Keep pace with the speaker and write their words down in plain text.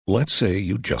Let's say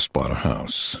you just bought a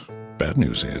house. Bad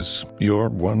news is, you're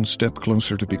one step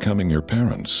closer to becoming your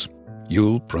parents.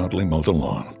 You'll proudly mow the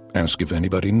lawn, ask if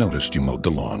anybody noticed you mowed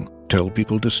the lawn, tell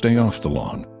people to stay off the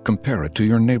lawn, compare it to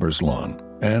your neighbor's lawn,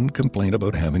 and complain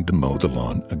about having to mow the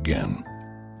lawn again.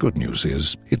 Good news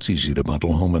is, it's easy to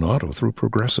bundle home and auto through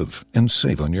Progressive and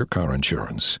save on your car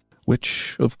insurance,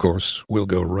 which, of course, will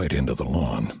go right into the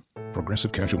lawn.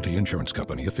 Progressive Casualty Insurance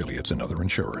Company, affiliates, and other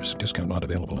insurers. Discount not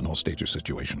available in all states or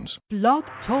situations. Blog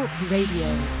Talk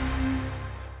Radio.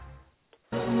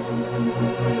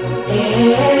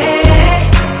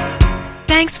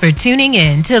 Thanks for tuning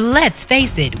in to Let's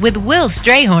Face It with Will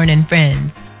Strayhorn and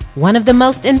Friends, one of the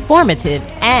most informative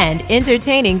and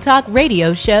entertaining talk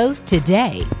radio shows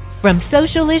today. From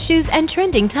social issues and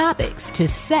trending topics to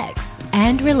sex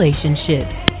and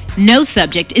relationships, no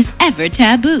subject is ever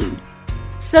taboo.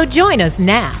 So join us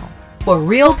now for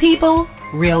real people,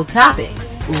 real topics,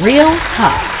 real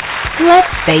talk. Let's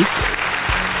face it.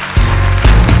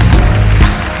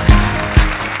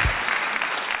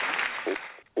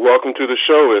 Welcome to the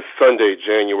show. It's Sunday,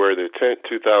 January the 10th,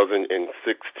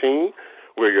 2016.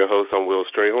 We're your hosts. I'm Will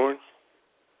Strayhorn.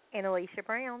 And Alicia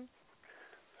Brown.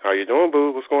 How you doing,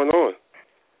 boo? What's going on?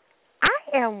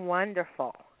 I am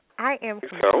wonderful. I am You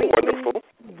sound wonderful.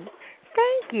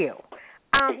 Thank you.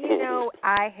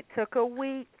 I took a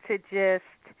week to just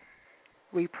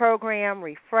reprogram,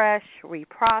 refresh,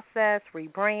 reprocess,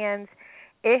 rebrand.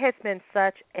 It has been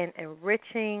such an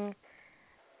enriching,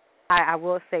 I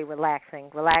will say relaxing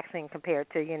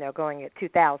compared to, going at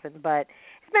 2000, but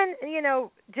it's been,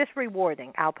 just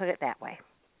rewarding. I'll put it that way.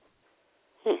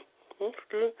 That's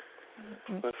good.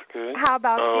 That's good. How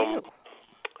about you?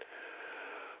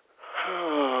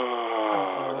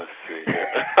 Let's see.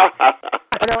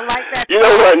 I don't like that. You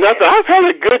know what? Nothing. I've had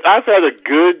a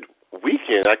good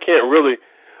weekend. I can't really.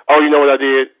 Oh, you know what I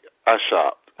did? I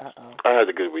shopped. I had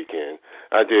a good weekend.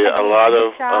 I did a lot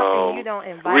of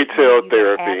retail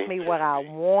therapy. You don't ask me what I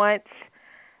want.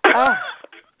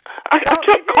 I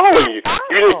kept calling you.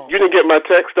 You didn't get my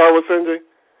text I was sending?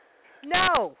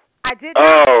 No, I didn't.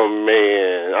 Oh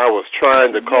man, I was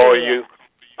trying to call you.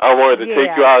 I wanted to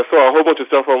take you out. I saw a whole bunch of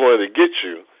stuff I wanted to get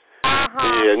you.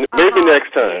 Yeah, maybe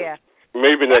next time. Yeah.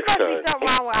 Maybe next time. There must be something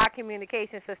wrong with our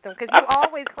communication system because you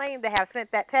always claim to have sent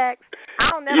that text.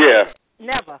 I don't never. Yeah.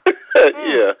 Never.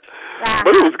 Yeah.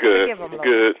 But it was good.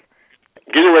 Good.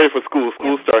 Getting ready for school.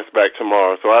 School starts back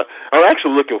tomorrow, so I'm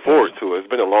actually looking forward to it. It's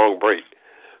been a long break,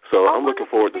 so I'm looking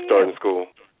forward to starting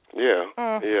school. Yeah.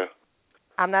 Yeah.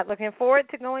 I'm not looking forward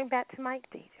to going back to my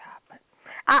day job, but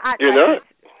You're not?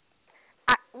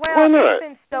 Why not?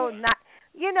 It's been so not.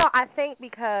 I think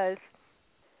because.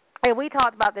 And we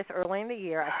talked about this early in the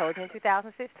year. I told you in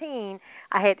 2016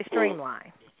 I had to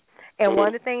streamline. And one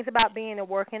of the things about being a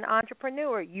working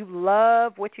entrepreneur, you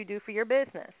love what you do for your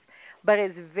business. But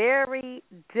it's very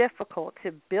difficult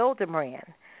to build a brand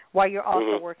while you're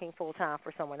also working full-time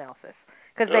for someone else's.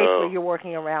 Because basically you're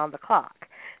working around the clock.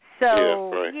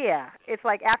 So, it's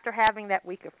like after having that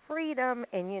week of freedom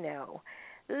and,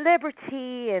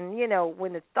 liberty and,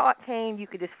 when the thought came you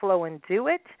could just flow and do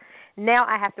it. Now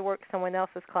I have to work someone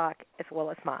else's clock as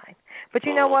well as mine. But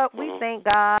you know what? We thank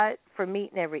God for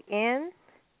meeting every end.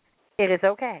 It is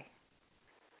okay.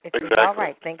 It's all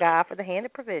right. Thank God for the hand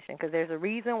of provision because there's a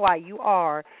reason why you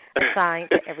are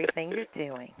assigned to everything you're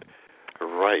doing.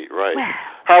 Right.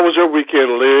 How was your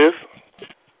weekend, Liz?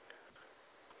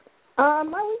 My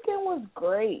weekend was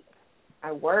great.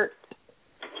 I worked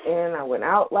and I went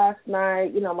out last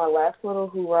night, my last little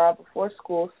hoorah before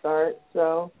school starts,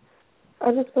 so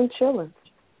I've just been chilling.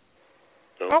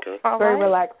 Okay. Very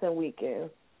relaxing weekend.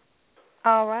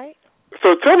 All right.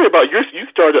 So tell me about you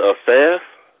started a fast?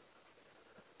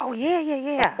 Oh, yeah.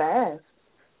 A fast?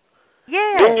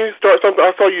 Yeah. Didn't you start something?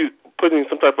 I saw you putting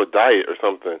some type of diet or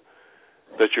something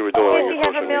that you were doing on your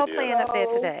social media. We have a meal plan up there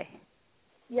today.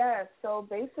 Yeah, so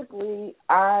basically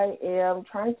I am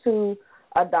trying to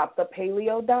adopt a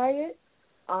paleo diet.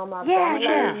 I've done a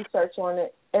lot of research on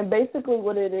it. And basically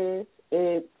what it is,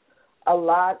 it's a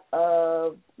lot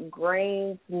of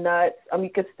grains, nuts. You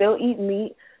can still eat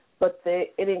meat, but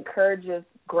it encourages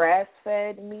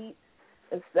grass-fed meat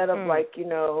instead of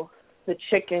the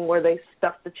chicken where they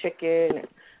stuff the chicken and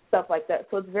stuff like that.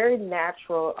 So it's very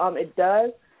natural. It does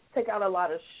take out a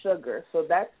lot of sugar. So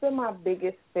that's been my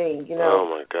biggest thing. Oh,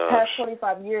 my gosh. Past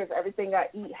 25 years, everything I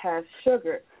eat has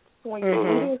sugar. So when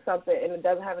you're eating something and it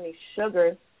doesn't have any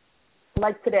sugar,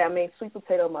 like today I made sweet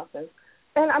potato muffins.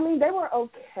 And, they were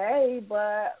okay,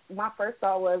 but my first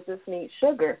thought was this needs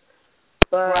sugar.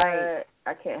 But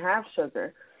I can't have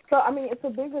sugar. So, it's a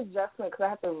big adjustment because I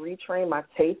have to retrain my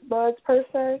taste buds per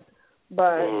se.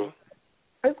 But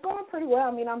it's pretty well.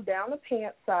 I mean, I'm down to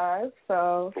pant size,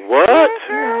 so. What?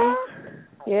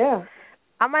 Yeah.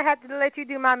 I might have to let you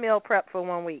do my meal prep for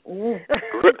 1 week. So let me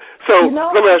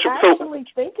ask you. I'm actually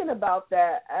thinking about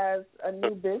that as a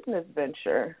new business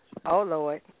venture. Oh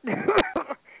Lord.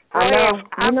 I know.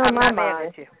 I'm my not mind. mad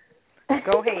at you.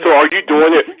 Go ahead. So are you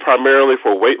doing it primarily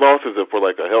for weight loss? Is it for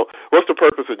like a health? What's the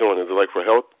purpose of doing it? Is it like for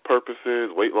health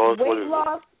purposes, weight loss? Weight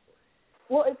loss.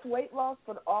 Well, it's weight loss,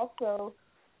 but also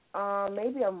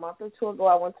maybe a month or two ago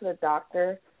I went to the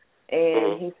doctor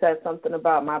and he said something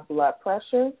about my blood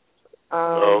pressure.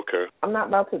 Okay. I'm not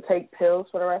about to take pills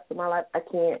for the rest of my life. I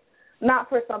can't. Not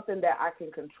for something that I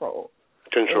can control.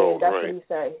 And that's what he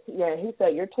said. Yeah, he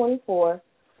said, you're 24.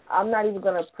 I'm not even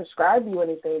going to prescribe you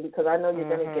anything because I know you're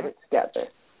going to get it together.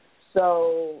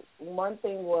 So one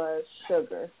thing was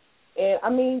sugar. And, I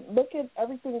mean, look at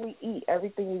everything we eat,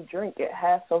 everything we drink. It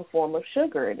has some form of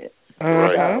sugar in it.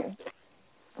 Right.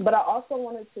 But I also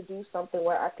wanted to do something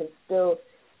where I can still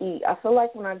eat. I feel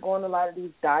like when I go on a lot of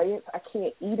these diets, I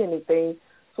can't eat anything.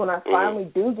 So when I finally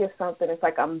do get something, it's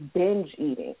like I'm binge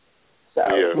eating. So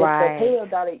with the paleo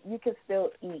diet, you can still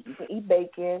eat. You can eat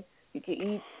bacon. You can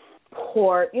eat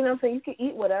pork. You know what I'm saying? You can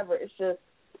eat whatever. It's just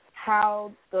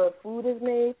how the food is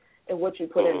made and what you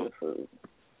put in the food.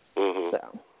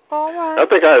 So. All right. I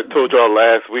think I had told y'all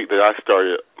last week that I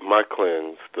started my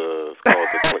cleanse. It's called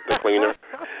the cleaner.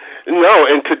 No,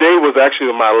 and today was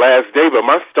actually my last day, but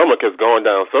my stomach has gone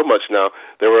down so much now.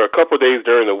 There were a couple of days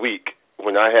during the week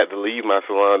when I had to leave my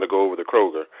salon to go over to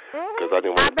Kroger because I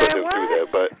didn't want to put him through that.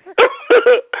 But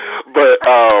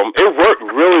it worked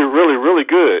really, really, really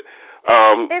good.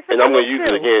 And I'm going to use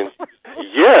it again.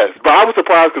 Yes, but I was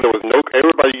surprised because there was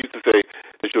everybody used to say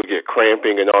that you'll get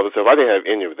cramping and all this stuff. I didn't have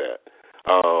any of that.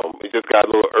 It just got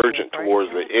a little urgent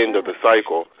towards the end of the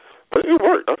cycle. But it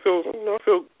worked. I feel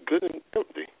good and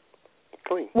empty.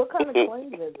 Clean. What kind of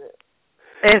cleanse is it?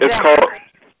 It's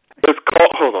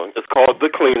called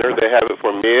the cleaner. They have it for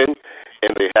men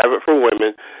and they have it for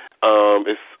women.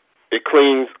 It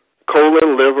cleans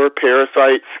colon, liver,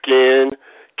 parasites, skin,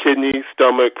 kidney,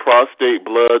 stomach, prostate,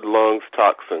 blood, lungs,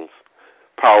 toxins.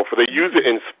 Powerful. They use it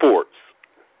in sports.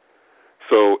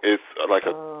 So it's like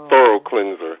a thorough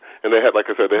cleanser. And they have, like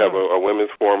I said, they have a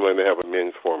women's formula and they have a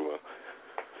men's formula.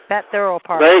 That thorough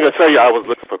part. But I ain't going to tell you I was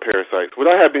looking for parasites. Would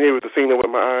I have been able to see them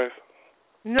with my eyes?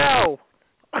 No.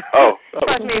 Oh.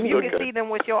 Trust me, if you can see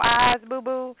them with your eyes,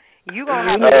 boo-boo, you're going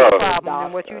to have a problem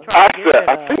than what you're trying to get rid of.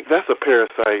 I think that's a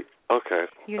parasite.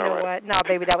 Okay. You know what? No,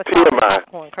 baby, that was probably a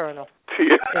popcorn kernel.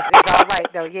 It's all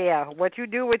right, though, yeah. What you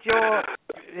do with your...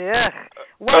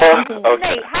 Well,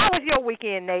 Nate, how was your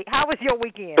weekend, Nate? How was your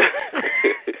weekend?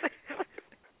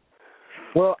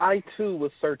 Well, I, too, was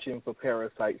searching for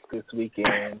parasites this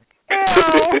weekend.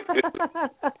 I'm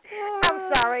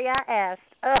sorry I asked.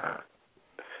 Ugh.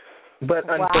 But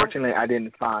unfortunately, I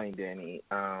didn't find any.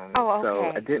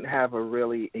 So I didn't have a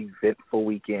really eventful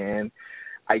weekend.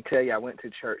 I tell you, I went to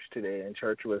church today, and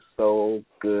church was so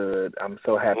good. I'm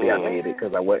so happy I made it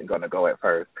because I wasn't going to go at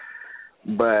first.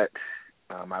 But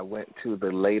I went to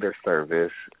the later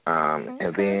service,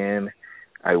 and then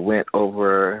I went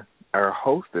over our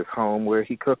hostess home where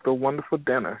he cooked a wonderful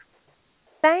dinner.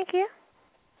 Thank you.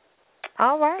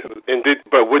 All right.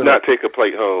 But would not take a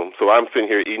plate home. So I'm sitting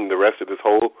here eating the rest of this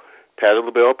whole Pat of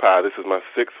the Bell pie. This is my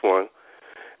sixth one.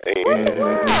 And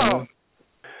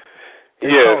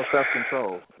it's called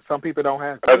self-control. Some people don't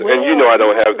have that. And you know I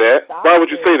don't have that. Why would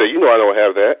you say that? You know I don't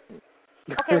have that.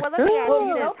 Okay, well, let me ask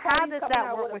you this. How does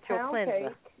that work with your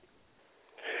cleanser?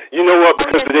 You know what?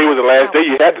 Because today was the last day,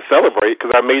 you had to celebrate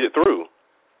because I made it through.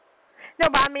 No,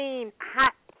 but I mean, how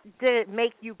did it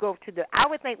make you go to the... I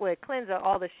would think with a cleanser,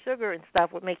 all the sugar and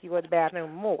stuff would make you go to the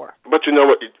bathroom more. But you know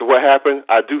what happened?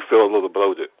 I do feel a little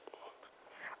bloated.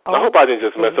 I hope I didn't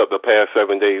just mess up the past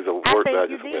 7 days of work that I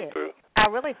just went through. I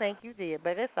really think you did,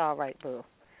 but it's all right, boo.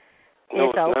 No,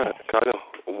 it's not.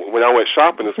 When I went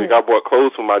shopping this week, I bought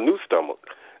clothes for my new stomach,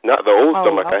 not the old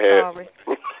stomach I had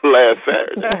last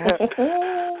Saturday.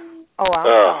 I'm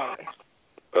sorry.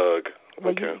 Okay.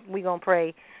 We're going to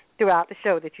pray throughout the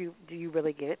show that you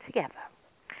really get it together.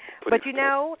 Please. But, you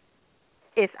know,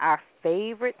 it's our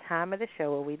favorite time of the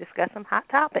show where we discuss some hot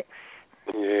topics.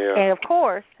 Yeah. And, of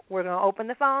course, we're going to open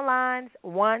the phone lines,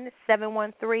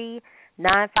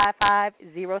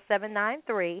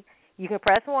 1-713-955-0793. You can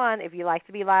press 1 if you'd like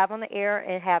to be live on the air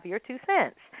and have your 2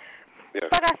 cents. Yes.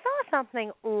 But I saw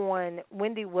something on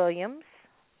Wendy Williams.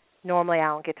 Normally I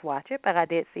don't get to watch it, but I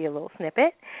did see a little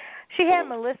snippet. She had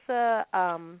Alyssa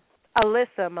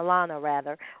Milano,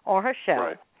 on her show.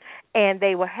 Right. and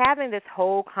they were having this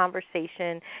whole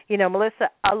conversation. You know,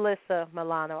 Alyssa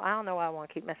Milano, I don't know why I want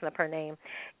to keep messing up her name,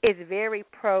 is very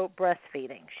pro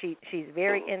breastfeeding. She's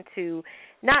very into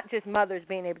not just mothers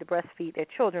being able to breastfeed their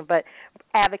children, but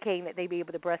advocating that they be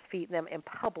able to breastfeed them in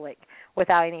public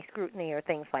without any scrutiny or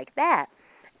things like that.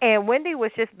 And Wendy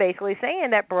was just basically saying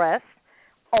that breasts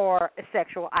are a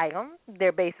sexual item.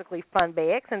 They're basically fun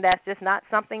bags, and that's just not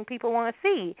something people want to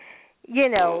see. You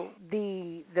know,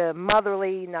 the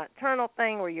motherly, nocturnal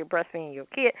thing where you're breastfeeding your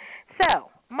kid. So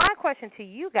my question to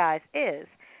you guys is,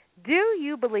 do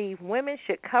you believe women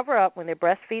should cover up when they're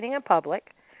breastfeeding in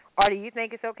public, or do you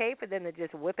think it's okay for them to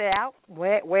just whip it out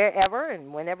wherever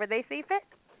and whenever they see fit?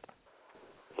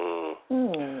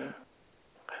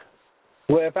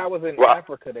 Well, if I was in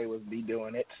Africa, they would be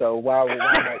doing it. So why I'm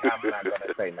not going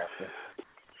to say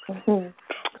nothing.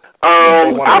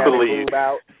 I believe.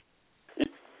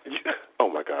 Oh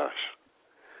my gosh!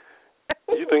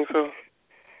 You think so?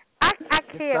 I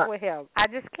can't with him. I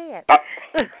just can't.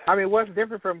 I mean, what's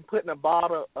different from putting a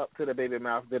bottle up to the baby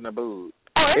mouth than a boob?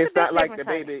 Oh, it's not like the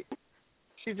baby.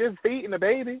 She's just feeding the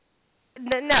baby.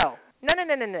 No.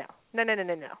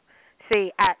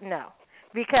 See, no,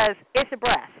 because it's a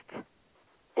breast.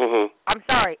 I'm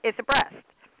sorry, it's a breast.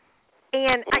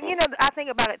 And, I think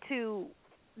about it, too,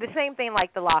 the same thing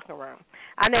like the locker room.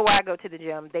 I know where I go to the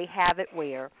gym, they have it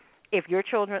where if your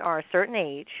children are a certain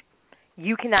age,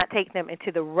 you cannot take them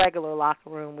into the regular locker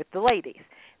room with the ladies.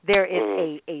 There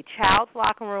is a child's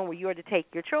locker room where you are to take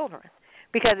your children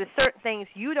because there's certain things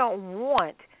you don't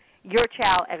want your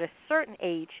child at a certain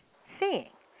age seeing.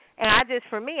 And I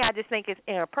just think it's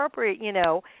inappropriate,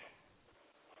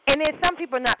 And then some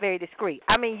people are not very discreet.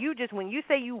 I mean, when you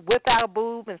say you whip out a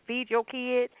boob and feed your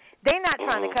kid, they're not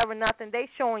trying to cover nothing. They're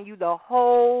showing you the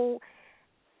whole.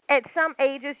 At some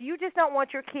ages, you just don't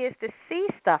want your kids to see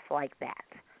stuff like that.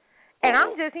 And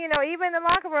I'm just, even in the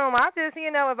locker room,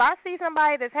 if I see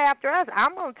somebody that's half dressed,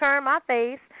 I'm going to turn my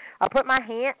face or put my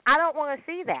hand. I don't want to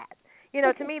see that.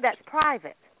 To me, that's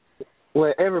private.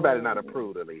 Well, everybody's not a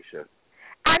prude, Alicia.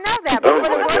 I know that, but for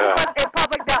the ones of us in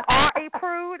public that are a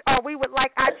prude, or we would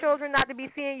like our children not to be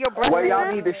seeing your breasts, well,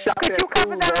 y'all need to shop could you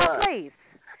cover that out, please?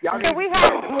 Y'all need we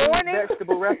have warning?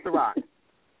 Vegetable restaurant.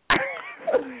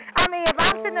 I mean, if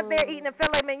I'm sitting up there eating a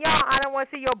filet mignon, I don't want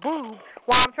to see your boob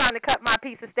while I'm trying to cut my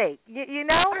piece of steak. You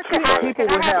know? People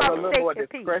would have a little more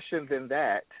discretion than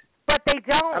that. But they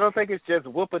don't. I don't think it's just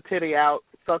whoop a titty out,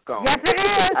 suck on. Yes, it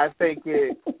is. I think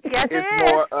it's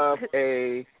more of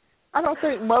a... I don't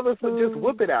think mothers would just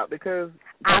whip it out because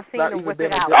I've seen them whip it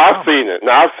out. I've seen it.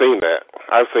 No, I've seen that.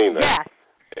 Yes.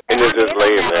 And they're just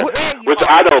laying there, which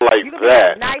I don't like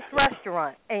that. A nice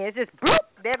restaurant, and it's just, bloop,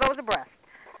 there goes the breast.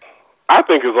 I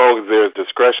think as long as there's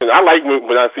discretion. I like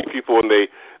when I see people and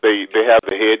they have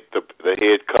the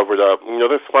head covered up.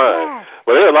 That's fine. Yes.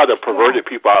 But there are a lot of perverted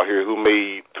people out here who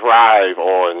may thrive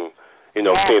on, seeing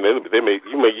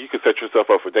you could set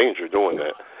yourself up for danger doing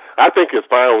that. I think it's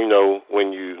fine,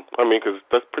 because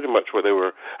that's pretty much what they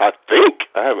were. I think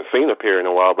I haven't seen a pair in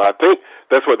a while, but I think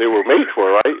that's what they were made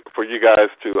for, right? For you guys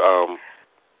to,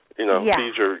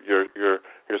 feed your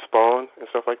spawn and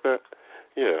stuff like that.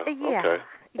 Yeah. Okay.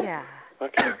 Yeah.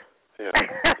 Okay. Yeah.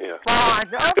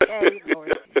 Spawn. Okay. Lord.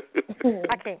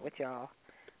 I can't with y'all.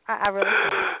 I really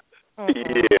can't.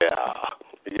 Yeah.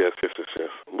 Yes.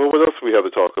 But what else do we have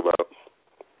to talk about?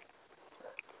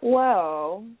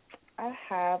 Well, I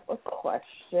have a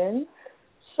question.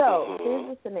 So, here's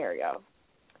the scenario.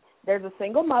 There's a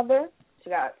single mother. She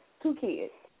got 2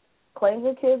 kids. Claims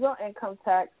her kids on income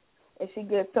tax, and she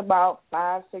gets about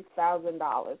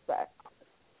 $5,000-$6,000 back.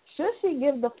 Should she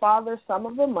give the father some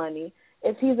of the money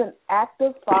if he's an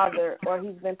active father or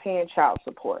he's been paying child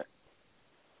support?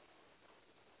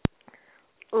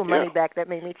 Oh, money back. That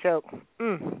made me choke.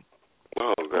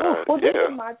 Oh, God. Well, this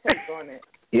is my take on it.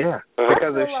 Yeah,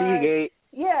 because if she gave...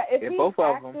 Yeah, if he's both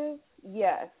active, of them.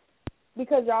 yes.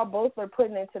 Because y'all both are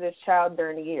putting into this child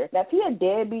during the year. Now, if he a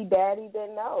deadbeat daddy,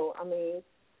 then no. I mean,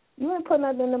 you ain't putting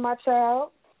nothing into my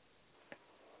child.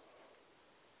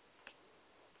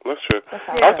 That's true.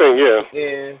 I think,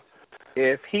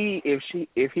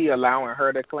 If he allowing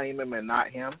her to claim him and not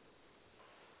him,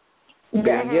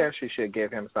 then she should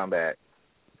give him some back.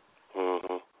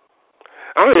 Mm-hmm.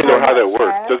 I don't even know how that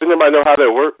works. Does anybody know how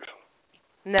that works?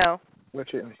 No. What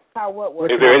you mean? What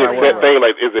works? Is there any set thing,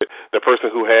 like, is it the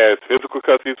person who has physical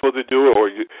custody supposed to do it, or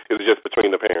is it just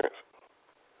between the parents?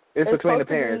 It's between the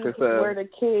parents. It's where the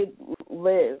kid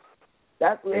lives.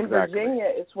 In Virginia,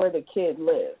 it's where the kid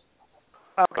lives.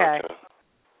 Okay.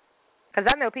 Because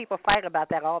I know people fight about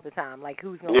that all the time, like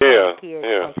who's going to pay the kids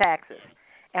on taxes.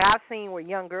 And I've seen where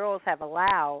young girls have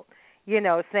allowed,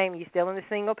 same, you're still in the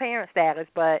single parent status,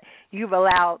 but you've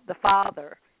allowed the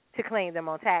father to claim them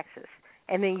on taxes.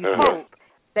 And then you hope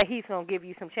that he's going to give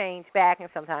you some change back, and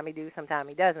sometimes he do, sometimes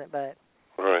he doesn't. But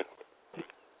right.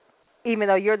 Even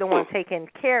though you're the one taking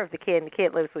care of the kid and the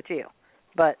kid lives with you.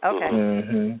 But, okay.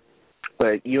 Mm-hmm.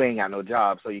 But you ain't got no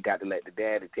job, so you got to let the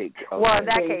daddy take care of it. Well, in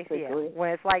that case, yeah. When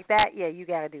it's like that, yeah, you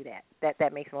got to do that.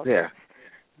 That makes more sense.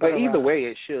 But either way,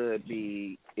 it should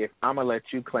be, if I'm going to let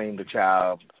you claim the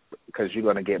child because you're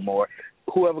going to get more,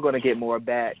 whoever going to get more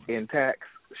back in tax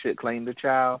should claim the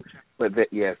child. But,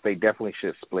 yes, they definitely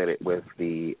should split it with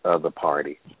the other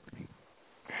party.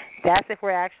 That's if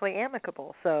we're actually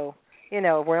amicable. So,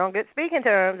 if we're on good speaking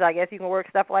terms, I guess you can work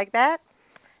stuff like that.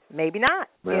 Maybe not,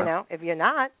 if you're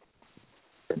not.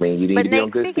 I mean, you need to be on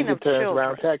good speaking terms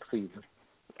around tax season.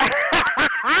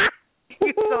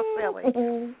 You're so silly.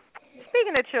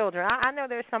 Speaking of children, I know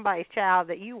there's somebody's child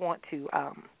that you want to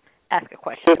ask a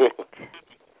question about.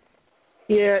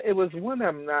 Yeah, it was one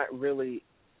I'm not really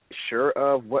sure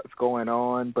of what's going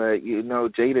on, but,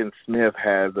 Jaden Smith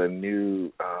has a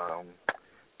new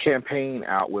campaign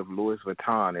out with Louis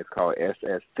Vuitton. It's called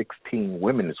SS16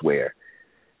 Women's Wear.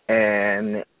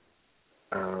 And,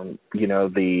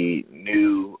 the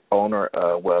new owner,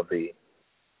 the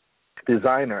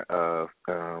designer of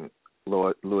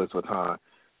Louis Vuitton,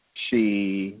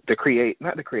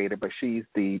 not the creator, but she's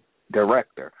the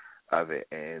director of it.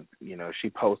 And, she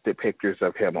posted pictures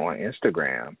of him on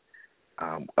Instagram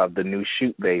of the new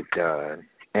shoot they've done.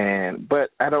 But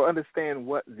I don't understand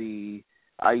what the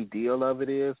ideal of it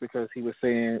is, because he was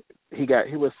saying he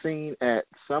was seen at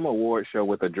some award show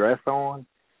with a dress on.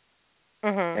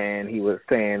 Mm-hmm. And he was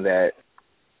saying that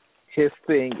his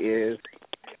thing is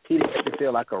he likes to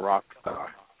feel like a rock star.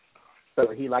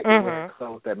 So he likes to wear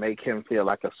clothes that make him feel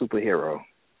like a superhero.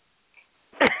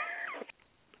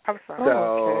 I'm sorry.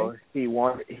 So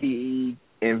he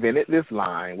invented this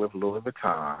line with Louis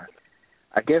Vuitton,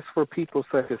 I guess for people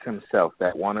such as himself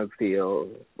that want to feel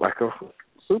like a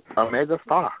mega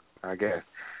star, I guess.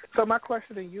 So my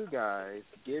question to you guys,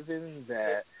 given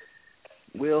that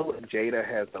Will and Jada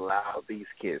has allowed these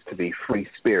kids to be free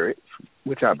spirits,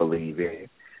 which I believe in,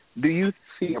 do you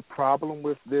see a problem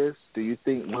with this? Do you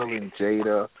think Will and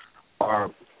Jada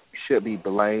should be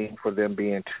blamed for them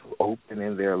being too open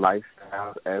in their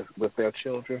lifestyles as with their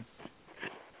children?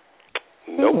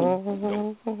 Nope.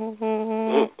 Oh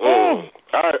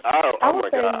my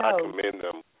God,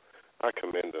 no. I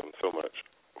commend them so much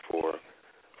for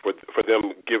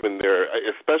them giving their,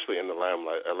 especially in the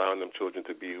limelight, allowing them children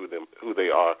to be who they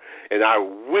are. And I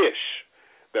wish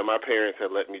that my parents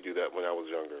had let me do that when I was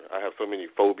younger. I have so many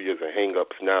phobias and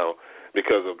hang-ups now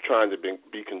because of trying to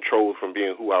be controlled from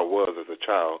being who I was as a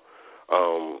child.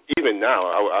 Even now,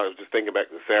 I was just thinking back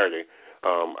to Saturday,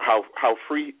 how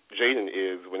free Jaden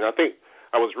is. When I think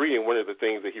I was reading one of the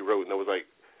things that he wrote, and it was like,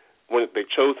 when they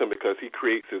chose him because he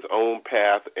creates his own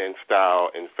path and style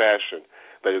and fashion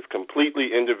that is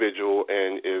completely individual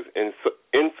and is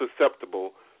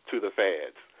insusceptible to the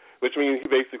fads, which means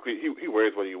he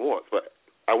wears what he wants. But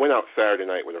I went out Saturday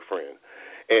night with a friend,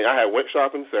 and I went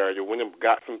shopping Saturday, went and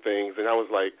got some things, and I was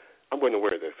like, I'm going to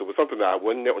wear this. It was something that I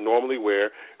wouldn't normally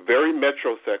wear, very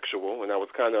metrosexual, and I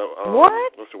was kind of,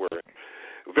 what's the word?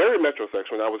 Very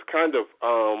metrosexual, and I was kind of,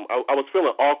 I was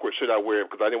feeling awkward should I wear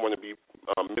it because I didn't want to be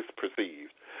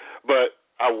misperceived. But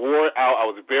I wore it out. I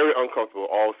was very uncomfortable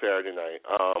all Saturday night.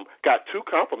 Got 2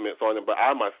 compliments on it, but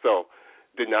I myself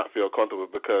did not feel comfortable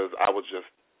because I was just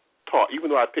taught.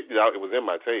 Even though I picked it out, it was in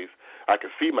my taste. I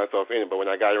could see myself in it, but when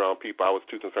I got around people, I was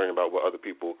too concerned about what other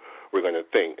people were going to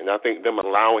think. And I think them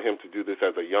allowing him to do this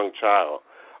as a young child,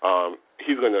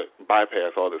 he's going to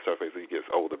bypass all this stuff as he gets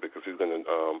older because he's going to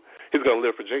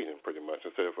live for Jaden pretty much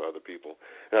instead of for other people.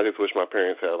 And I just wish my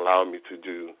parents had allowed me to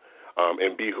do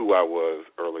and be who I was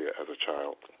earlier as a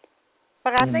child.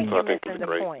 But I think you're missing the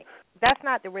point. That's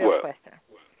not the real question.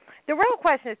 The real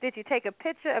question is, did you take a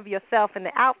picture of yourself in the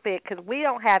outfit? Because we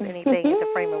don't have anything as a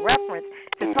frame of reference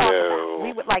to talk about.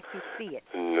 We would like to see it.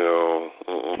 No.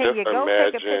 Can you go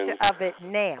take a picture of it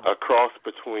now? A cross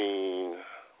between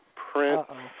Prince.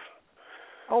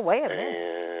 Oh, wait a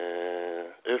minute.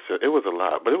 It was a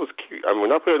lot, but it was cute. I mean,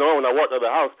 when I put it on, when I walked out of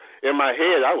the house, in my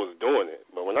head, I was doing it.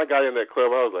 But when I got in that club,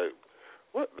 I was like,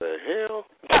 what the hell?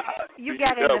 You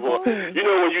got in the mood.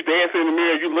 When you dance in the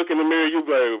mirror, you look in the mirror, you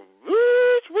like,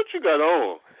 bitch, what you got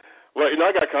on? Well,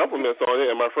 I got compliments on it,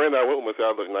 and my friend I went with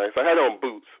said I looked nice. I had on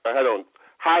boots. I had on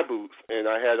high boots, and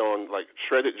I had on, like,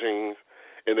 shredded jeans,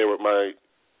 and my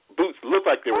boots looked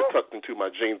like they were tucked into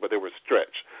my jeans, but they were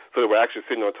stretched. So they were actually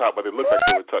sitting on top, but they looked like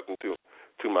they were tucked into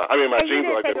my jeans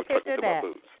looked like they were tucked into my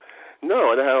boots.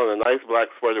 No, and I had on a nice black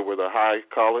sweater with a high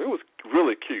collar. It was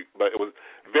really cute, but it was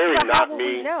very not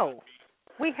me. No,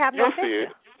 we have no picture.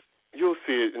 You'll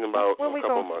see it in about a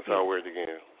couple months. I'll wear it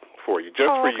again for you, just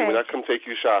for you. When I come take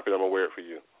you shopping, I'm gonna wear it for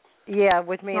you. Yeah,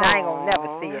 which means I ain't gonna never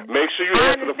see it. Make sure you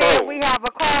answer the phone. We have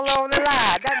a caller on the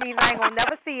line. That means I ain't gonna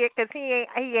never see it because he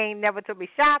ain't never took me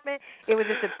shopping. It was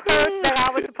just a purse that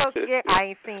I was supposed to get.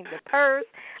 I ain't seen the purse.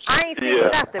 I ain't seen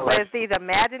nothing. But it's these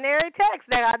imaginary texts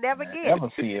that I never get.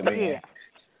 Never see it, man.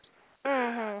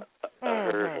 Yeah.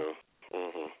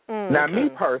 Now, me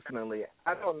personally,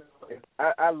 I don't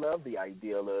know. I love the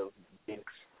ideal of being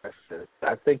expressive.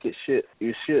 I think you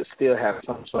should still have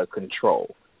some sort of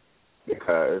control,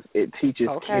 because it teaches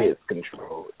kids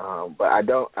control. But I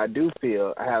do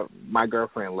feel, I have my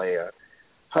girlfriend Leah,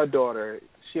 her daughter,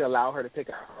 she allowed her to pick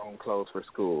out her own clothes for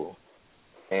school.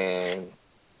 And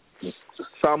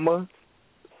summer,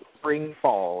 spring,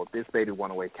 fall, this baby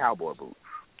want to wear cowboy boots.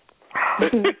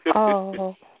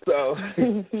 So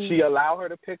she allowed her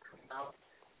to pick them out,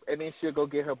 and then she'll go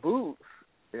get her boots.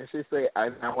 And she'll say, I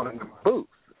want my boots.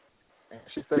 And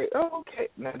she'll say, oh, okay,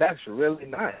 now that's really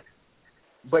nice.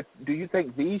 But do you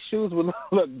think these shoes would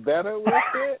look better with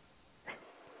it?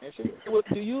 And she said, well,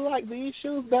 do you like these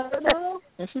shoes better now?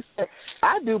 And she said,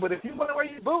 I do, but if you want to wear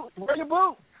your boots, wear your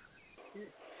boots.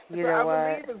 You know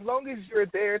I believe as long as you're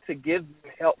there to give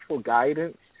them helpful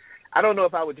guidance, I don't know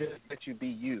if I would just let you be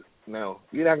you. No,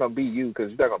 you're not going to be you because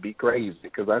you're not going to be crazy,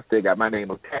 because I still got my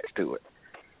name attached to it.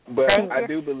 But I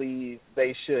do believe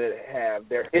they should have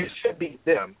it should be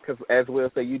them, because as Will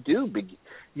said, you do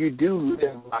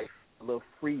live life a little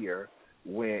freely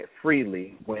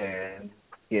when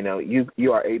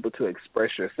you are able to express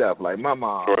yourself. Like my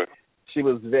mom, she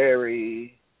was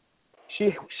very,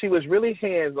 she was really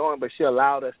hands on, but she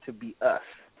allowed us to be us.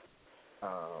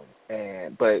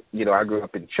 But I grew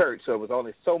up in church, so it was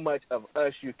only so much of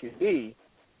us you could be.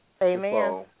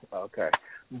 Amen. Okay,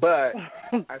 but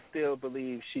I still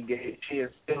believe she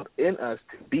instilled in us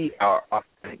to be our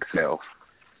authentic self.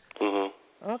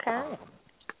 Okay.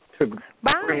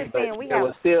 But I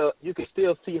understand you can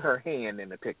still see her hand in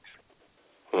the picture.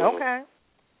 Okay.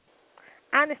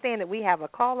 I understand that we have a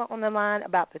caller on the line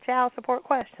about the child support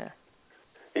question.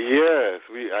 Yes,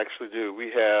 we actually do.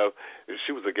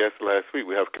 She was a guest last week.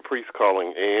 We have Caprice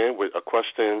calling in with a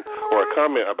question or a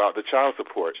comment about the child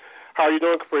support. How are you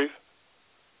doing, Caprice?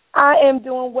 I am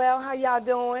doing well. How y'all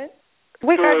doing?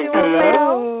 We are doing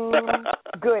well.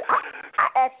 Good. I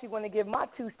actually want to give my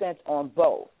 2 cents on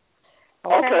both.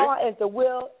 Okay. As far as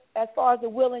the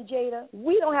Will and Jada,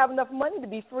 we don't have enough money to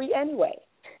be free anyway.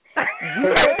 You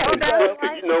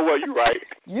know what? You're right.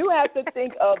 You have to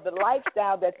think of the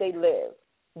lifestyle that they live.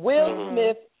 Will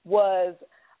Smith was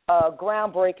a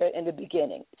groundbreaker in the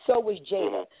beginning. So was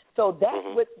Jada. So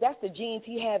that's the genes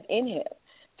he has in him.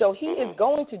 So he is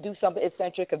going to do something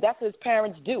eccentric, because that's what his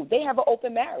parents do. They have an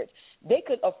open marriage. They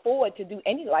could afford to do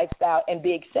any lifestyle and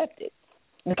be accepted,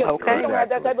 because they don't have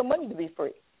that type of money to be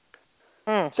free.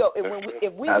 So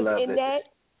if we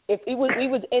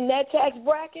was in that tax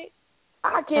bracket,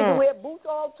 our kids would wear boots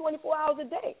all 24 hours a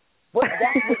day. But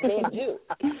that's what they do.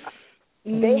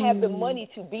 They have the money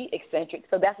to be eccentric,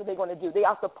 so that's what they're going to do. They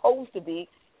are supposed to be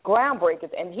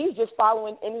groundbreakers, and he's just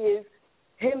following him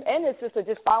and his sister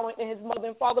just following in his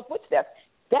mother and father footsteps.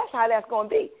 That's how that's going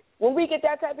to be. When we get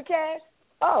that type of cash,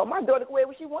 my daughter can wear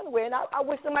what she wants to wear, and I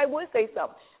wish somebody would say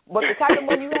something. But the type of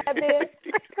money you have there,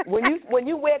 when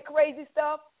you wear crazy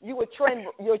stuff, you're a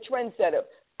trendsetter.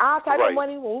 Our type of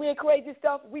money, when we wear crazy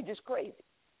stuff, we just crazy.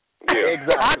 Yeah,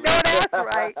 exactly. I know that's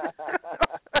right.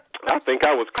 I think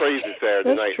I was crazy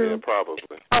Saturday night then,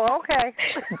 probably. Oh, okay.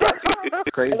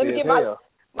 Crazy Let me get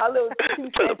my little 2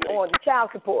 cents on the child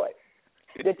support.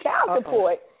 The child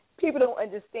support, people don't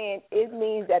understand, it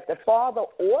means that the father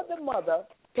or the mother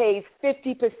pays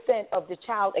 50% of the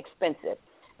child expenses.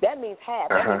 That means half.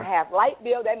 That means half light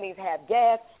bill. That means half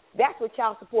gas. That's what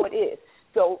child support is.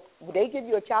 So they give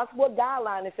you a child support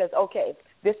guideline that says, okay,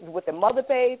 this is what the mother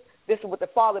pays, this is what the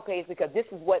father pays, because this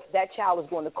is what that child is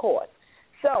going to cost.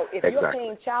 So if you're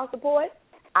paying child support,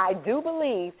 I do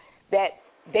believe that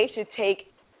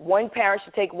one parent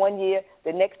should take 1 year,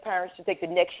 the next parent should take the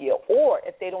next year. Or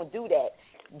if they don't do that,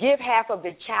 give half of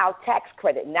the child tax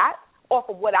credit, not off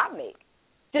of what I make.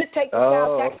 Just take the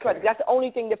child tax credit. That's the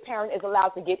only thing the parent is allowed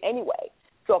to get anyway.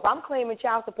 So if I'm claiming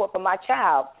child support for my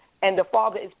child and the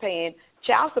father is paying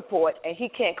child support and he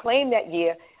can't claim that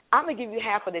year, I'm going to give you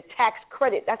half of the tax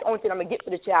credit. That's the only thing I'm going to get for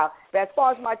the child. But as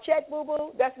far as my check,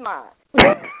 boo-boo, that's mine.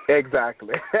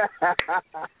 Exactly.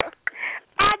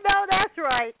 I know that's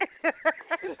right.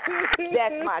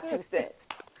 That's my 2 cents.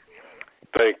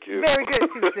 Thank you. Very good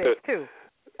 2 cents,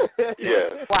 too.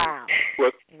 Yes. Wow.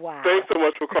 Well, wow. Thanks so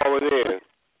much for calling in.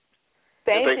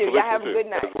 Thank you. Y'all have a good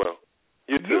night. As well.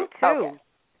 You too. You too. Okay.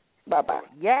 Bye-bye.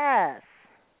 Yes.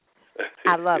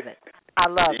 I love it. I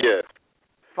love it. Yes.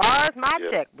 As far as my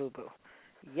check, boo-boo.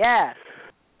 Yes.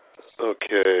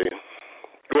 Okay.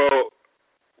 Well,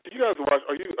 do you guys watch,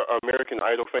 are you American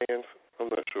Idol fans? I'm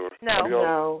not sure.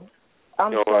 No.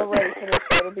 I'm so ready for this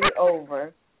show to be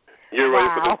over. You're ready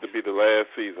for this to be the last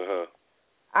season, huh?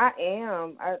 I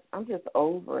am. I'm just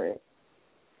over it.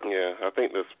 Yeah, I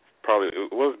think that's probably,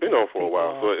 it's been on for a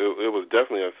while, so it was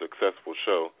definitely a successful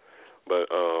show. But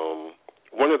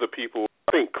one of the people,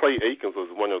 I think Clay Aikens was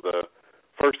one of the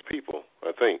first people,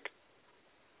 I think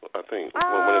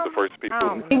one of the first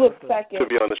people he was second to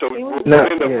be on the show. He was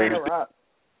runner-up.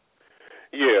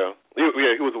 Yeah,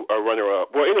 he was a runner-up.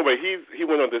 Well, anyway, he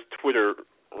went on this Twitter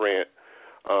rant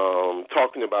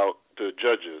talking about the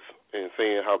judges and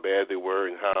saying how bad they were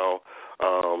and how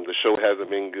the show hasn't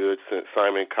been good since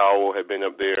Simon Cowell had been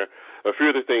up there. A few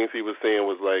of the things he was saying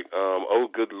was like, oh,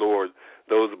 good Lord,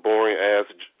 those boring-ass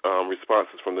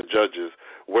responses from the judges.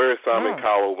 Where is Simon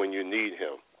Cowell when you need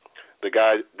him? The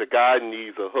guy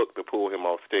needs a hook to pull him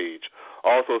off stage.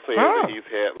 Also saying that he's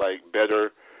had like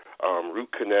better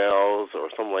root canals or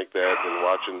something like that than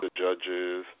watching the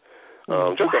judges.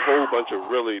 Just a whole bunch of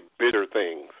really bitter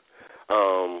things.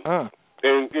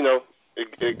 And you know,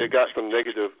 it got some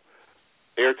negative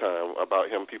airtime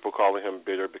about him. People calling him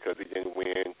bitter because he didn't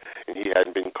win and he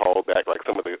hadn't been called back like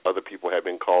some of the other people had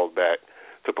been called back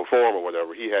to perform or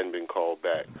whatever. He hadn't been called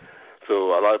back.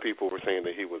 So a lot of people were saying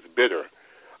that he was bitter.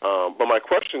 But my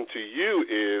question to you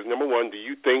is, number one, do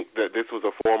you think that this was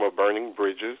a form of burning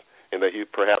bridges and that he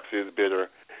perhaps is bitter?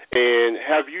 And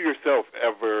have you yourself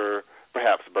ever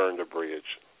perhaps burned a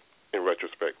bridge in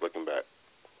retrospect, looking back?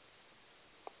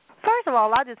 First of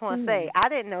all, I just want to say, I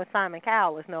didn't know Simon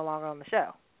Cowell was no longer on the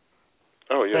show.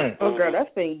 Oh, yeah. Oh, girl,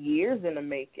 that's been years in the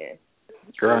making.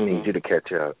 Girl, I need you to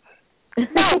catch up.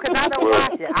 No, because I don't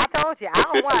watch it. I told you, I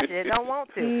don't watch it. Don't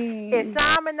want to. If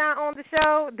Simon not on the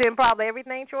show, then probably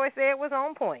everything Troy said was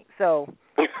on point. So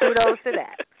kudos to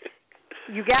that.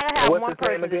 You got to have one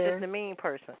person that's just a mean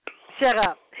person. Shut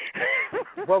up.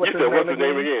 What was what's his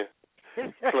name again?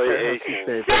 Clay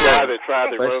Aikens.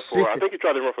 Tried to run for, I think he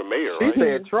tried to run for mayor, right? She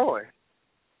said Troy.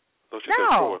 Oh, she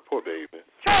said Troy. Poor baby.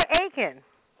 Troy Aikens.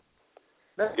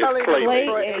 That's Clay. Clay.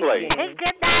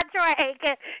 Not Troy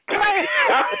Aikens. Clay.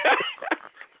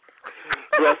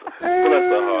 Bless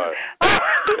her heart.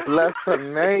 Bless her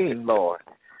name, Lord.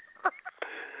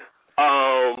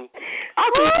 I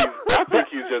think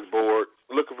he's just bored,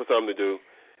 looking for something to do,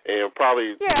 and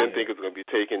probably didn't think it was going to be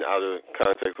taken out of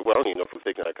context. Well, I don't even know if it was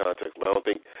taken out of context, but I don't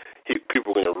think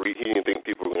people were going to read. He didn't think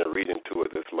people were going to read into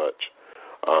it this much.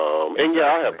 And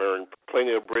yeah, I have burned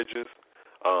plenty of bridges.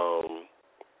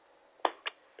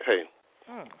 Hey,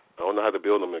 I don't know how to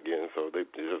build them again, so they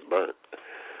just burnt.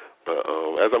 But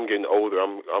as I'm getting older,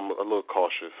 I'm a little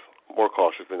cautious, more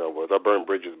cautious than I was. I burned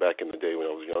bridges back in the day when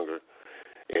I was younger,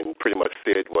 and pretty much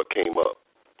said what came up,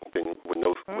 with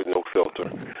no filter.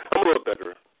 I'm a little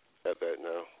better at that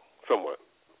now, somewhat.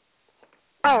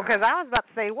 Oh, because I was about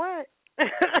to say what?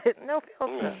 No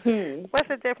filter. What's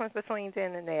the difference between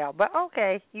tin and nail? But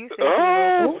okay, you said.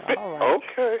 All right.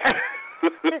 Okay.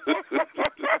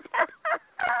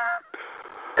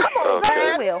 Come on,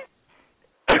 man. Will.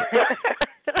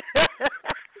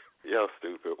 Y'all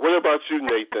stupid. What about you,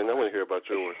 Nathan? I want to hear about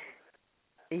yours.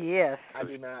 Yes. I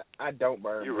do not. I don't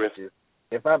burn you bridges.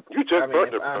 You just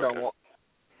burnt it. I don't want.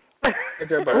 If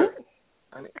they're burnt.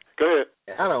 Go ahead.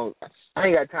 I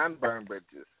ain't got time to burn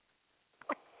bridges.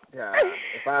 Yeah.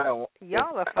 If I don't.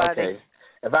 Y'all are funny. Okay.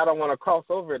 If I don't want to cross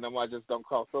over it no more, I just don't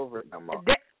cross over it no more.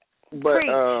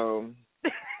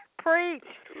 Preach.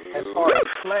 As far as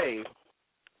Clay,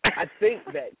 I think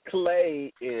that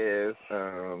Clay is.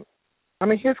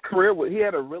 His career. He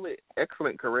had a really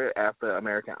excellent career after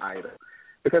American Idol,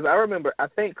 because I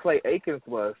think Clay Aikens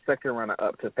was second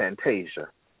runner-up to Fantasia,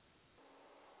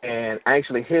 and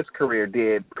actually his career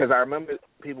did, because I remember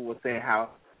people were saying how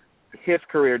his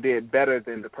career did better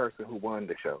than the person who won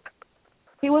the show.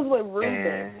 He was with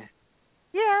Ruben.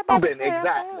 Ruben,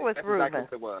 exactly. It was That's Ruben.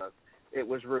 exactly what it was. It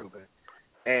was Ruben,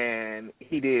 and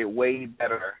he did way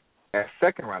better as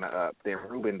second runner-up than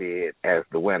Ruben did as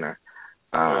the winner.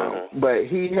 But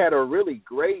he had a really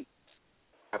great,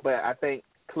 but I think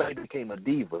Clay became a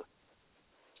diva.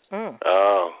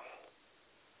 Oh.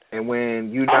 And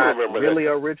when you're not really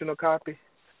an original copy,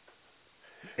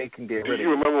 they can get rid of it. Do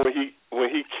you remember when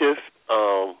he kissed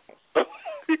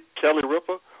Kelly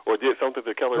Ripa, or did something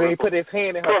to Kelly Ripa? When he put his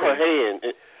hand in her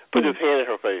face. Put his hand in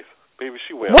her face. Baby,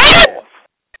 she went off.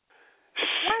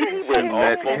 She went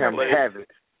let him have it.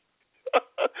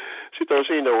 She thought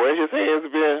she didn't know where his hands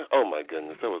been. Oh my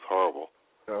goodness, that was horrible.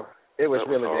 So it was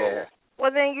really bad.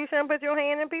 Well, then you shouldn't put your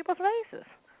hand in people's faces.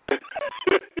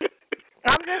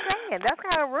 I'm just saying, that's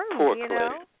kind of rude, Poor you Clay.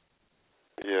 know.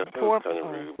 Yeah, that was kind of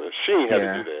rude, but she ain't had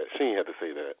to do that. She ain't had to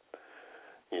say that.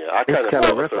 Yeah, I kind of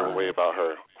felt a certain way about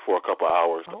her for a couple of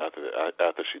hours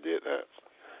after she did that.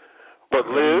 But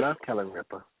Liz, I love Kelly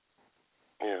Ripa.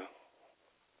 Yeah.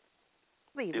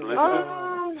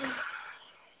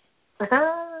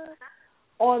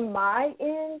 On my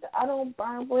end, I don't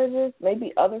burn bridges.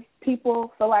 Maybe other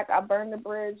people feel like I burn the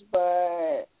bridge,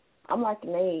 but I'm like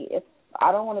Nate. If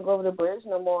I don't want to go over the bridge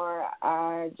no more,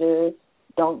 I just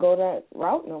don't go that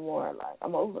route no more. Like,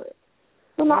 I'm over it.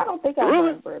 So no, I don't think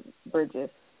I burn bridges.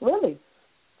 Really?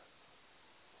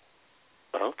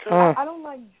 Okay. I don't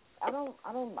like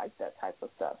that type of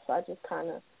stuff. So I just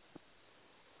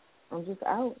I'm just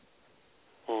out.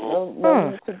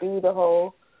 No need to do the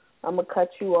whole I'm gonna cut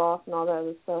you off and all that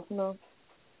other stuff. No.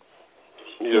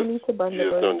 You need to burn the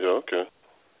bridge. Okay.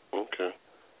 Okay.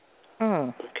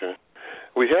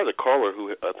 We had a caller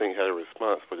who I think had a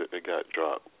response, but it got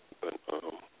dropped. But,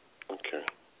 okay.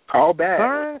 All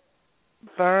bad.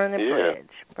 Burn the bridge.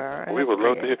 Burn. We would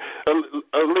love to hear.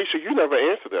 Alicia, you never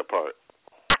answered that part.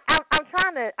 I'm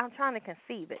trying to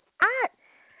conceive it.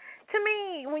 To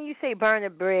me, when you say burn the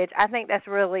bridge, I think that's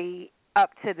really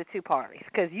up to the two parties,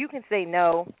 because you can say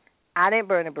no, I didn't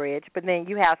burn the bridge, but then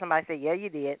you have somebody say, yeah, you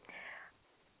did.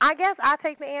 I guess I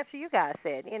take the answer you guys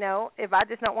said. You know, if I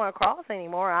just don't want to cross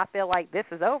anymore, I feel like this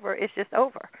is over, it's just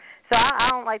over. So I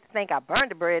don't like to think I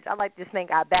burned the bridge. I like to just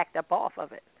think I backed up off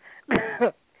of it.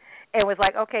 And was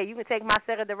like, okay, you can take my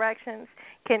set of directions.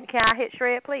 Can I hit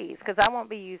shred, please? Because I won't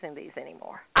be using these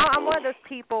anymore. I'm one of those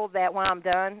people that when I'm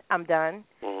done, I'm done.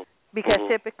 Because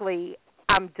typically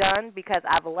I'm done because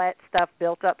I've let stuff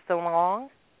built up so long.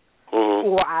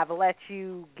 Or I've let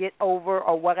you get over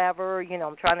or whatever. You know,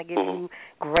 I'm trying to give you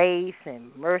grace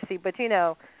and mercy. But, you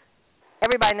know,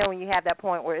 everybody knows when you have that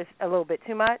point where it's a little bit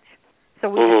too much. So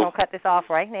we're just going to cut this off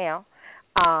right now.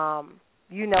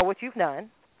 You know what you've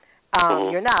done.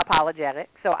 You're not apologetic,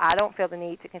 so I don't feel the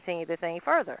need to continue this any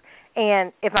further.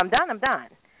 And if I'm done, I'm done.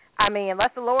 I mean,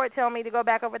 unless the Lord tell me to go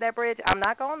back over that bridge, I'm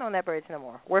not going on that bridge no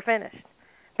more. We're finished.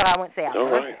 But I wouldn't say I'm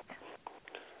perfect.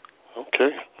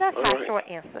 Okay. That's my short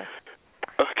answer.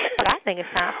 Okay. But I think it's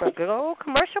time for a good old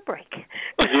commercial break.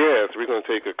 Yes, we're going to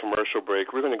take a commercial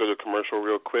break. We're going to go to commercial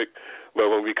real quick. But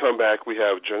when we come back, we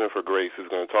have Jennifer Grace who's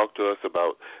going to talk to us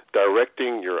about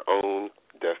directing your own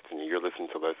destiny. You're listening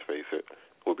to Let's Face It.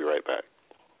 We'll be right back.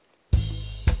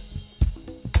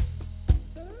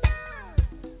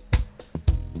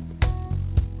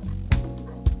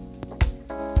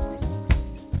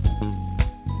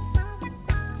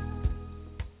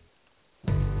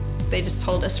 They just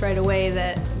told us right away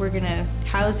that we're going to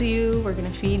house you, we're going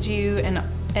to feed you, and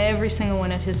every single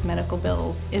one of his medical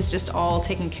bills is just all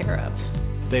taken care of.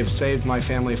 They've saved my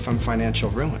family from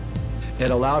financial ruin. It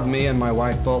allowed me and my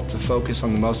wife both to focus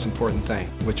on the most important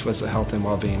thing, which was the health and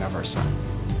well-being of our son.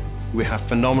 We have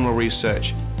phenomenal research,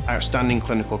 outstanding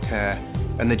clinical care,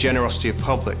 and the generosity of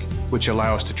public, which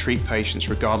allow us to treat patients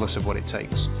regardless of what it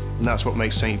takes. And that's what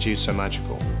makes St. Jude so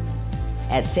magical.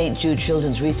 At St. Jude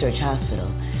Children's Research Hospital,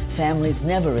 families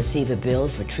never receive a bill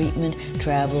for treatment,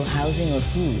 travel, housing, or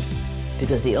food,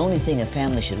 because the only thing a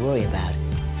family should worry about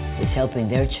is helping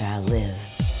their child live.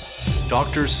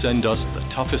 Doctors send us the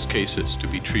toughest cases to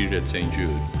be treated at St.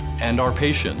 Jude, and our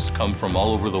patients come from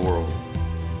all over the world.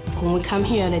 When we come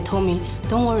here, they told me,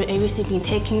 don't worry, everything's being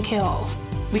taken care of.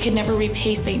 We could never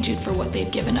repay St. Jude for what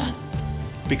they've given us.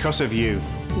 Because of you.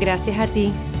 Gracias a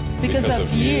ti. Because of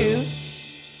you.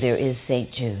 There is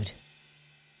St. Jude.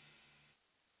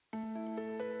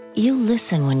 You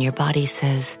listen when your body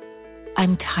says,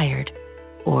 I'm tired,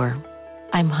 or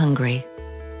I'm hungry.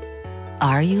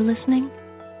 Are you listening?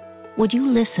 Would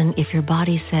you listen if your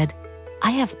body said,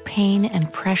 I have pain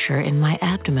and pressure in my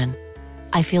abdomen.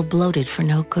 I feel bloated for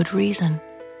no good reason.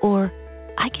 Or,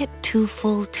 I get too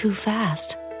full too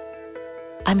fast.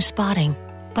 I'm spotting,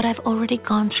 but I've already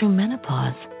gone through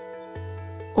menopause.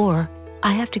 Or,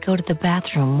 I have to go to the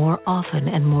bathroom more often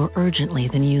and more urgently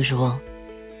than usual.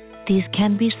 These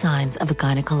can be signs of a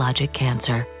gynecologic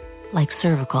cancer, like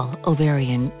cervical,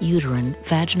 ovarian, uterine,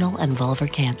 vaginal, and vulvar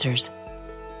cancers.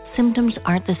 Symptoms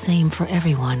aren't the same for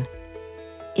everyone.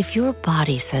 If your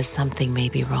body says something may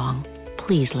be wrong,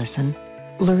 please listen,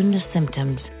 learn the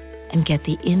symptoms, and get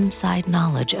the inside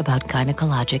knowledge about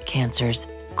gynecologic cancers.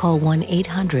 Call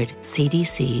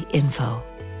 1-800-CDC-INFO.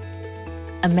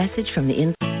 A message from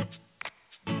the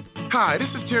Hi, this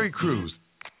is Terry Crews.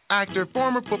 actor,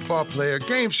 former football player,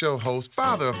 game show host,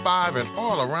 father of 5, and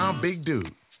all-around big dude.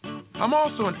 I'm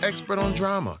also an expert on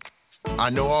drama. I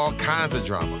know all kinds of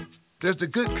drama. There's the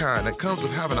good kind that comes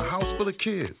with having a house full of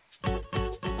kids.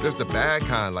 There's the bad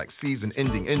kind, like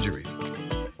season-ending injuries.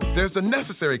 There's the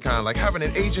necessary kind, like having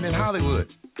an agent in Hollywood.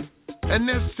 And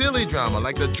there's silly drama,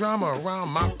 like the drama around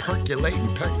my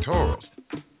percolating pectorals.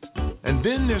 And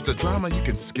then there's the drama you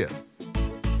can skip.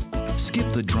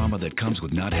 Skip the drama that comes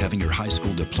with not having your high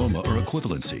school diploma or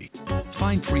equivalency.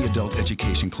 Find free adult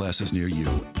education classes near you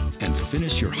and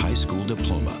finish your high school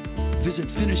diploma. Visit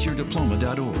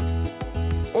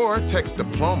finishyourdiploma.org. Or text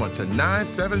diploma to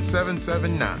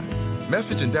 97779.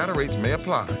 Message and data rates may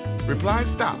apply. Reply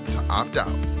stop to opt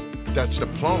out. That's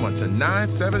diploma to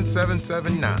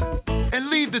 97779. And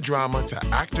leave the drama to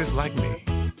actors like me.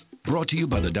 Brought to you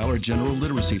by the Dollar General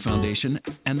Literacy Foundation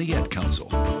and the Ad Council.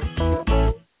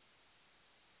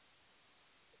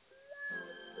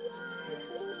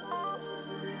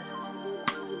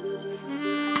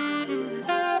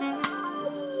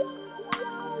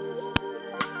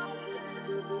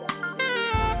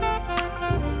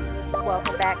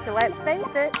 Welcome back to Let's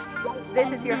Face It. This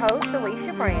is your host,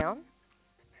 Alicia Brown.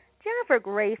 Jennifer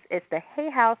Grace is the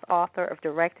Hay House author of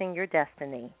Directing Your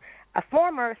Destiny, a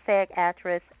former SAG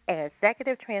Actress and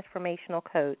Executive Transformational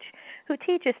Coach who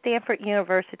teaches Stanford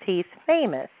University's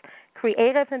famous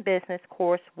Creative and Business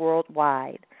course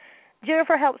worldwide.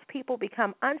 Jennifer helps people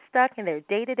become unstuck in their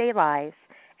day-to-day lives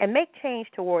and make change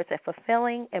towards a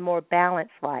fulfilling and more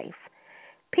balanced life.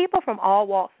 People from all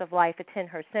walks of life attend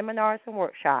her seminars and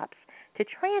workshops to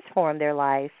transform their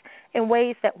lives in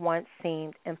ways that once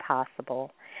seemed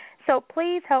impossible. So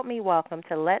please help me welcome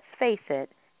to Let's Face It,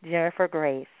 Jennifer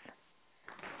Grace.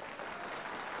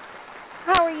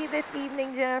 How are you this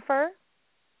evening, Jennifer?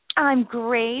 I'm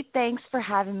great. Thanks for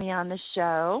having me on the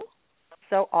show.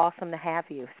 So awesome to have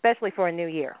you, especially for a new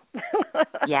year.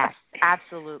 Yes,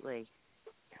 absolutely.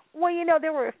 Well, you know,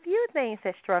 there were a few things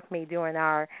that struck me during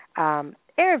our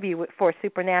interview for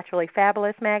Supernaturally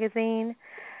Fabulous magazine.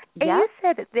 And you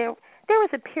said that there was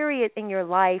a period in your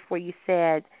life where you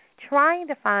said, trying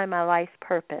to find my life's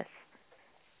purpose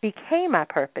became my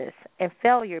purpose, and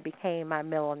failure became my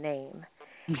middle name.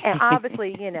 And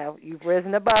obviously, you know, you've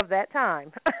risen above that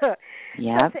time.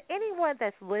 Yeah. So to anyone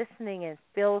that's listening and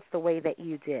feels the way that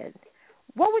you did,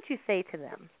 what would you say to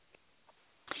them?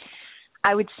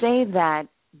 I would say that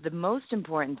the most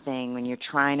important thing when you're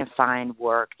trying to find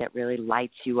work that really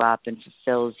lights you up and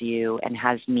fulfills you and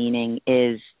has meaning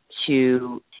is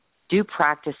to do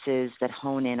practices that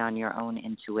hone in on your own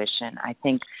intuition. I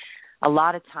think a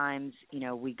lot of times, you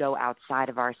know, we go outside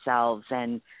of ourselves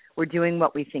and we're doing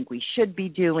what we think we should be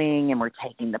doing, and we're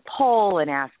taking the poll and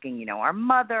asking, you know, our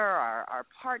mother, our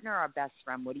partner, our best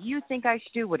friend, what do you think I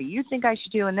should do? What do you think I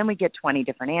should do? And then we get 20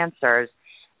 different answers,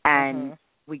 and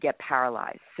we get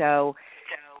paralyzed. So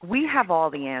we have all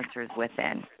the answers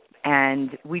within,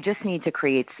 and we just need to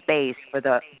create space for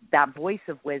that voice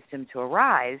of wisdom to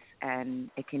arise, and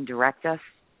it can direct us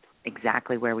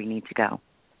exactly where we need to go.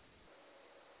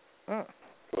 Well,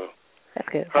 that's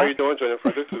good. How are you doing,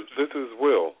 Jennifer? This is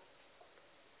Will.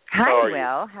 Hi,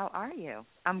 Will. How are you?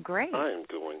 I'm great. I'm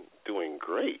doing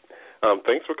great.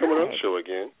 Thanks for coming on the show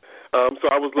again. So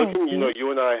I was looking, you know,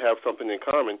 you and I have something in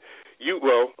common.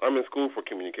 I'm in school for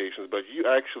communications, but you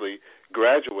actually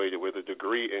graduated with a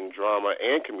degree in drama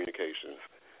and communications.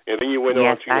 And then you went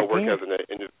on to work as an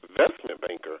investment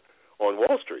banker on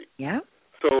Wall Street. Yeah.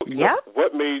 So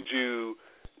what made you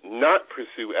not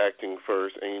pursue acting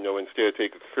first and, you know, instead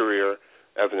take a career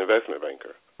as an investment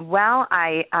banker? Well,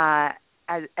 at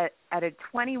a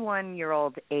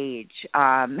 21-year-old age,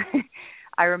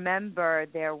 I remember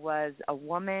there was a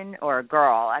woman or a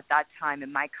girl at that time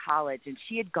in my college, and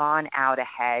she had gone out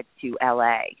ahead to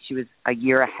L.A. She was a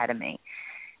year ahead of me.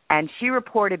 And she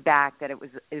reported back that it was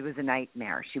a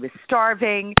nightmare. She was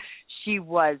starving. She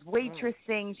was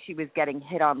waitressing. She was getting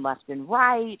hit on left and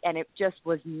right. And it just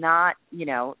was not, you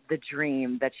know, the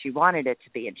dream that she wanted it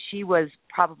to be. And she was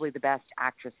probably the best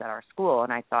actress at our school.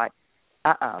 And I thought,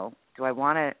 uh-oh, do I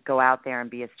want to go out there and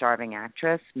be a starving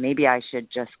actress? Maybe I should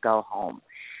just go home.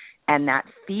 And that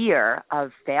fear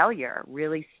of failure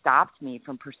really stopped me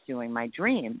from pursuing my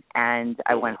dream. And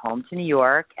I went home to New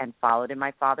York and followed in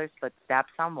my father's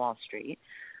footsteps on Wall Street.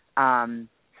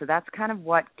 So that's kind of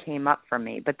what came up for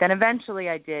me. But then eventually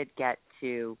I did get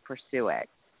to pursue it.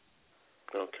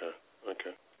 Okay.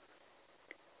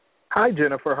 Hi,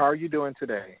 Jennifer. How are you doing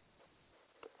today?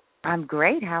 I'm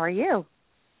great. How are you?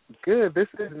 Good. This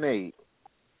is Nate.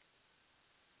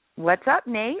 What's up,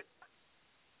 Nate?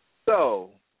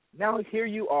 So, now here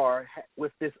you are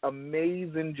with this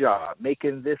amazing job,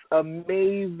 making this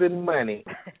amazing money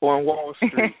on Wall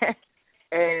Street.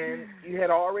 And you had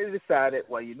already decided,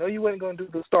 well, you weren't going to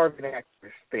do the starving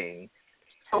actress thing.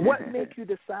 So what made you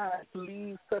decide to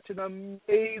leave such an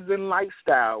amazing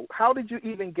lifestyle? How did you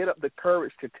even get up the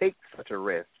courage to take such a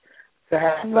risk, to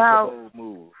have such a bold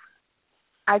move?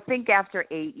 I think after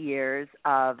 8 years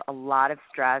of a lot of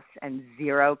stress and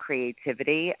zero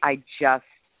creativity, I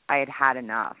had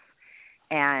enough.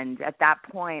 And at that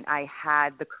point, I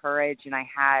had the courage and I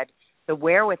had the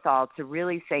wherewithal to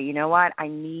really say, you know what, I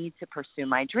need to pursue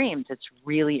my dreams. It's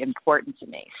really important to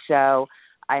me. So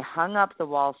I hung up the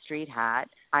Wall Street hat.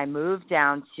 I moved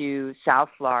down to South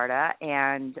Florida,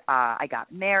 and I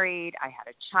got married. I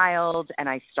had a child, and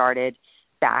I started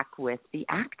back with the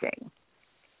acting.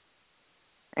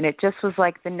 And it just was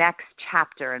like the next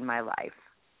chapter in my life.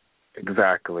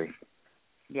 Exactly.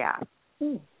 Yeah.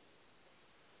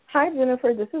 Hi,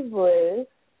 Jennifer. This is Liz.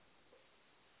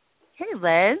 Hey,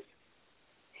 Liz.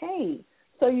 Hey.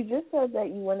 So you just said that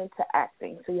you went into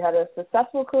acting. So you had a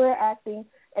successful career acting,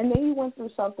 and then you went through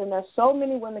something that so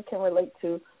many women can relate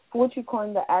to, for which you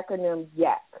coined the acronym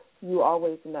YAK, You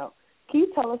Always Know. Can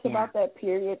you tell us about that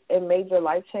period and major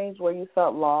life change where you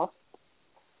felt lost?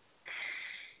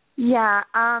 Yeah,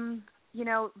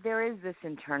 there is this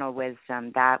internal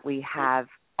wisdom that we have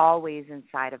always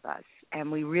inside of us,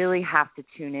 and we really have to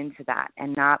tune into that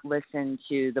and not listen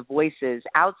to the voices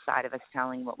outside of us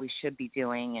telling what we should be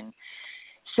doing. And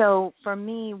so for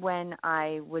me, when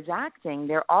I was acting,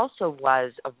 there also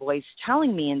was a voice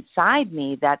telling me inside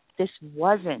me that this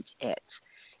wasn't it.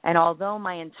 And although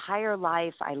my entire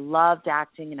life I loved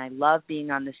acting and I loved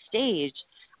being on the stage,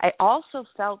 I also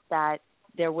felt that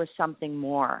there was something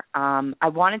more. I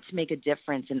wanted to make a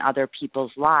difference in other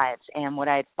people's lives. And what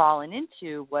I had fallen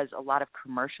into was a lot of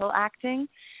commercial acting.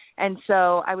 And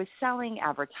so I was selling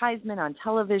advertisement on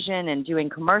television and doing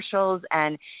commercials,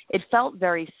 and it felt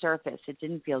very surface. It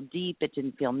didn't feel deep. It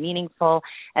didn't feel meaningful.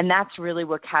 And that's really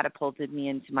what catapulted me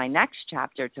into my next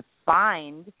chapter, to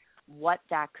find what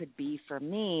that could be for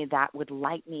me that would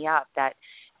light me up, that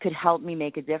could help me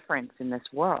make a difference in this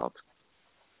world.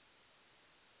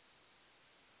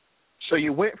 So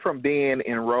you went from being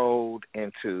enrolled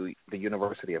into the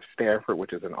University of Stanford,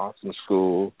 which is an awesome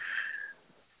school,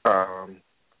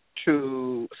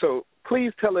 so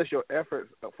please tell us your efforts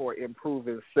for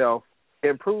improving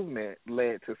self-improvement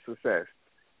led to success.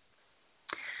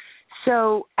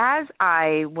 So as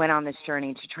I went on this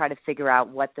journey to try to figure out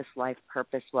what this life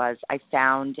purpose was, I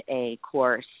found a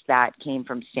course that came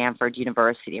from Stanford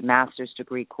University, a master's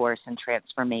degree course in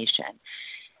transformation.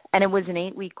 And it was an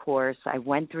 8-week course. I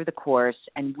went through the course,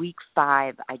 and week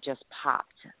 5, I just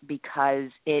popped because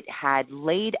it had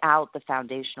laid out the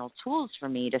foundational tools for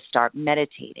me to start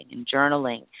meditating and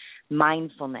journaling,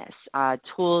 mindfulness,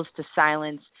 tools to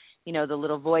silence, the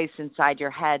little voice inside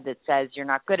your head that says you're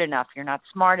not good enough, you're not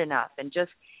smart enough. And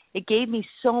just, it gave me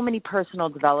so many personal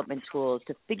development tools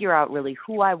to figure out really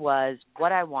who I was,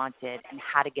 what I wanted, and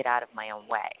how to get out of my own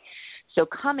way. So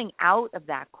coming out of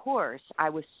that course,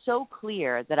 I was so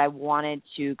clear that I wanted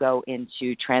to go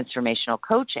into transformational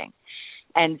coaching.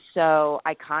 And so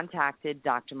I contacted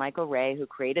Dr. Michael Ray, who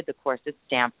created the course at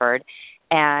Stanford,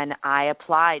 and I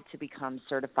applied to become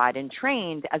certified and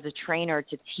trained as a trainer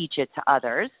to teach it to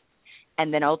others.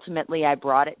 And then ultimately I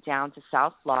brought it down to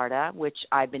South Florida, which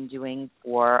I've been doing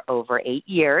for over 8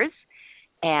 years.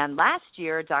 And last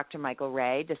year, Dr. Michael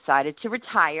Ray decided to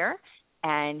retire,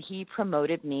 and he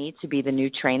promoted me to be the new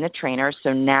Train the Trainer.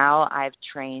 So now I've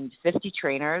trained 50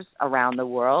 trainers around the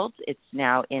world. It's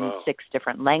now in 6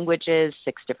 different languages,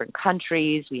 6 different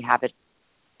countries. We have it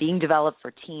being developed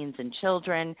for teens and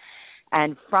children.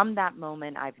 And from that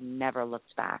moment, I've never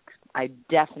looked back. I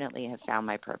definitely have found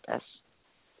my purpose.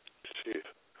 Jeez.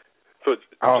 So,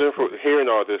 Jennifer, hearing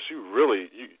all this,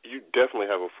 you definitely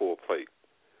have a full plate.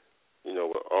 With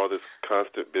all this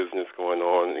constant business going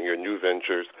on and your new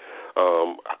ventures,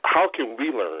 how can we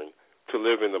learn to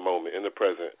live in the moment, in the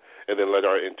present, and then let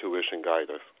our intuition guide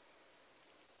us?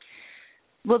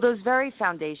 Well, those very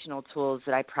foundational tools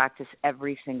that I practice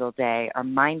every single day are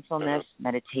mindfulness,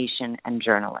 meditation, and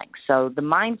journaling. So the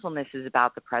mindfulness is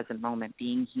about the present moment,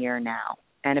 being here now.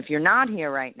 And if you're not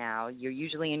here right now, you're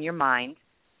usually in your mind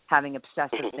having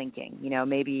obsessive thinking.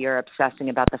 Maybe you're obsessing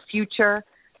about the future,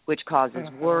 which causes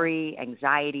worry,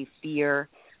 anxiety, fear,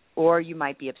 or you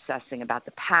might be obsessing about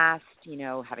the past,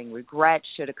 having regret,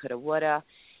 shoulda, coulda, woulda.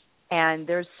 And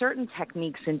there's certain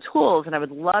techniques and tools, and I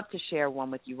would love to share one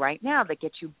with you right now that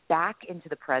gets you back into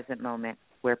the present moment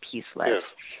where peace lives. Yes.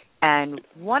 And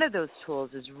one of those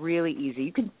tools is really easy.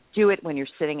 You can do it when you're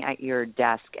sitting at your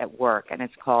desk at work, and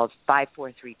it's called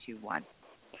 5-4-3-2-1.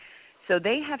 So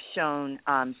they have shown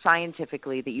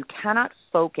scientifically that you cannot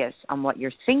focus on what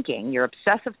you're thinking, your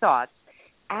obsessive thoughts,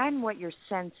 and what you're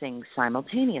sensing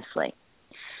simultaneously.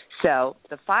 So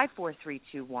the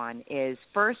 5-4-3-2-1 is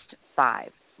first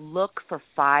 5. Look for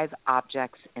 5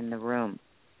 objects in the room.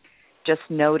 Just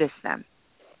notice them.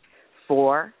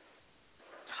 4,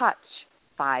 touch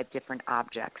 5 different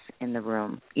objects in the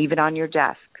room, even on your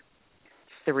desk.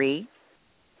 3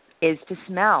 is to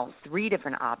smell 3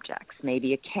 different objects,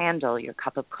 maybe a candle, your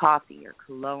cup of coffee, your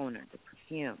cologne, or the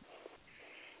perfume.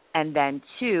 And then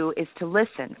 2 is to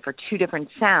listen for 2 different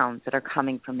sounds that are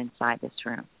coming from inside this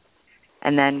room.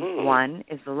 And then 1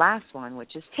 is the last one,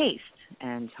 which is taste.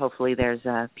 And hopefully there's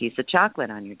a piece of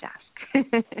chocolate on your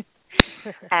desk.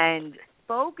 And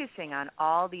focusing on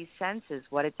all these senses,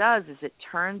 what it does is it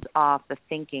turns off the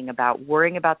thinking about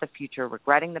worrying about the future,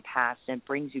 regretting the past, and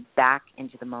brings you back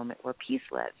into the moment where peace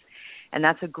lives. And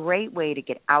that's a great way to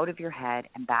get out of your head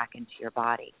and back into your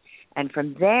body. And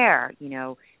from there,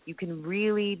 you can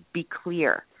really be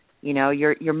clear.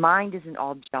 Your mind isn't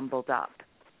all jumbled up.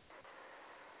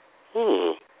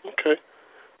 Okay.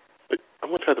 I'm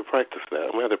going to try to practice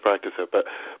that. But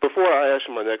before I ask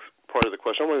you my next part of the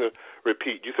question, I want to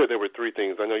repeat. You said there were 3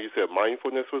 things. I know you said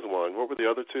mindfulness was 1. What were the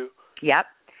other 2? Yep.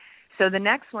 So the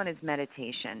next one is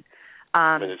meditation.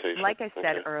 Meditation. Like I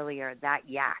said earlier, that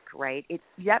yak, right?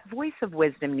 That voice of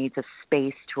wisdom needs a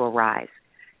space to arise.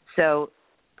 So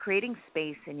creating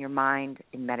space in your mind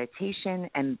in meditation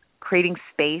and creating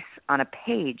space on a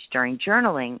page during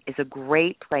journaling is a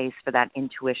great place for that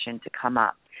intuition to come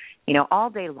up. All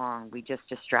day long we just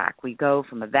distract. We go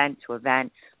from event to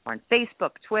event. We're on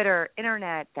Facebook, Twitter,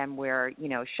 Internet, then we're,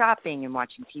 shopping and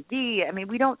watching TV. I mean,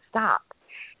 we don't stop.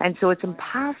 And so it's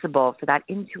impossible for that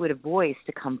intuitive voice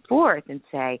to come forth and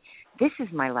say, this is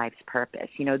my life's purpose.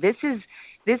 This is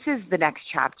the next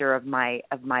chapter of my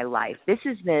life. This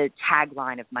is the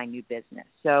tagline of my new business.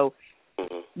 So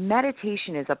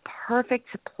meditation is a perfect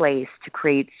place to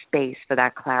create space for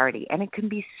that clarity. And it can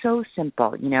be so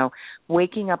simple,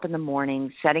 waking up in the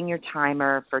morning, setting your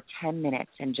timer for 10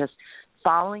 minutes and just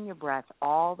following your breath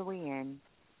all the way in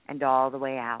and all the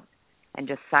way out. And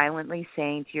just silently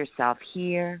saying to yourself,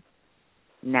 here,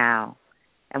 now.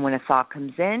 And when a thought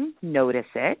comes in, notice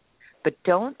it, but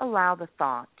don't allow the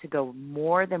thought to go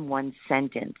more than one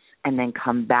sentence and then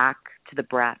come back to the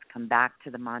breath, come back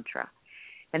to the mantra.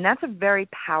 And that's a very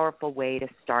powerful way to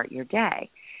start your day.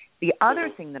 The other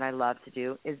thing that I love to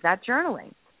do is that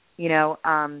journaling.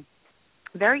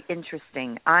 Very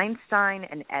interesting. Einstein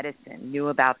and Edison knew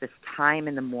about this time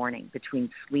in the morning between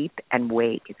sleep and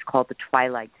wake. It's called the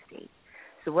twilight state.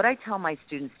 So what I tell my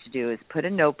students to do is put a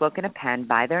notebook and a pen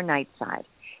by their nightside,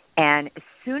 and as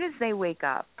soon as they wake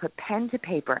up, put pen to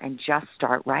paper and just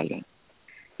start writing.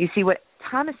 You see, what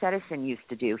Thomas Edison used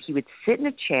to do, he would sit in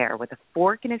a chair with a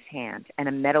fork in his hand and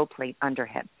a metal plate under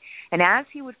him. And as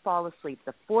he would fall asleep,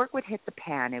 the fork would hit the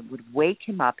pan and would wake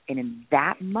him up, and in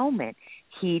that moment,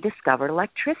 he discovered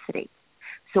electricity.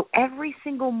 So every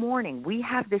single morning, we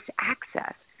have this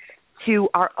access to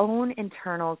our own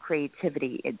internal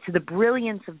creativity, to the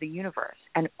brilliance of the universe.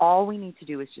 And all we need to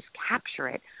do is just capture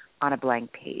it on a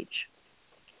blank page.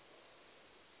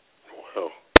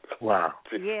 Wow.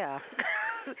 Yeah.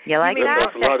 You like that?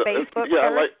 Facebook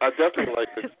I definitely like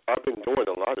this. I've been doing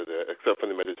a lot of that, except for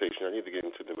the meditation. I need to get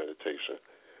into the meditation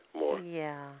more.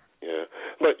 Yeah. Yeah.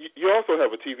 But you also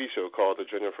have a TV show called The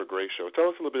Jennifer Grey Show. Tell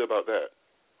us a little bit about that.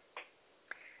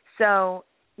 So,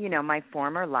 my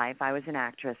former life, I was an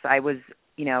actress. I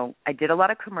did a lot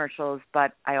of commercials,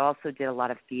 but I also did a lot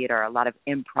of theater, a lot of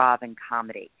improv and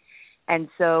comedy. And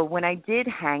so when I did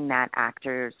hang that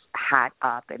actor's hat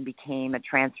up and became a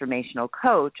transformational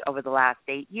coach over the last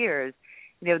 8 years,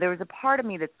 there was a part of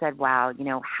me that said, wow,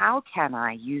 how can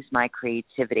I use my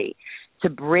creativity to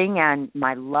bring in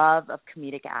my love of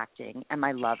comedic acting and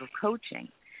my love of coaching?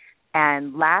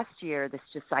 And last year, this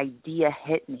idea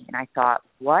hit me, and I thought,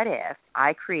 what if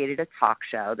I created a talk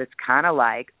show that's kind of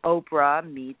like Oprah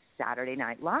meets Saturday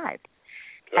Night Live?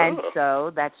 And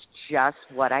so that's just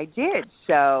what I did.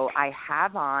 So I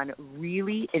have on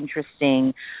really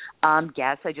interesting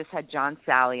guests. I just had John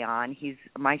Sally on.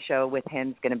 My show with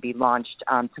him is going to be launched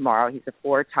tomorrow. He's a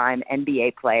 4-time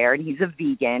NBA player, and he's a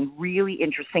vegan, really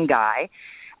interesting guy.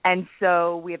 And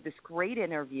so we have this great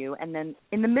interview, and then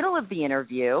in the middle of the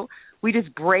interview, we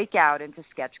just break out into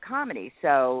sketch comedy.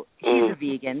 So he's a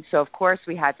vegan, so of course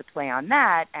we had to play on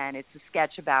that, and it's a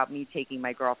sketch about me taking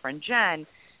my girlfriend Jen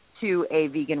to a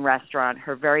vegan restaurant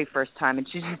her very first time, and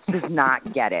she just does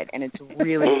not get it, and it's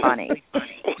really funny.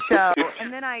 So,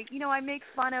 and then I make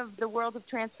fun of the world of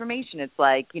transformation. It's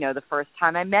like, the first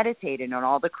time I meditated and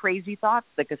all the crazy thoughts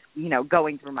that,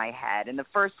 going through my head. And the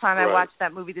first time I watched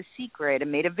that movie, The Secret,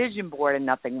 and made a vision board and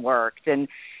nothing worked. And,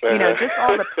 just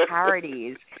all the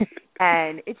parodies.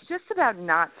 And it's just about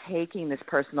not taking this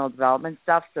personal development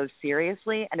stuff so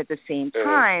seriously, and at the same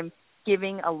time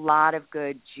giving a lot of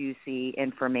good, juicy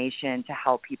information to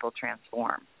help people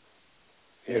transform.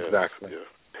 Exactly.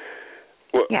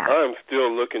 Yeah. Well, I'm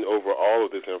still looking over all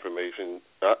of this information,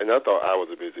 and I thought I was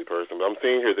a busy person, but I'm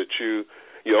seeing here that you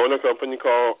own a company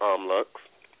called Omlux,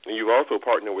 and you've also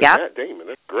partnered with Matt Damon.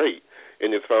 That's great.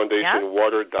 In this foundation,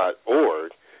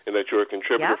 water.org, and that you're a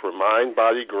contributor for Mind,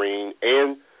 Body, Green,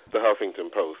 and the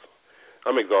Huffington Post.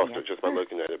 I'm exhausted just by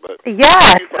looking at it, but how do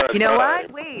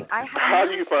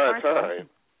you find time?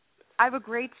 I have a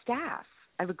great staff.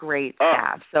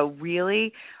 So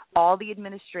really, all the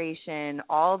administration,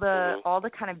 all the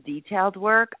kind of detailed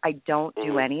work, I don't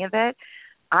do any of it.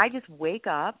 I just wake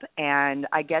up and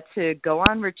I get to go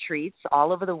on retreats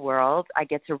all over the world. I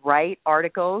get to write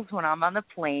articles when I'm on the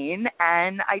plane,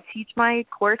 and I teach my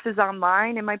courses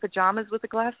online in my pajamas with a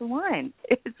glass of wine.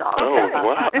 It's all good. Oh,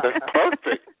 wow. That's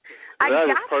perfect. That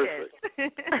is perfect.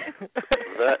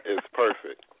 That is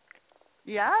perfect.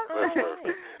 Yeah. That's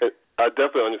perfect. I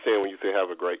definitely understand when you say have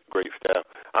a great staff.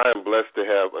 I am blessed to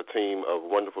have a team of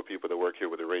wonderful people that work here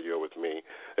with the radio with me,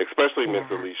 especially Miss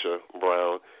Alicia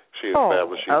Brown. She is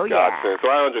fabulous. She's godsend.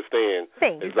 So I understand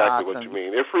exactly what you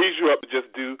mean. It frees you up to just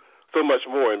do so much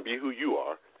more and be who you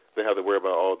are. They have to worry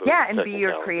about all the and be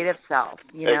your creative self,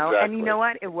 Exactly. And you know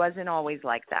what? It wasn't always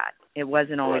like that. It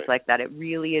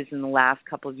really is in the last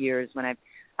couple of years when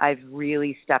I've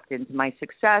really stepped into my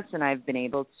success, and I've been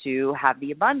able to have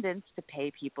the abundance to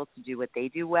pay people to do what they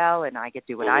do well, and I get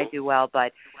to do what I do well.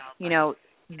 But,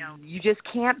 you just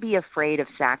can't be afraid of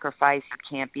sacrifice. You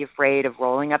can't be afraid of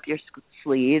rolling up your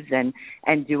sleeves and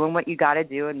doing what you got to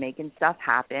do and making stuff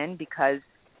happen, because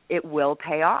it will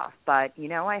pay off. But,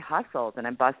 I hustled and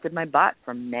I busted my butt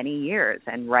for many years.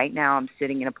 And right now I'm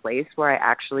sitting in a place where I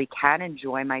actually can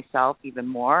enjoy myself even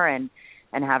more and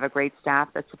have a great staff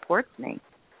that supports me.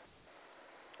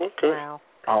 Okay. Wow.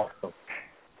 Awesome.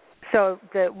 So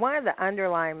one of the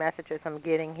underlying messages I'm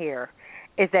getting here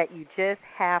is that you just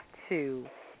have to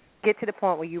get to the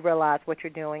point where you realize what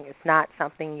you're doing is not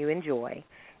something you enjoy,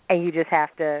 and you just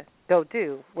have to go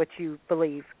do what you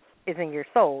believe is in your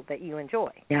soul that you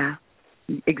enjoy. Yeah,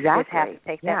 exactly. You just have to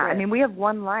take that risk. I mean, we have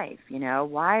one life,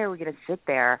 Why are we going to sit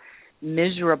there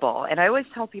miserable? And I always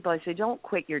tell people, I say, don't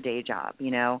quit your day job,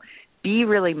 Be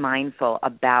really mindful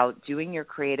about doing your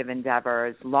creative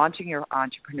endeavors, launching your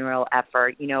entrepreneurial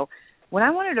effort. When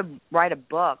I wanted to write a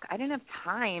book, I didn't have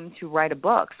time to write a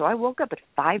book. So I woke up at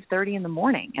 5:30 in the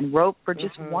morning and wrote for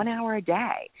just 1 hour a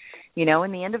day. In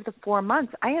the end of the 4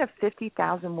 months, I had a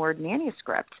 50,000-word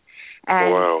manuscript.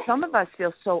 And some of us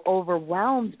feel so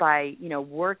overwhelmed by,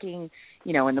 working,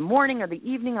 in the morning or the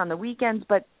evening on the weekends.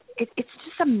 But it's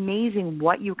just amazing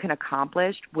what you can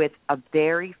accomplish with a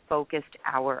very focused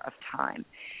hour of time.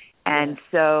 And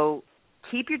so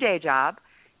keep your day job,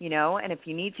 and if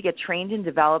you need to get trained and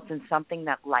developed in something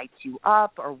that lights you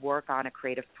up or work on a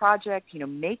creative project,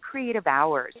 make creative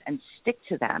hours and stick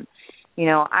to them.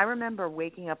 I remember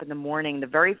waking up in the morning, the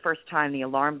very first time the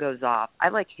alarm goes off, I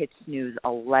hit snooze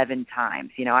 11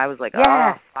 times. I was like,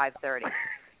 5:30.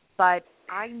 But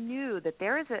I knew that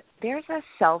there's a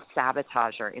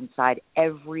self-sabotager inside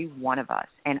every one of us,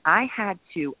 and I had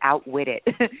to outwit it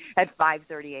at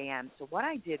 5:30 a.m. So what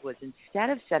I did was, instead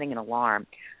of setting an alarm,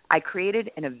 I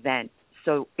created an event.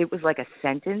 So it was like a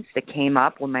sentence that came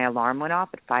up when my alarm went off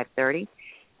at 5:30,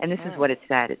 and this is what it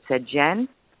said. It said, Jen,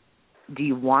 do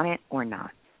you want it or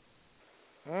not?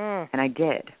 And I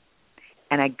did.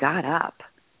 And I got up.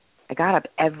 I got up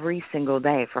every single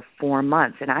day for 4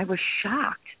 months, and I was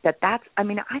shocked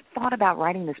I thought about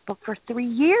writing this book for 3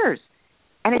 years,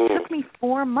 and it took me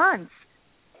 4 months,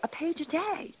 a page a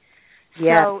day.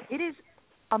 Yes. So it is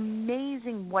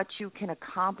amazing what you can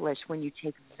accomplish when you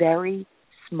take very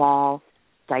small,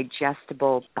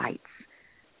 digestible bites.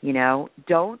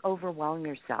 Don't overwhelm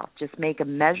yourself. Just make a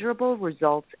measurable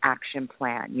results action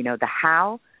plan. The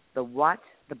how, the what,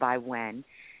 the by when,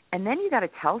 and then you got to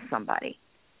tell somebody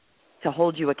to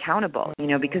hold you accountable,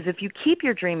 because if you keep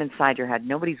your dream inside your head,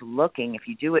 nobody's looking if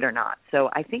you do it or not. So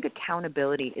I think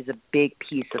accountability is a big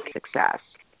piece of success.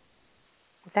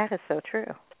 That is so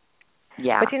true.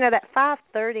 Yeah. But that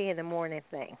 5:30 in the morning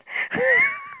thing.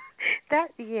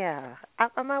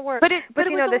 I'm not worried. But it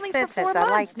was only the for 4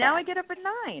 months. Now I get up at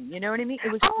 9. You know what I mean?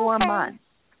 It was 4 months.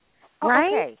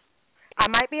 Right? Okay. I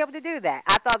might be able to do that.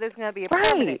 I thought this was going to be a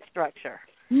permanent structure.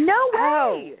 No way.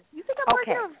 Oh. You think I'm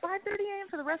working at 5:30 a.m.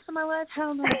 for the rest of my life?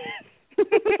 Hell no.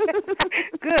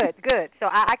 Good. So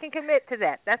I can commit to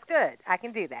that. That's good. I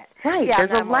can do that. Right. Yeah,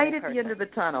 there's a light at the end of the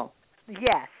tunnel.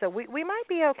 Yes. So we might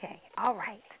be okay. All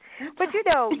right. But,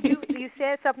 you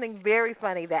said something very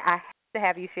funny that I have to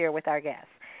have you share with our guests.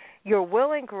 Your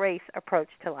Will and Grace approach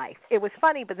to life. It was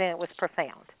funny, but then it was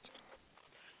profound.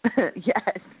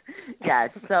 Yes.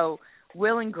 So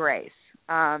Will and Grace,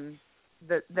 that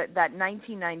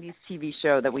 1990s TV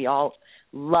show that we all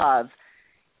love,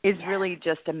 is really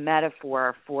just a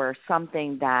metaphor for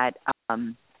something that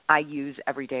I use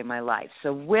every day of my life.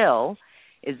 So Will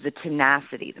is the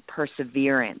tenacity, the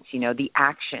perseverance, the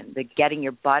action, the getting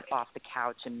your butt off the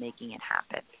couch and making it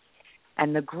happen.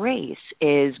 And the grace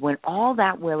is when all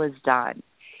that will is done,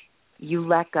 you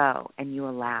let go and you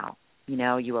allow.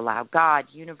 You allow God,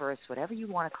 universe, whatever you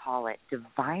want to call it,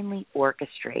 divinely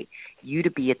orchestrate you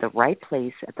to be at the right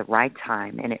place at the right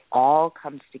time, and it all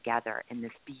comes together in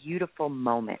this beautiful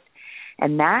moment.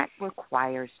 And that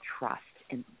requires trust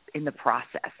in the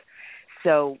process.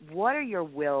 So what are your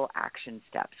will action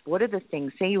steps? What are the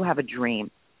things, say you have a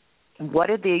dream, what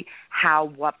are the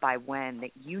how, what, by, when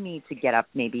that you need to get up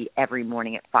maybe every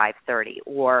morning at 5:30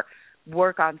 or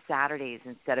work on Saturdays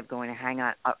instead of going to hang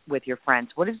out with your friends?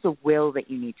 What is the will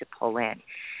that you need to pull in?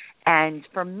 And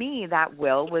for me, that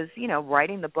will was,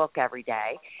 writing the book every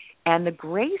day. And the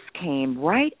grace came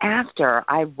right after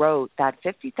I wrote that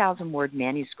 50,000-word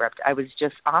manuscript. I was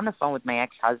just on the phone with my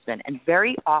ex-husband, and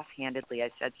very offhandedly I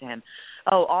said to him,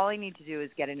 all I need to do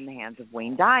is get it in the hands of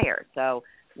Wayne Dyer. So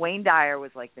Wayne Dyer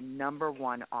was like the number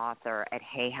one author at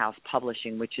Hay House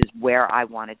Publishing, which is where I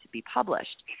wanted to be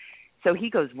published. So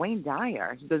he goes, Wayne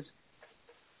Dyer? He goes,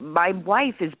 my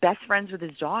wife is best friends with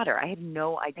his daughter. I had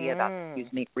no idea about he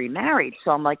was remarried. So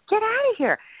I'm like, get out of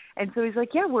here. And so he's like,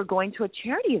 yeah, we're going to a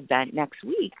charity event next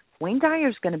week. Wayne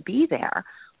Dyer's going to be there.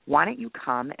 Why don't you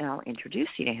come and I'll introduce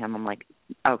you to him? I'm like,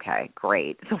 okay,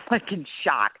 great. So I'm like in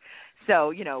shock.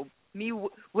 So, me,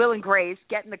 Will, and Grace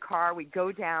get in the car. We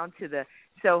go down to the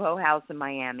Soho House in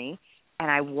Miami. And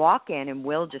I walk in, and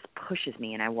Will just pushes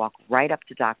me, and I walk right up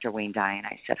to Dr. Wayne Dyer, and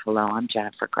I said, hello, I'm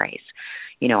Jennifer Grace.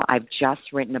 I've just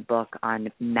written a book on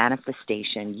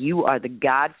manifestation. You are the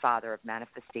godfather of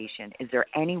manifestation. Is there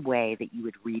any way that you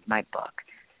would read my book?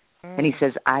 And he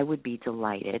says, I would be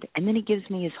delighted. And then he gives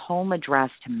me his home address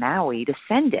to Maui to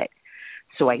send it.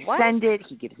 So I send it.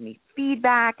 He gives me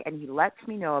feedback, and he lets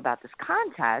me know about this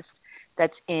contest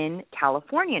that's in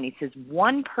California. And he says,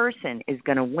 one person is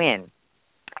going to win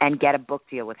and get a book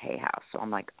deal with Hay House. So I'm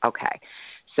like, okay.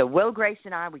 So Will, Grace,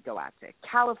 and I, we go out to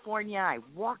California. I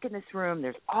walk in this room.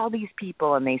 There's all these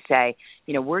people, and they say,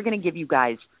 we're going to give you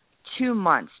guys 2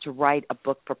 months to write a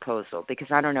book proposal, because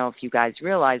I don't know if you guys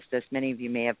realize this. Many of you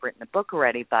may have written a book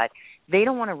already, but they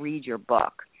don't want to read your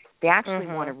book. They actually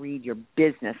want to read your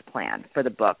business plan for the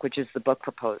book, which is the book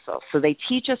proposal. So they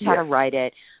teach us how to write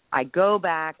it. I go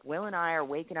back. Will and I are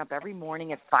waking up every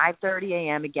morning at 5:30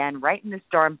 a.m. again, writing this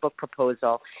darn book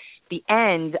proposal. The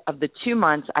end of the 2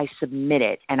 months, I submit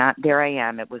it, and there I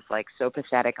am. It was like so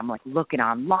pathetic. I'm like looking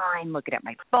online, looking at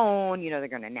my phone. They're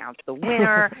going to announce the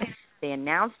winner. They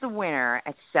announced the winner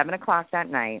at 7 o'clock that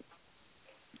night.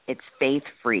 It's Faith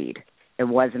Freed. It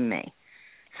wasn't me.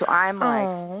 So I'm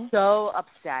like so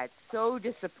upset, so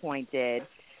disappointed.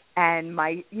 And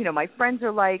my friends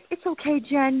are like, it's okay,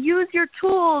 Jen, use your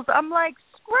tools. I'm like,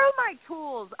 screw my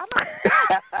tools. I'm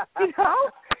upset,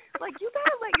 Like, you got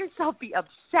to let yourself be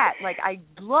upset. Like, I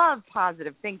love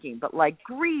positive thinking, but, like,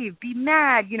 grieve, be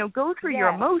mad, go through your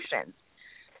emotions,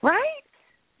 right?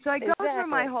 So I go through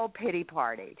my whole pity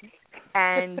party.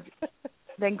 And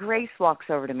then Grace walks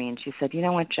over to me and she said, you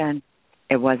know what, Jen?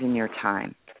 It wasn't your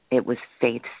time. It was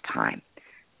Faith's time.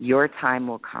 Your time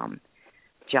will come.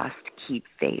 Just keep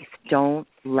faith. Don't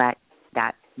let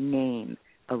that name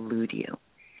elude you.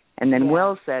 And then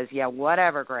Will says,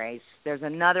 whatever, Grace. There's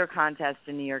another contest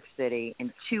in New York City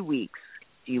in 2 weeks.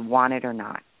 Do you want it or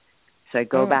not? So I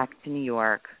go back to New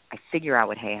York. I figure out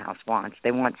what Hay House wants.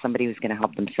 They want somebody who's going to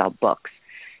help them sell books.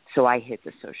 So I hit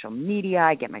the social media.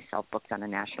 I get myself booked on a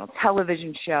national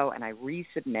television show, and I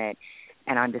resubmit.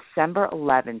 And on December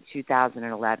 11,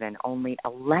 2011, only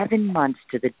 11 months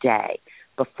to the day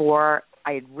before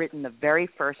I had written the very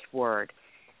first word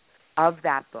of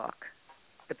that book,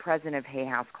 the president of Hay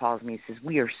House calls me and says,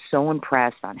 we are so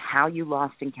impressed on how you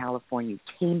lost in California. You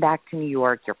came back to New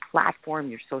York, your platform,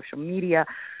 your social media.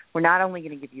 We're not only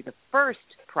going to give you the first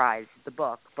prize, the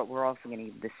book, but we're also going to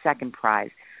give you the second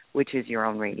prize, which is your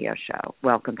own radio show.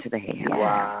 Welcome to the Hay House.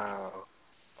 Wow.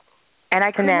 And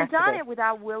I couldn't have done it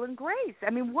without Will and Grace.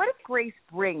 I mean, what if Grace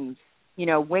brings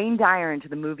Wayne Dyer into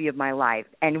the movie of my life,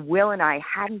 and Will and I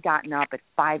hadn't gotten up at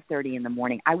 5:30 in the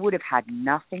morning, I would have had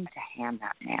nothing to hand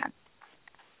that man.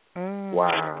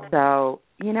 Wow. So,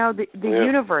 the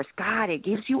universe, God, it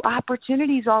gives you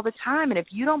opportunities all the time, and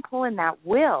if you don't pull in that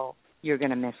will, you're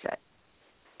going to miss it.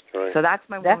 Right. So that's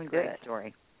my Will and Grace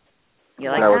story. You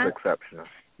like that? That was exceptional.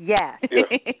 Yes.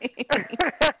 Yeah.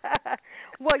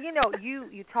 Well,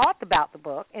 you talked about the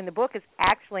book, and the book is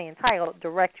actually entitled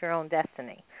Direct Your Own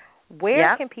Destiny.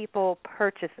 Where can people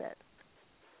purchase it?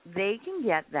 They can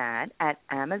get that at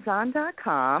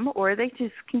Amazon.com, or they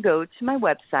just can go to my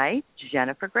website,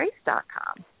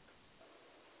 JenniferGrace.com.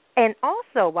 And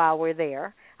also, while we're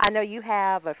there, I know you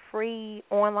have a free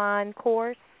online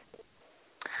course.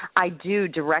 I do,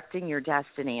 Directing Your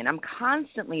Destiny, and I'm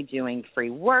constantly doing free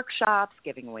workshops,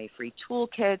 giving away free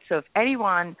toolkits. So if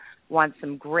anyone wants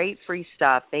some great free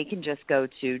stuff, they can just go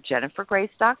to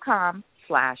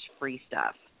JenniferGrace.com/free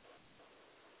stuff.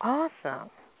 Awesome.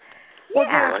 Well,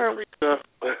 Jennifer, free stuff.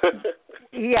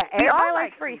 Yeah, We all everybody like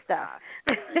likes free stuff.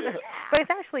 Yeah. But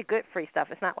it's actually good free stuff.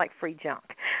 It's not like free junk.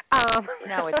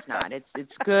 No, it's not.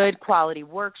 It's good quality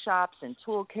workshops and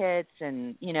toolkits,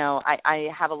 and I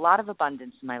have a lot of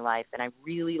abundance in my life, and I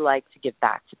really like to give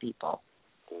back to people.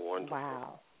 Wonderful.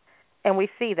 Wow. And we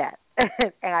see that.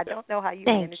 And I don't know how you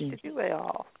manage to do it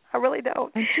all. I really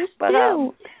don't. I just but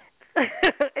do.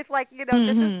 It's like,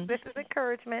 this is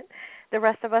encouragement. The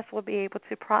rest of us will be able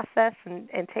to process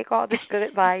and take all this good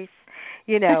advice.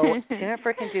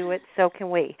 Jennifer can do it, so can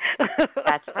we.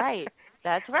 That's right.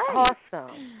 That's right.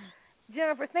 Awesome.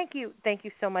 Jennifer, thank you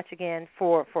so much again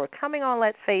for coming on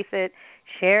Let's Face It,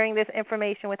 sharing this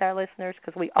information with our listeners,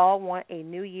 because we all want a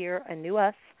new year, a new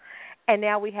us, and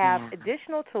now we have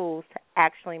additional tools to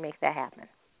actually make that happen.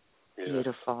 Yeah.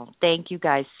 Beautiful. Thank you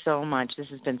guys so much. This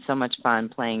has been so much fun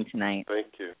playing tonight.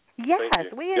 Thank you. Yes,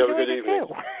 Thank you. we enjoyed it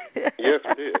too. Yes,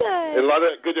 we did. And a lot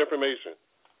of good information.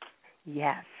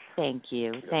 Yes. Thank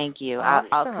you. Awesome.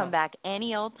 I'll come back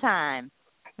any old time.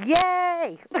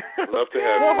 Yay! Love to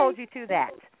have We'll you. hold you to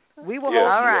that. We will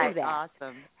hold you to that.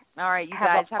 Awesome. All right, you Have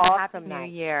guys have a awesome happy night.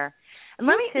 New Year. And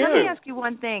let me ask you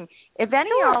one thing. If any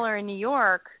of y'all are in New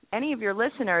York, any of your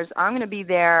listeners, I'm going to be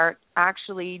there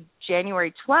actually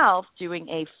January 12th doing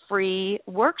a free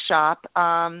workshop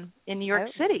in New York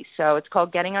City. So it's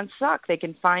called Getting Unstuck. They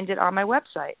can find it on my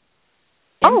website.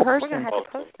 In person. We're going to have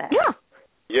to post that. Yeah.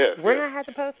 Yes. We're going to have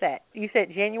to post that. You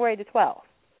said January the 12th.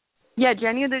 Yeah,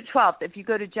 January the 12th. If you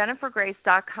go to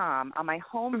JenniferGrace.com, on my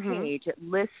homepage, it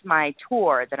lists my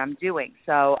tour that I'm doing.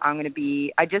 So I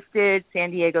just did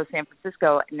San Diego, San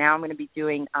Francisco, and now I'm going to be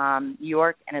doing New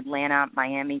York and Atlanta,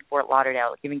 Miami, Fort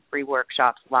Lauderdale, giving free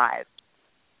workshops live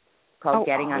called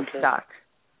Getting Unstuck.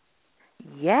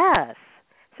 Yes.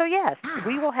 So, yes,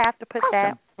 we will have to put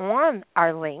that on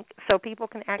our link so people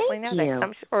can actually know that.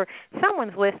 I'm sure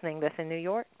someone's listening that's in New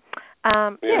York.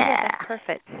 That's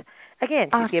perfect. Again,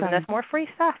 you're giving us more free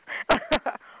stuff.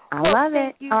 I love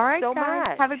it. You all right, so guys.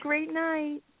 much. Have a great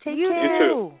night. Take care. You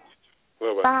too.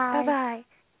 Bye-bye. Bye. Bye-bye.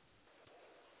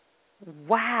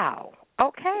 Wow.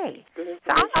 Okay. So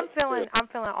I'm feeling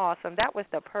awesome. That was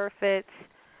the perfect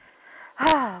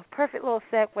little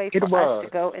segue for us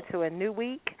to go into a new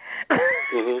week.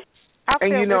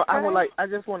 And I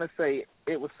just want to say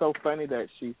it was so funny that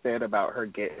she said about her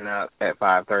getting up at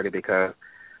 5:30, because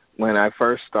when I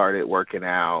first started working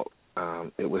out,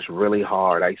 it was really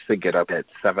hard. I used to get up at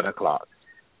 7:00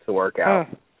 to work out,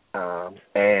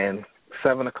 and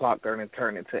 7:00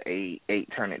 turned into 8, 8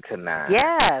 turned into 9.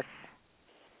 Yes.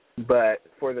 But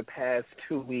for the past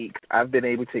 2 weeks, I've been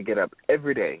able to get up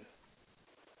every day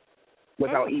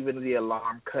without even the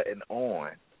alarm cutting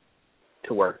on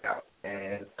to work out.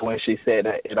 And when she said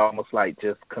that, it almost like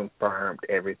just confirmed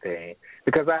everything,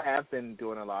 because I have been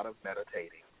doing a lot of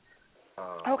meditating.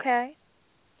 Okay.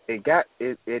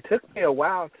 It took me a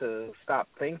while to stop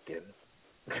thinking.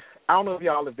 I don't know if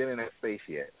y'all have been in that space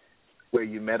yet, where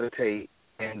you meditate,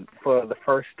 and for the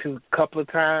first couple of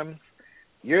times,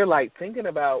 you're like thinking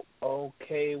about,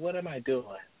 okay, what am I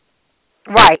doing?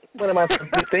 Right. What am I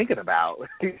supposed to be thinking about?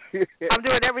 I'm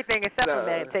doing everything except for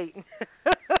meditating.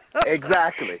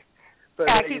 Exactly. So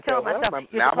I keep telling myself,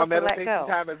 now my meditation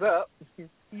time is up.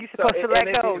 You're supposed to let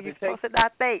go. You're supposed to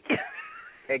not think.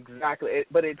 Exactly.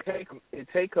 But it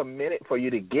take a minute for you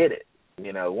to get it.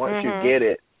 Once you get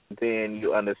it, then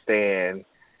you understand,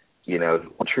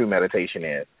 what true meditation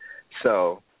is.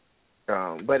 So,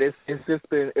 but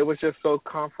it was just so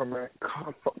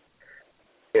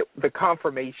the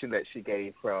confirmation that she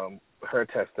gave from her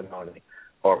testimony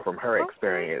or from her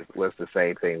experience was the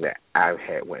same thing that I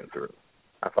had went through.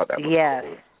 I thought that was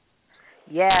cool.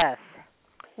 Yes.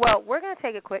 Well, we're going to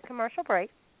take a quick commercial break.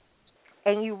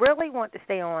 and you really want to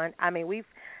stay on, I mean, we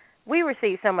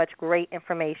receive so much great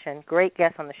information, great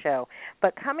guests on the show.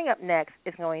 But coming up next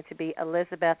is going to be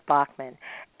Elizabeth Bachman.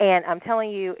 And I'm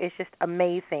telling you, it's just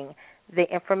amazing the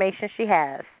information she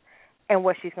has and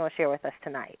what she's going to share with us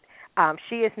tonight.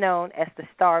 She is known as the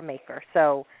StarMaker.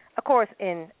 So, of course,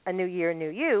 in a new year, new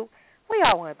you, we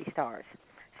all want to be stars.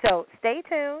 So stay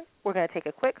tuned. We're going to take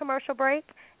a quick commercial break,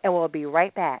 and we'll be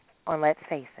right back on Let's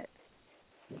Face It.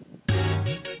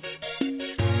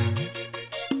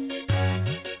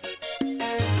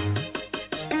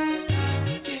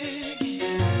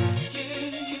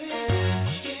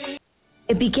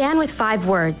 It began with 5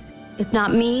 words. If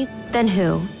not me, then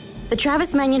who? The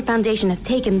Travis Manion Foundation has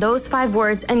taken those 5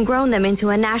 words and grown them into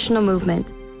a national movement.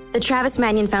 The Travis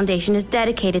Manion Foundation is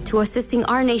dedicated to assisting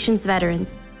our nation's veterans,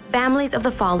 families of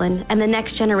the fallen, and the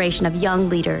next generation of young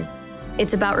leaders.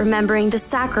 It's about remembering the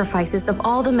sacrifices of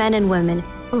all the men and women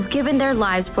who've given their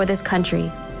lives for this country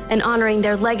and honoring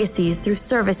their legacies through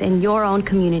service in your own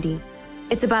community.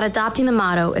 It's about adopting the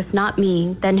motto, if not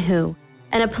me, then who,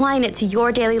 and applying it to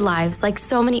your daily lives like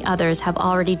so many others have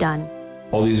already done.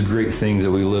 All these great things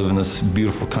that we live in this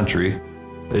beautiful country,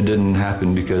 it didn't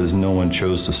happen because no one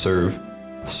chose to serve.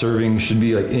 Serving should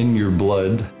be like in your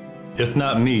blood. If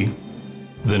not me,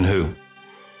 then who?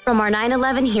 From our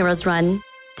 9/11 Heroes Run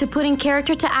to putting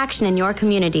character to action in your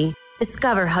community,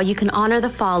 discover how you can honor the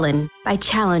fallen by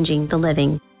challenging the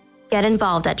living. Get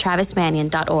involved at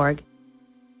travismanion.org.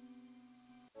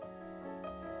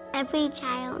 Every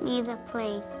child needs a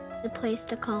place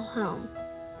to call home.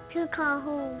 To call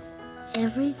home.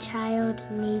 Every child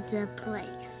needs a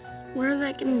place where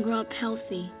they can grow up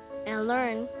healthy and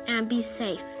learn and be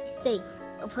safe.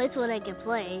 A place where they can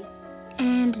play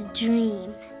and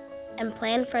dream and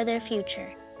plan for their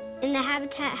future. In the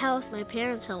Habitat house my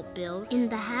parents helped build. In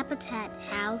the Habitat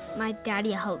house my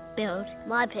daddy helped build.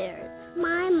 My parents.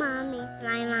 My mommy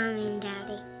and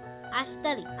daddy. I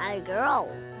study. I grow.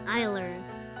 I learn.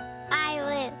 I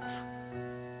live.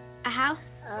 A house.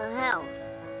 A house.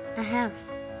 A house.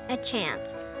 A chance.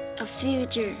 A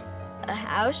future. A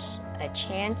house. A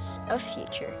chance. A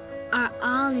future. Are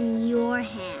all in your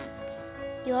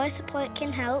hands. Your support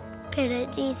can help put a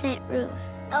decent roof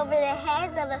over the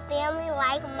heads of a family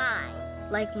like mine.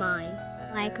 Like mine.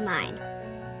 Like mine.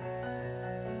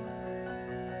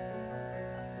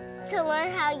 To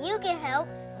learn how you can help,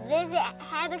 visit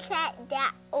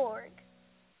habitat.org.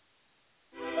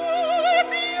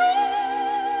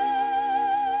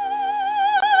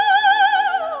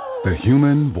 The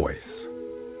human voice.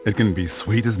 It can be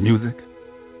sweet as music,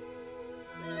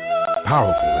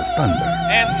 powerful as thunder,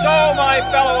 and so, my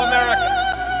fellow Americans,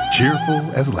 cheerful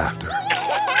as laughter.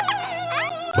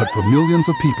 But for millions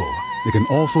of people, it can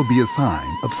also be a sign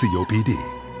of COPD.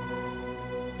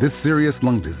 This serious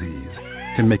lung disease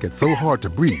can make it so hard to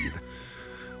breathe,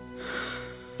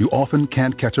 you often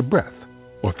can't catch a breath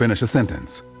or finish a sentence,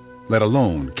 let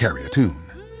alone carry a tune.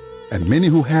 And many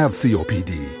who have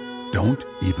COPD don't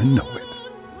even know it.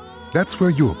 That's where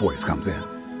your voice comes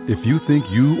in. If you think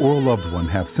you or a loved one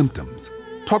have symptoms,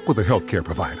 talk with a healthcare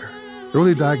provider.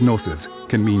 Early diagnosis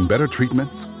can mean better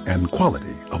treatments and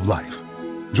quality of life.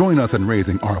 Join us in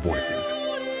raising our voices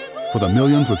for the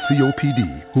millions with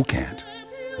COPD who can't.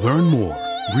 Learn more,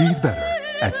 breathe better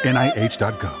at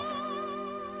NIH.gov.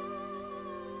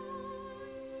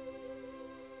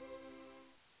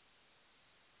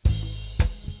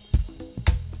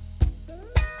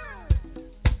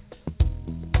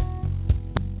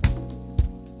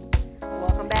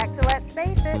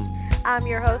 I'm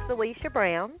your host, Alicia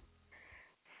Brown.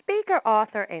 Speaker,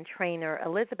 author, and trainer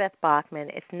Elizabeth Bachman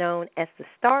is known as the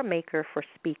StarMaker for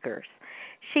Speakers.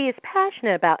 She is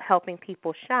passionate about helping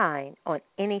people shine on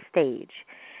any stage.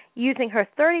 Using her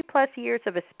 30-plus years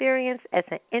of experience as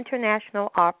an international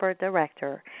opera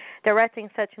director, directing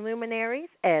such luminaries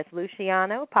as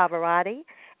Luciano, Pavarotti,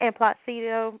 and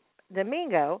Placido,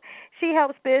 Domingo, she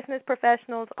helps business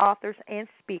professionals, authors, and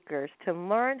speakers to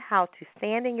learn how to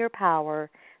stand in your power,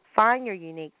 find your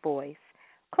unique voice,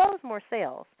 close more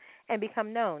sales, and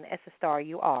become known as the star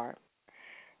you are.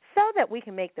 So that we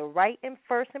can make the right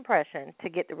first impression to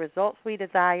get the results we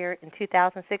desire in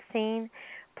 2016,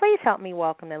 please help me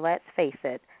welcome to Let's Face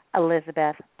It,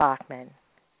 Elizabeth Bachman.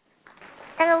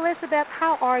 And Elizabeth,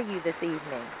 how are you this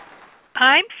evening?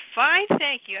 I'm fine,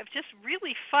 thank you. It's just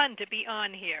really fun to be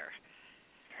on here.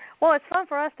 Well, it's fun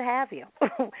for us to have you.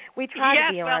 We try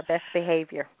to be on our best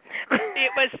behavior.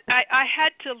 It was. I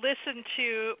had to listen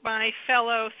to my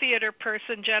fellow theater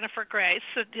person Jennifer Grace.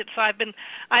 So I've been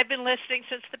listening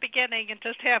since the beginning and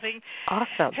just having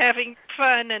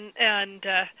fun and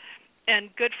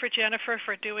good for Jennifer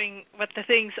for doing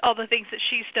all the things that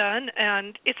she's done.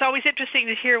 And it's always interesting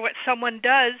to hear what someone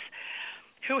does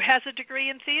who has a degree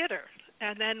in theater,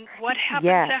 and then what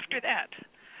happens after that.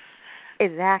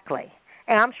 Exactly.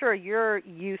 And I'm sure you're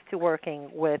used to working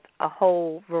with a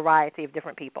whole variety of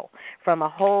different people from a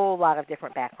whole lot of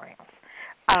different backgrounds.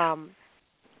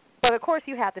 But, of course,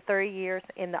 you have the 30 years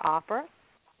in the opera.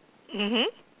 Mm-hmm.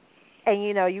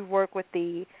 And, you work with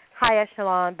the high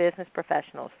echelon business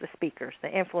professionals, the speakers, the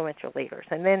influential leaders,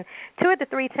 and then 2 of the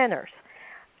 3 tenors.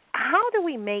 How do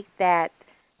we make that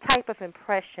type of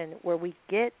impression where we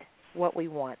get what we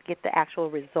want, get the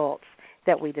actual results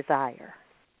that we desire?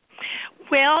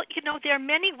 Well, there are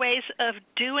many ways of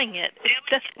doing it.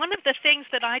 That's one of the things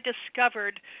that I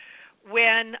discovered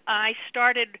when I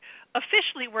started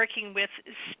officially working with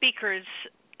speakers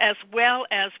as well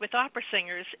as with opera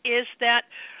singers is that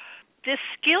the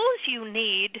skills you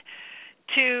need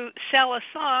to sell a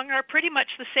song are pretty much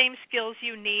the same skills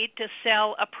you need to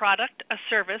sell a product, a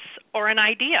service, or an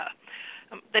idea.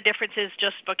 The difference is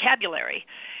just vocabulary.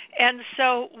 And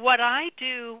so what I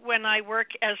do when I work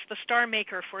as the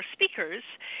StarMaker for Speakers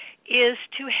is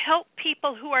to help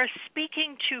people who are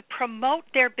speaking to promote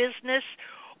their business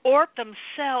or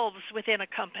themselves within a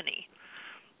company.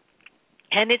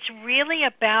 And it's really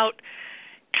about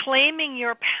claiming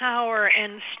your power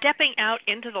and stepping out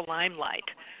into the limelight,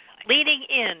 leaning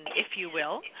in, if you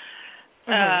will,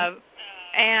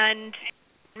 and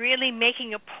really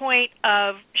making a point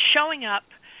of showing up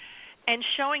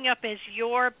as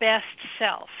your best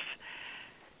self.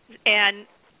 And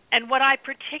what I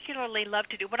particularly love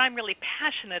to do, what I'm really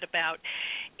passionate about,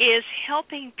 is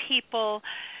helping people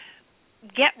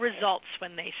get results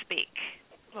when they speak.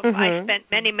 I spent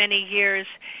many, many years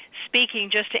speaking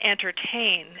just to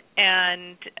entertain,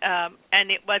 and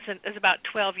it was about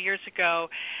 12 years ago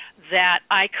that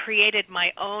I created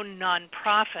my own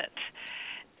nonprofit.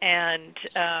 And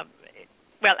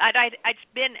I'd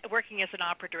been working as an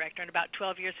opera director, and about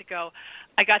 12 years ago,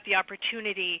 I got the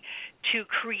opportunity to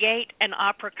create an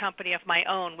opera company of my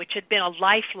own, which had been a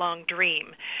lifelong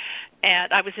dream.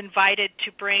 And I was invited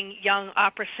to bring young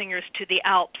opera singers to the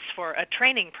Alps for a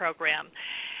training program.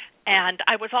 And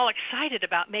I was all excited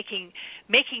about making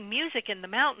music in the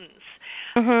mountains.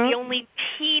 The only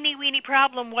teeny-weeny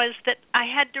problem was that I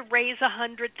had to raise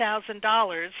 $100,000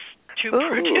 to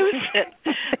produce it.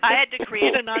 I had to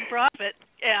create a nonprofit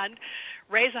and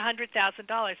raise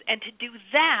 $100,000. And to do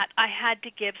that, I had to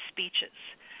give speeches.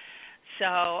 So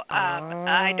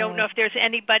I don't know if there's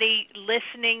anybody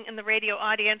listening in the radio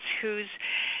audience who's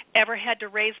ever had to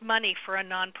raise money for a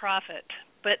nonprofit,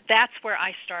 but that's where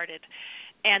I started.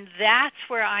 And that's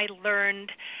where I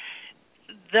learned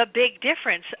the big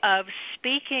difference of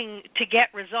speaking to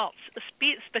get results,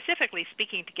 specifically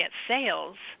speaking to get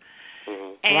sales,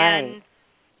 and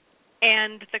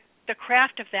the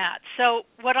craft of that. So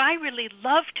what I really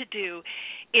love to do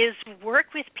is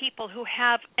work with people who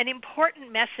have an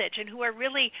important message and who are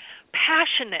really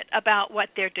passionate about what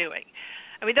they're doing.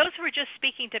 I mean, those who are just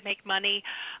speaking to make money,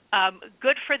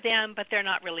 good for them, but they're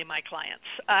not really my clients.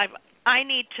 I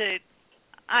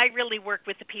really work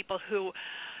with the people who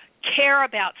care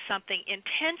about something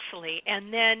intensely,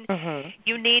 and then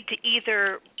you need to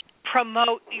either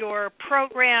promote your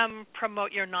program,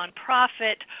 promote your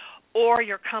nonprofit, or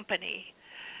your company.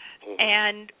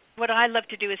 And what I love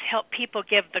to do is help people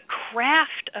give the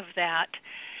craft of that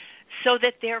so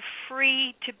that they're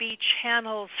free to be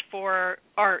channels for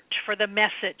art, for the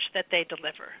message that they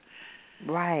deliver.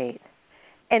 Right.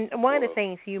 And one of the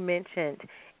things you mentioned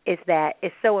is that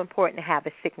it's so important to have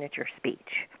a signature speech.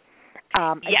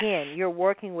 Again, you're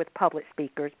working with public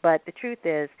speakers, but the truth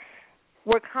is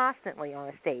we're constantly on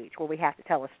a stage where we have to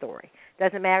tell a story.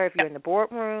 Doesn't matter if you're in the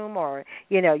boardroom or,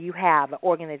 you have an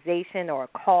organization or a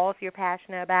cause you're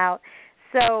passionate about.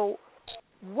 So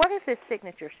what is this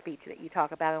signature speech that you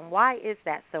talk about, and why is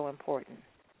that so important?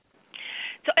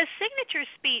 So a signature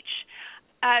speech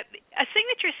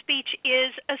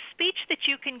is a speech that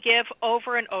you can give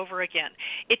over and over again.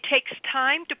 It takes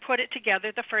time to put it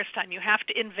together the first time. You have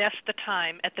to invest the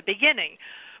time at the beginning.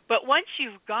 But once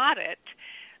you've got it,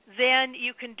 then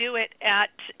you can do it at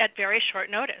very short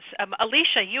notice.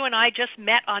 Alicia, you and I just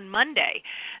met on Monday,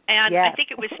 and I think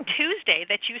it was Tuesday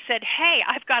that you said, hey,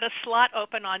 I've got a slot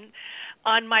open on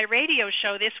my radio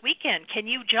show this weekend. Can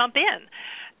you jump in?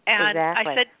 And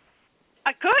I said,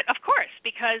 good, of course,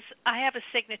 because I have a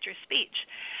signature speech.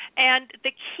 And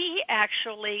the key,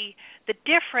 actually, the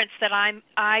difference that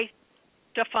I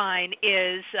define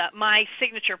is my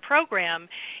signature program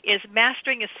is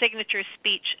mastering a signature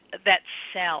speech that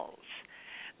sells.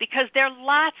 Because there are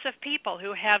lots of people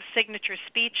who have signature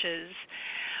speeches,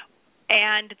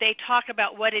 and they talk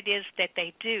about what it is that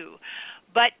they do.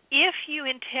 But if you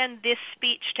intend this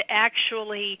speech to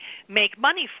actually make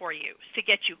money for you, to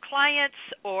get you clients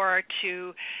or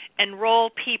to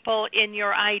enroll people in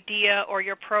your idea or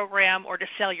your program or to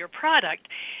sell your product,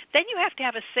 then you have to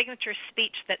have a signature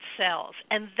speech that sells.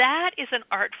 And that is an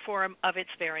art form of its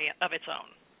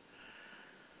own.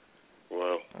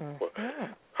 Wow.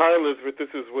 Hi, Elizabeth.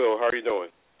 This is Will. How are you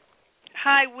doing?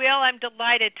 Hi, Will. I'm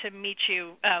delighted to meet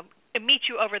you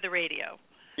over the radio.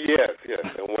 Yes,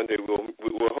 and one day we'll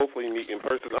hopefully meet in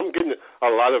person. I'm getting a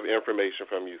lot of information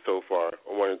from you so far.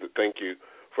 I wanted to thank you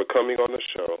for coming on the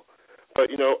show.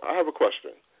 But, I have a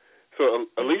question. So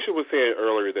Alicia was saying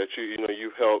earlier that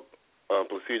you've helped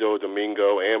Placido,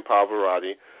 Domingo, and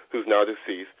Pavarotti, who's now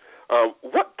deceased.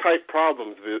 What type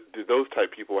problems do those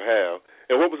type people have,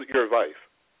 and what was your advice?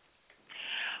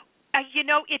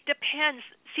 It depends.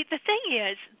 See, the thing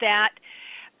is that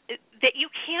you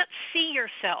can't see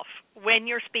yourself when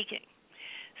you're speaking.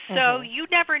 So you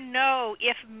never know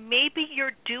if maybe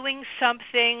you're doing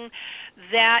something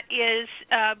that is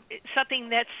something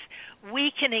that's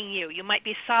weakening you. You might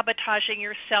be sabotaging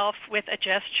yourself with a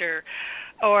gesture.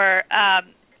 Or,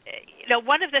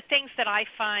 one of the things that I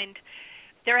find,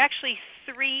 there are actually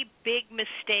 3 big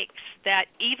mistakes that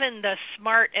even the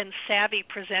smart and savvy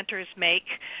presenters make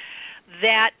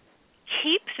that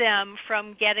keep them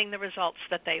from getting the results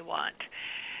that they want.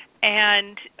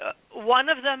 And one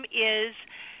of them is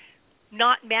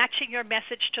not matching your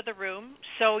message to the room.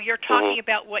 So you're talking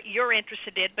about what you're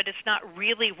interested in, but it's not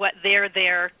really what they're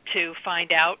there to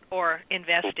find out or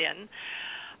invest in.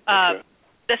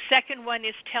 The second one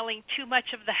is telling too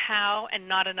much of the how and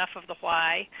not enough of the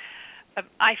why.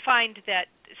 I find that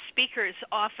speakers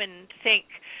often think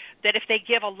that if they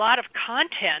give a lot of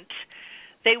content,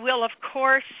 they will, of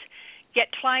course,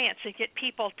 get clients and get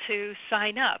people to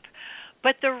sign up.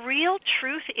 But the real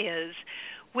truth is,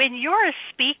 when you're a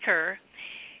speaker,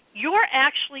 you're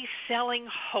actually selling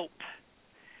hope.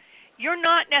 You're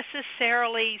not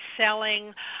necessarily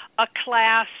selling a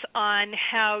class on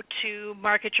how to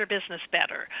market your business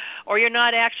better, or you're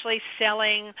not actually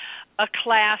selling a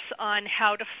class on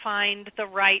how to find the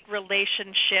right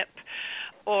relationship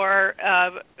or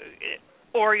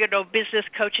business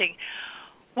coaching.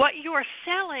 What you're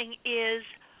selling is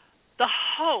the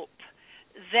hope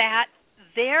that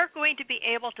they're going to be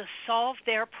able to solve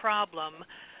their problem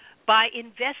by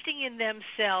investing in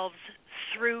themselves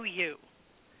through you.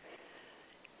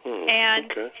 And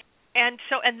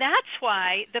that's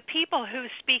why the people who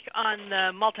speak on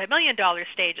the multi-million-dollar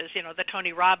stages, the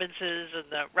Tony Robbinses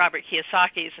and the Robert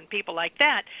Kiyosakis and people like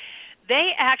that,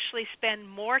 they actually spend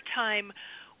more time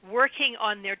working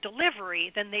on their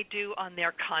delivery than they do on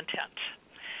their content.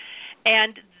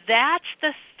 And that's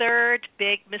the third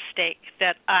big mistake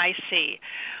that I see,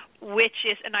 which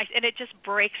is, and it just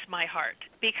breaks my heart,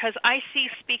 because I see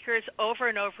speakers over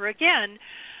and over again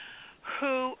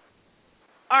who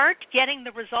aren't getting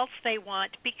the results they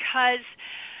want because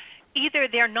either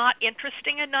they're not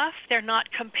interesting enough, they're not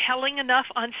compelling enough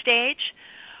on stage,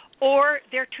 or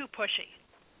they're too pushy.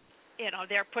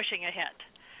 They're pushing ahead.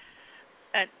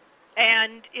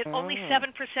 And only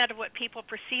 7% of what people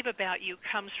perceive about you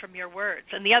comes from your words,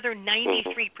 and the other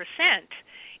 93%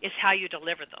 is how you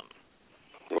deliver them.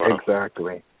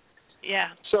 Exactly.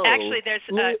 Yeah. So, actually, there's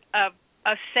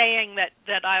a saying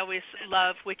that I always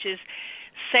love, which is,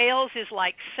 sales is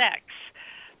like sex.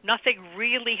 Nothing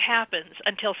really happens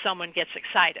until someone gets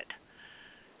excited.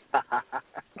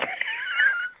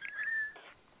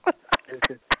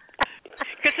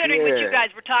 Considering what you guys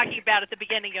were talking about at the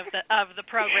beginning of the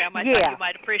program, I thought you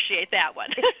might appreciate that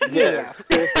one.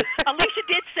 Alicia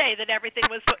did say that it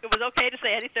was okay to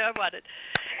say anything I wanted.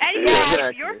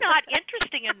 Anyway, if you're not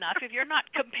interesting enough, if you're not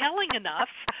compelling enough,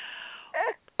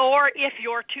 or if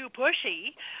you're too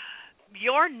pushy,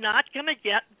 you're not going to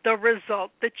get the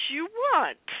result that you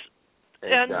want.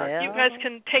 Exactly. And you guys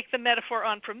can take the metaphor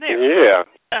on from there. Yeah,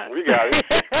 we got it.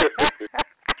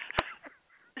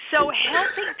 So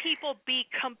helping people be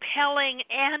compelling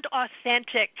and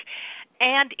authentic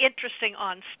and interesting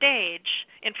on stage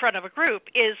in front of a group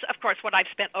is, of course, what I've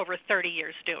spent over 30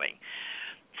 years doing.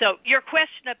 So your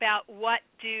question about what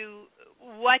do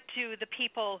the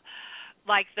people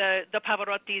like the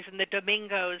Pavarottis and the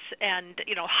Domingos and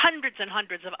hundreds and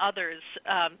hundreds of others,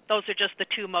 those are just the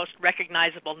 2 most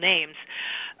recognizable names.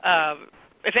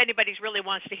 If anybody really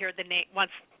wants to hear the name,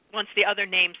 wants the other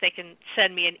names, they can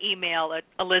send me an email at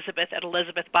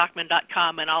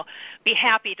elizabeth@elizabethbachman.com, and I'll be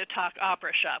happy to talk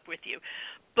opera shop with you.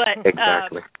 But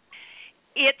exactly.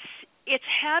 It's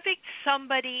having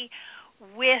somebody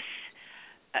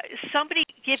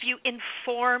give you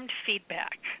informed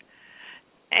feedback.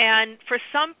 And for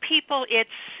some people, it's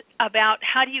about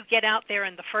how do you get out there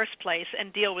in the first place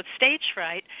and deal with stage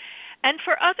fright. And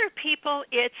for other people,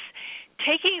 it's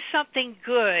taking something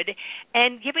good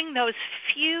and giving those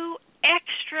few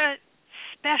extra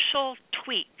special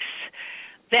tweaks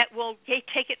that will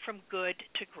take it from good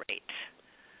to great.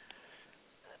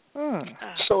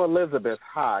 So, Elizabeth,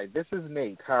 hi. This is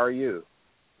Nate. How are you?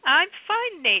 I'm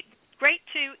fine, Nate. Great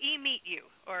to meet you,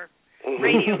 or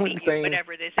radio meet you,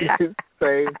 whatever this is.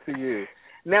 Same to you.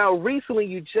 Now, recently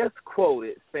you just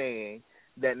quoted saying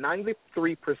that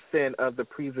 93%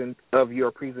 of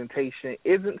your presentation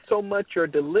isn't so much your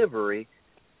delivery,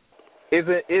 is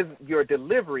your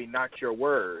delivery, not your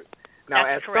words. Now,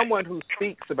 that's as correct. Someone who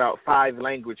speaks about 5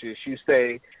 languages, you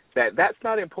say that that's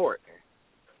not important.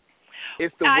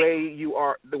 It's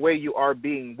the way you are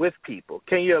being with people.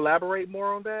 Can you elaborate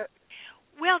more on that?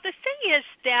 Well, the thing is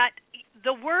that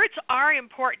the words are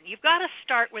important. You've got to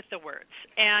start with the words.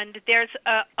 And there's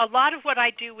a lot of what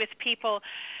I do with people.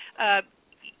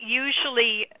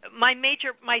 Usually, my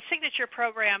signature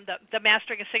program, the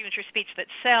Mastering a Signature Speech That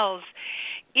Sells,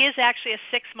 is actually a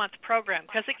 6-month program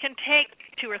because it can take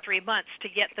 2 or 3 months to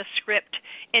get the script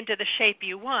into the shape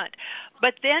you want.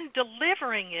 But then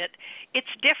delivering it,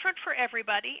 it's different for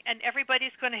everybody, and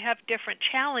everybody's going to have different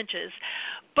challenges.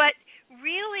 But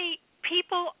really,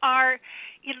 people are,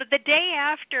 the day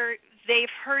after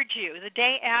they've heard you, the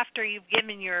day after you've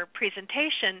given your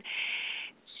presentation,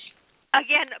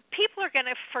 again, people are going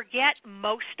to forget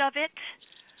most of it,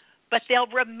 but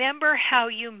they'll remember how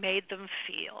you made them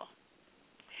feel.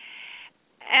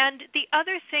 And the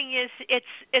other thing is,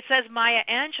 it's as Maya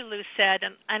Angelou said,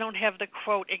 and I don't have the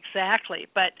quote exactly,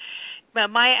 but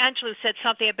Maya Angelou said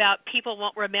something about people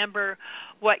won't remember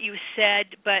what you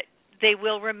said, but they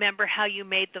will remember how you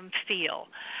made them feel.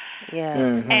 Yeah.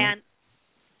 Mm-hmm.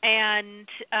 And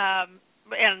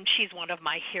she's one of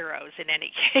my heroes in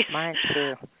any case. Mine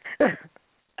too.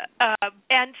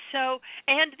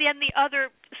 And then the other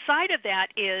side of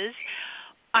that is,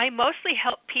 I mostly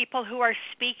help people who are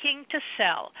speaking to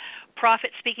sell,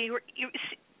 profit speaking,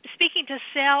 speaking to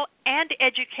sell and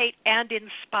educate and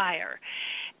inspire.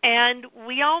 And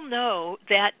we all know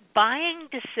that buying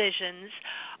decisions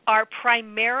are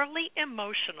primarily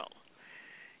emotional.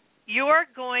 You're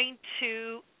going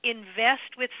to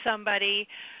invest with somebody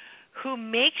who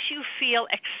makes you feel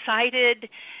excited,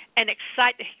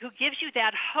 who gives you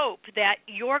that hope that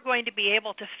you're going to be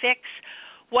able to fix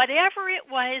whatever it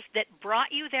was that brought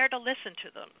you there to listen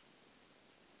to them.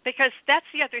 Because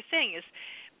that's the other thing is,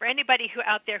 for anybody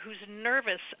out there who's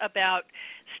nervous about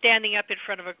standing up in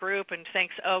front of a group and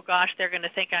thinks, oh gosh, they're going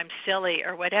to think I'm silly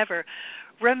or whatever,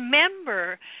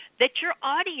 remember that your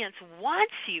audience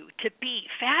wants you to be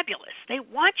fabulous. They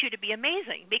want you to be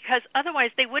amazing, because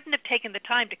otherwise they wouldn't have taken the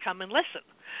time to come and listen.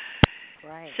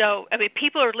 Right. So,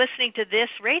 people are listening to this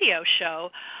radio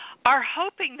show are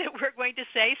hoping that we're going to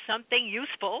say something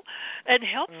useful and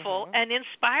helpful and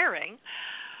inspiring,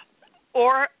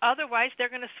 or otherwise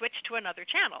they're going to switch to another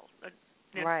channel and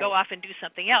go off and do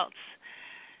something else.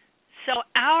 So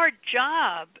our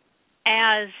job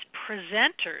as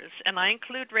presenters, and I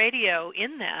include radio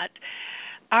in that,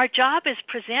 our job as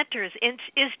presenters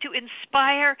is to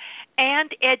inspire and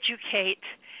educate.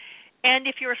 And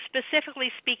if you're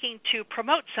specifically speaking to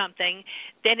promote something,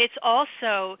 then it's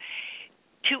also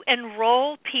to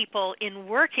enroll people in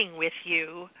working with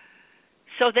you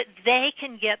so that they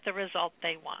can get the result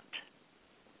they want.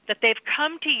 That they've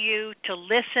come to you to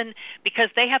listen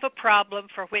because they have a problem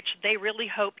for which they really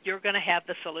hope you're going to have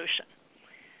the solution.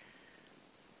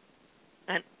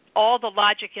 And all the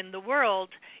logic in the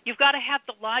world, you've got to have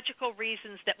the logical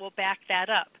reasons that will back that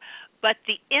up. But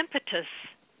the impetus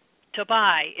to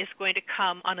buy is going to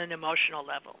come on an emotional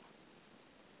level.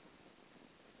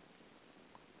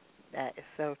 That is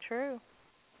so true.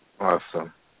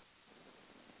 Awesome.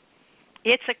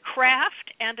 It's a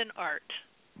craft and an art,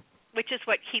 which is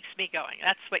what keeps me going.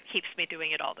 That's what keeps me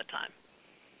doing it all the time.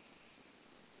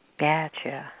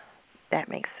 Gotcha. That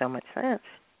makes so much sense.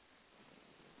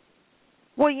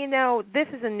 Well, this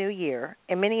is a new year,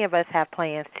 and many of us have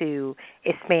plans to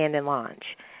expand and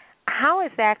launch. How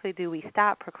exactly do we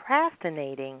stop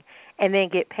procrastinating and then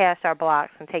get past our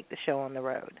blocks and take the show on the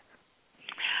road?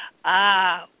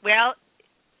 Well,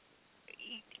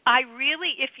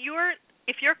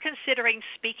 if you're considering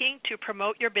speaking to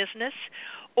promote your business,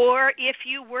 or if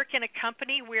you work in a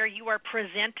company where you are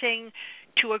presenting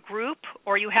to a group,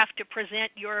 or you have to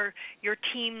present your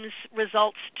team's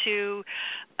results to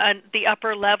the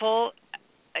upper level,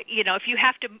 if you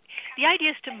have to, the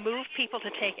idea is to move people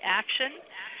to take action,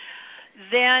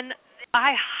 then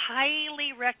I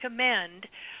highly recommend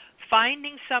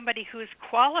finding somebody who's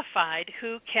qualified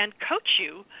who can coach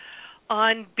you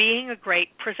on being a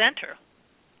great presenter.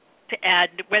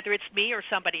 And whether it's me or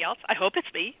somebody else, I hope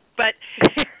it's me, but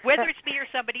whether it's me or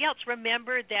somebody else,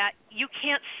 remember that you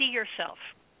can't see yourself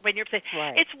when you're saying.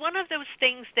 Right. It's one of those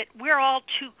things that we're all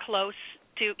too close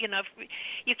to.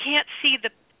 You can't see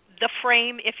the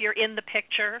frame if you're in the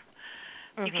picture.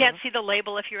 Mm-hmm. You can't see the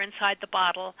label if you're inside the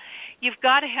bottle. You've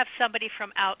got to have somebody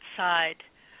from outside.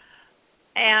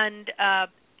 And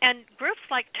groups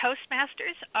like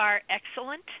Toastmasters are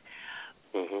excellent.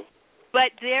 Mm-hmm.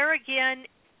 But there again,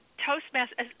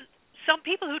 Toastmasters, some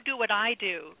people who do what I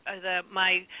do,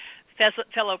 my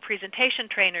fellow presentation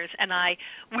trainers and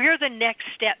we're the next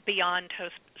step beyond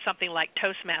something like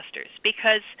Toastmasters,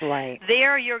 because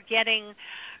there you're getting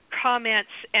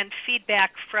comments and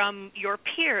feedback from your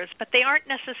peers, but they aren't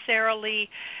necessarily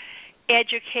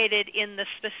educated in the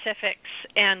specifics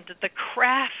and the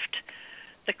craft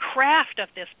of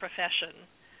this profession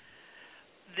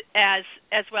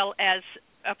as well as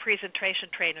a presentation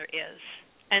trainer is.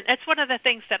 And that's one of the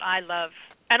things that I love.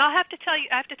 And I have to tell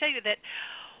you that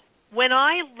when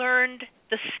I learned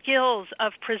the skills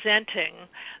of presenting,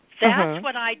 that's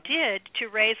what I did to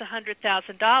raise $100,000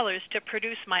 to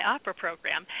produce my opera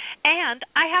program. And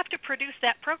I have to produce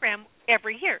that program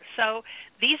every year. So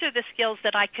these are the skills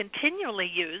that I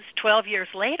continually use 12 years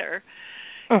later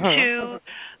to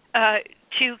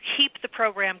keep the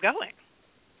program going.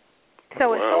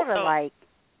 So it's sort of like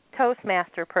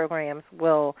Toastmaster programs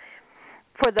will,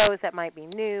 for those that might be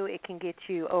new, it can get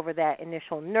you over that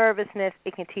initial nervousness.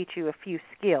 It can teach you a few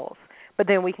skills. But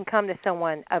then we can come to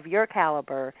someone of your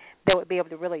caliber that would be able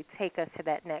to really take us to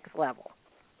that next level.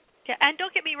 Yeah, and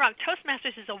don't get me wrong,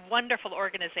 Toastmasters is a wonderful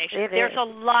organization. There's a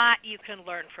lot you can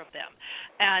learn from them.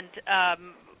 And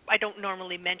I don't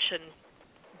normally mention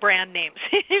brand names,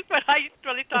 but I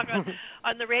really talk on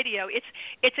the radio.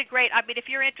 It's a great, if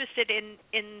you're interested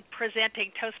in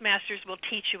presenting, Toastmasters will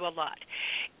teach you a lot.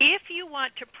 If you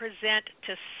want to present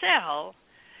to sell,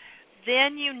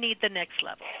 then you need the next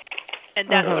level. And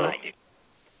that's what I do.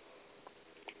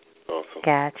 Awesome.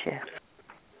 Gotcha.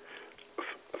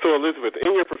 So, Elizabeth,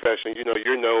 in your profession,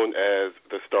 you're known as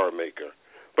the StarMaker.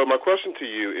 But my question to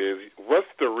you is, what's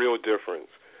the real difference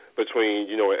between,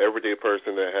 an everyday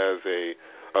person that has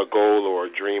a goal or a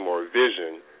dream or a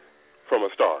vision from a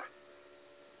star?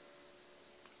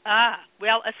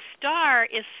 Well, a star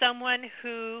is someone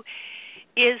who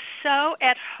is so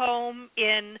at home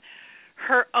in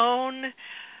her own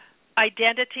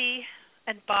identity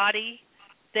and body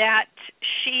that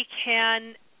she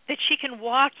can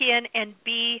walk in and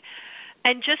be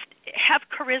and just have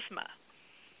charisma.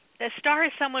 A star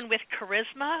is someone with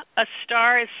charisma. A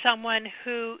star is someone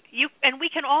who and we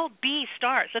can all be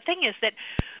stars. The thing is that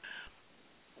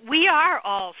we are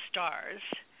all stars.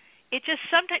 It just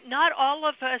sometimes not all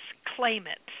of us claim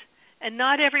it. And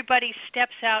not everybody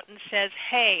steps out and says,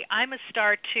 "Hey, I'm a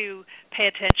star too, pay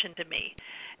attention to me."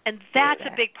 And that's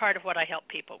a big part of what I help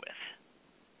people with.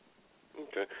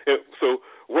 Okay. So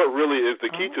what really is the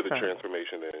key to the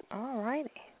transformation then? All righty.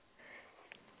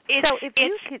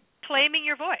 It's claiming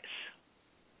your voice.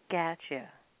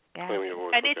 Gotcha. Claiming your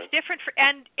voice. And it's different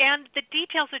and the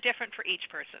details are different for each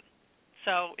person.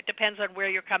 So it depends on where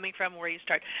you're coming from, where you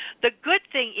start. The good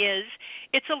thing is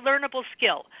it's a learnable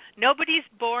skill. Nobody's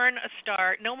born a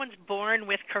star. No one's born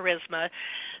with charisma.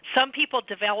 Some people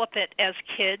develop it as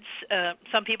kids.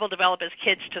 Some people develop as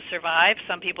kids to survive.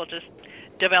 Some people just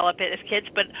develop it as kids.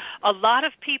 But a lot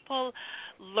of people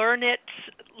learn it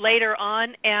later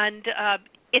on, and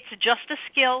it's just a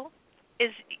skill.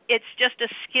 It's just a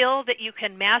skill that you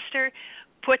can master.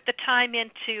 Put the time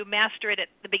in to master it at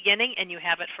the beginning, and you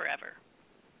have it forever.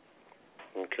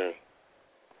 Okay.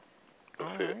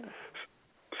 That's it.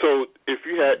 So if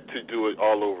you had to do it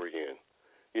all over again,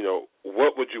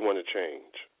 what would you want to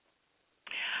change?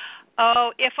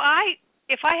 Oh, if I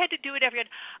had to do it every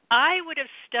again, I would have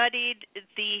studied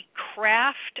the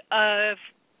craft of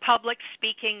public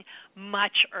speaking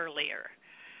much earlier.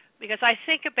 Because I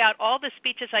think about all the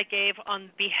speeches I gave on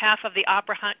behalf of the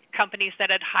opera companies that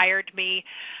had hired me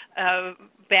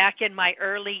back in my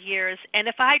early years, and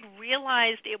if I'd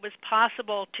realized it was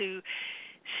possible to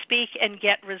speak and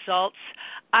get results,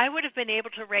 I would have been able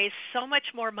to raise so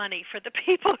much more money for the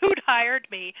people who'd hired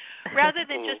me rather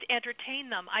than just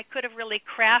entertain them. I could have really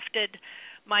crafted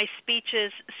my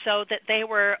speeches so that they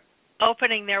were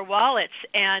opening their wallets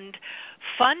and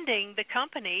funding the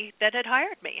company that had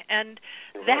hired me, and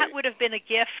that would have been a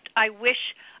gift. I wish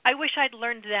I'd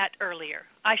learned that earlier.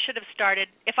 I should have started.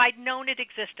 If I'd known it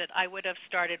existed, I would have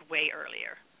started way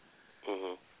earlier.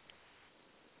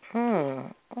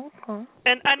 Okay.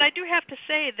 And I do have to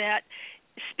say that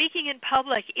speaking in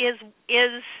public is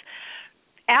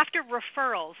after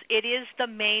referrals, it is the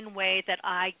main way that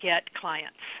I get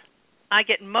clients.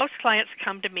 Most clients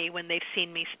come to me when they've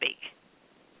seen me speak.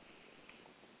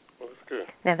 Well, that's good.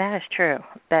 Now that is true.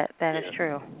 That is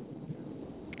true.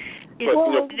 But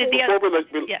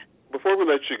before we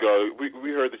let you go,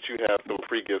 we heard that you have some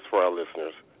free gifts for our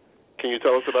listeners. Can you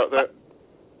tell us about that?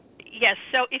 Yes.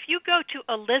 So if you go to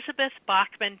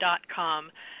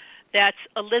ElizabethBachman.com, that's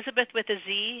Elizabeth with a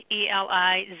Z,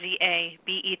 ELIZABETH,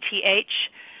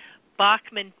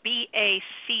 Bachman,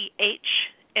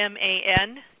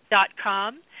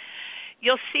 BACHMAN.com.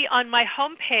 You'll see on my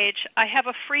homepage I have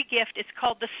a free gift. It's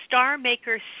called the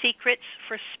StarMaker Secrets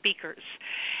for Speakers.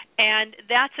 And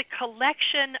that's a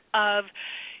collection of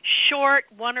short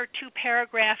 1 or 2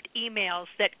 paragraph emails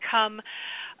that come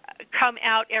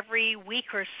out every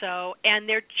week or so, and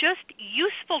they're just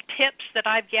useful tips that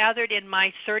I've gathered in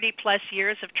my 30-plus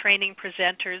years of training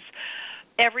presenters,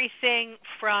 everything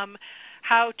from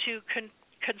how to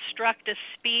construct a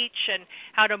speech and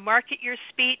how to market your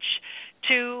speech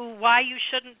to why you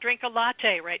shouldn't drink a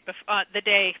latte right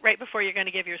before you're going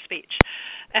to give your speech,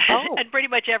 and pretty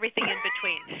much everything in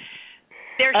between.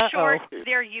 They're short,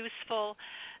 they're useful,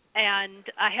 and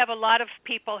I have a lot of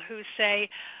people who say,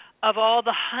 of all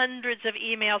the hundreds of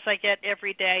emails I get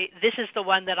every day, this is the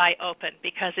one that I open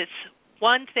because it's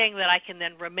one thing that I can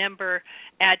then remember,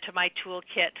 add to my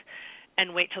toolkit,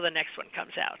 and wait till the next one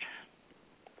comes out.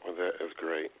 Well, that is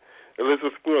great.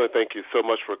 Elizabeth, we want to thank you so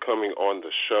much for coming on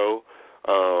the show.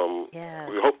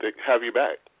 We hope to have you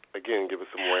back again. Give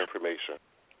us some more information.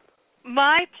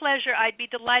 My pleasure. I'd be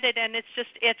delighted, and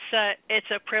it's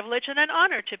a privilege and an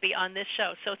honor to be on this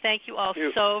show. So thank you all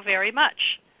so very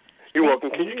much. You're welcome.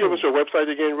 Can you give us your website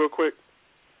again real quick?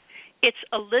 It's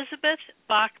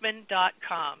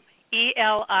ElizabethBachman.com.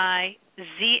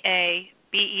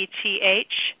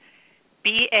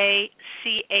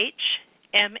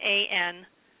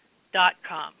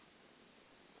 ElizabethBachman.com.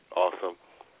 Awesome.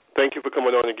 Thank you for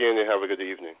coming on again, and have a good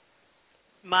evening.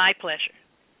 My pleasure.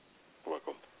 You're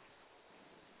welcome.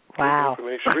 Wow.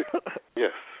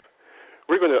 Yes.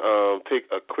 We're going to take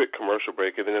a quick commercial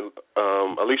break, and then,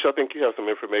 Alicia, I think you have some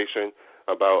information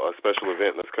about a special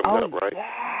event that's coming up, right?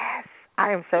 Yes.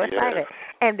 I am so excited.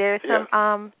 And there's some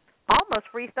almost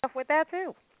free stuff with that,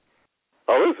 too.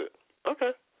 Oh, is it?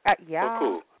 Okay. Yeah. Oh,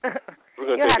 cool. We're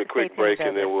going to take a quick break,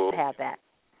 and then we'll have that.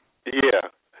 Yeah.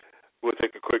 We'll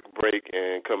take a quick break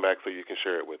and come back so you can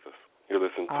share it with us. You're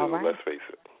listening to Let's Face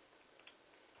It.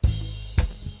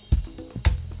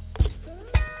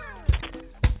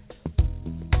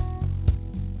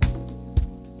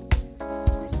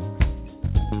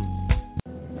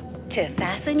 To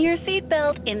fasten your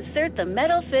seatbelt, insert the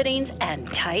metal fittings and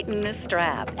tighten the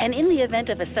strap. And in the event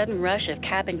of a sudden rush of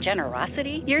cabin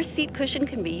generosity, your seat cushion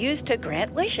can be used to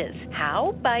grant wishes.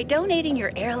 How? By donating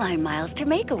your airline miles to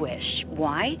Make-A-Wish.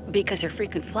 Why? Because your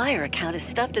frequent flyer account is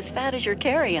stuffed as fat as your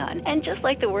carry-on. And just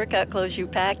like the workout clothes you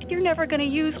packed, you're never going to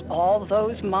use all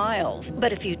those miles.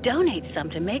 But if you donate some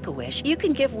to Make-A-Wish, you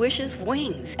can give wishes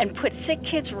wings and put sick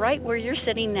kids right where you're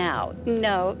sitting now.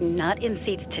 No, not in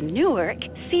seats to Newark.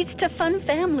 Seats to fun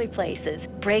family places,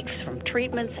 breaks from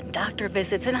treatments and doctor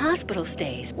visits and hospital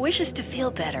stays, wishes to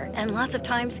feel better, and lots of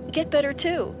times get better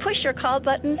too. Push your call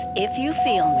buttons if you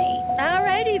feel me.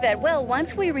 Alrighty then. Well,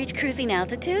 once we reach cruising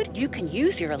altitude, you can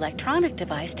use your electronic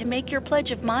device to make your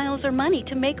pledge of miles or money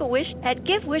to Make-A-Wish at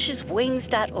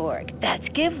GiveWishesWings.org. That's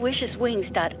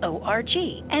GiveWishesWings.org.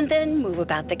 And then move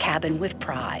about the cabin with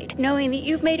pride, knowing that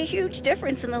you've made a huge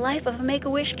difference in the life of a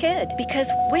Make-A-Wish kid, because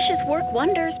wishes work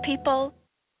wonders, people.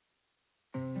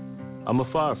 I'm a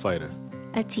firefighter.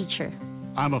 A teacher.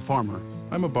 I'm a farmer.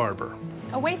 I'm a barber.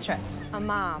 A waitress. A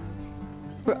mom.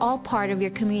 We're all part of your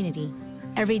community.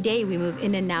 Every day we move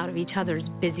in and out of each other's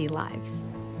busy lives.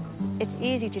 It's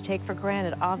easy to take for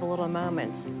granted all the little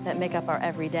moments that make up our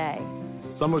everyday.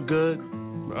 Some are good,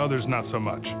 others not so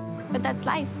much. But that's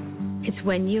life. It's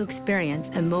when you experience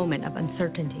a moment of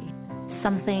uncertainty,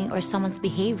 something or someone's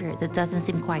behavior that doesn't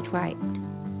seem quite right.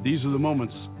 These are the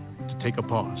moments to take a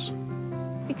pause.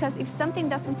 Because if something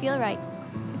doesn't feel right,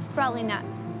 it's probably not.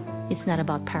 It's not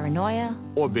about paranoia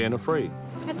or being afraid.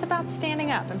 It's about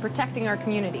standing up and protecting our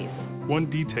communities. One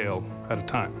detail at a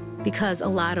time. Because a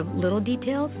lot of little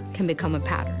details can become a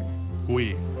pattern.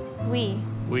 We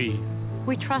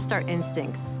trust our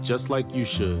instincts. Just like you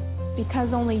should.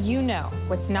 Because only you know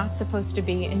what's not supposed to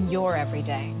be in your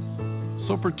everyday.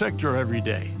 So protect your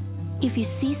everyday. If you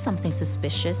see something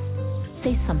suspicious,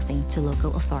 say something to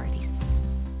local authorities.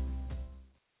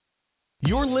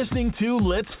 You're listening to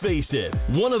Let's Face It,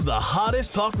 one of the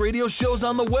hottest talk radio shows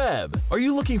on the web. Are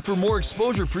you looking for more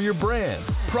exposure for your brand,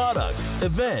 product,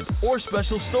 event, or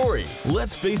special story? Let's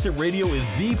Face It Radio is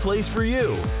the place for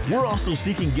you. We're also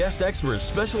seeking guest experts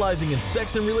specializing in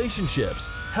sex and relationships,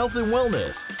 health and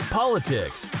wellness,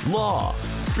 politics, law,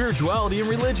 spirituality and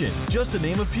religion, just to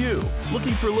name a few.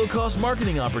 Looking for low-cost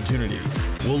marketing opportunities?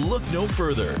 Well, look no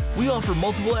further. We offer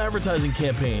multiple advertising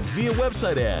campaigns via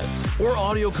website ads or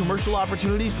audio commercial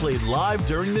opportunities played live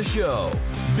during the show.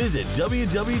 Visit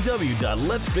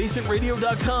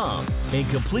www.letsfaceitradio.com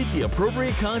and complete the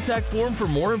appropriate contact form for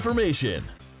more information.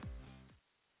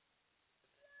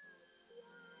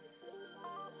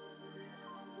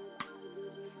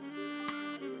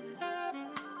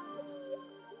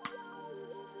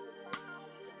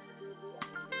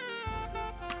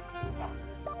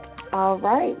 All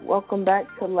right, welcome back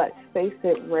to Let's Face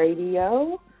It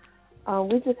Radio.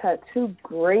 We just had two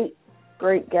great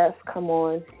guests come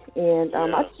on, and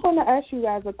I just want to ask you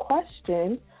guys a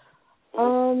question.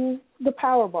 The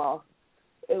Powerball,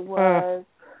 it was,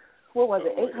 what was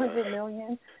it, $800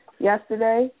 million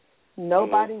yesterday?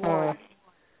 Nobody won.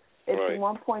 It's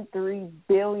 $1.3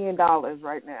 billion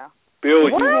right now.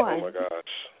 Billion? Oh, my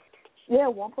gosh. Yeah,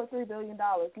 $1.3 billion.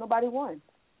 Nobody won.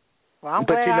 Well,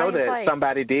 but you know that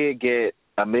somebody did get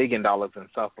 $1 million in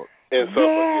Suffolk.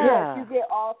 Yeah, you get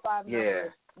all 5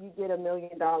 numbers. You get $1 million.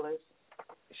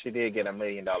 She did get $1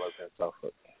 million in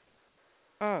Suffolk.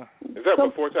 Is that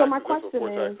before taxes? So my question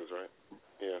taxes, right?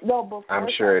 Yeah. No, before I'm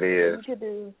sure it is. You could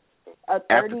do a 30-year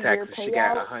After taxes, payout. she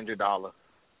got $100.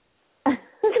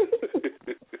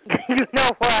 You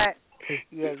know what?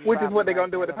 Yeah, which is what they're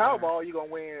going to do with the Powerball. You're going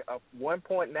to win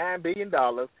 $1.9 billion,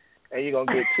 and you're going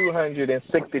to get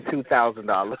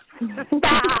 $262,000.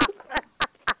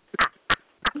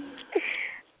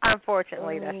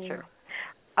 Unfortunately, that's true.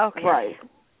 Okay. Right.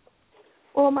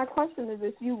 Well, my question is,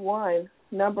 if you won,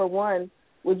 number one,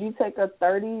 would you take a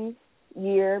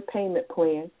 30-year payment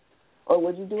plan, or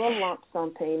would you do a lump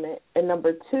sum payment? And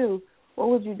number two, what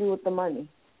would you do with the money?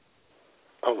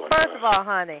 First of all,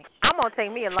 honey, I'm going to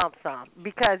take me a lump sum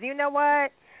because you know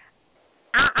what?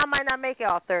 I might not make it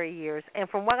all 30 years. And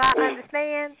from what I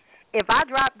understand, if I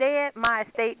drop dead, my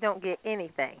estate don't get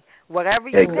anything. Whatever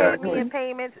you pay me in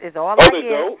payments is all I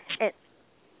get. And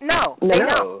no, they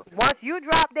don't. Once you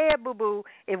drop dead, boo-boo,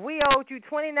 if we owed you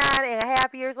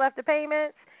 29.5 years left of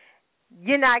payments,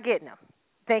 you're not getting them.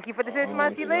 Thank you for the 6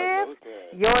 months you live.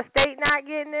 Your estate not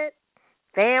getting it.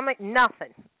 Family,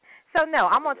 nothing. So, no,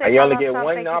 I'm going to take you only get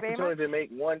one opportunity to make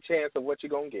one chance of what you're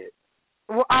going to get.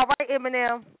 Well, all right,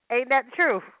 Eminem. Ain't that the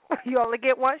truth? You only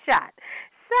get one shot.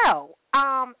 So,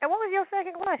 and what was your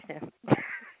second question?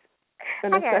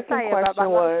 And the second question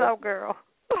was, girl.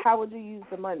 How would you use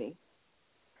the money?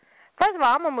 First of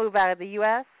all, I'm going to move out of the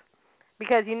U.S.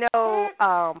 because, you know,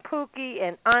 Pookie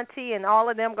and Auntie and all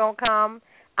of them going to come.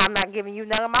 I'm not giving you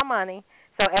none of my money.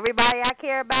 So everybody I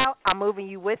care about, I'm moving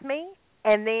you with me.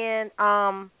 And then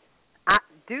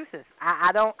deuces.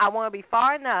 I want to be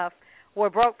far enough where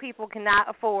broke people cannot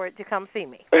afford to come see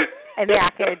me. And then I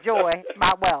can enjoy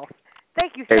my wealth.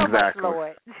 Thank you so much,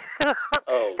 Lord. That's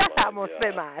how I'm going to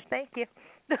spend mine. Thank you.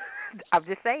 I'm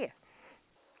just saying.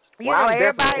 You know,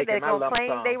 everybody that's going to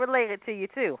claim they related to you,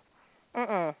 too.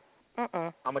 I'm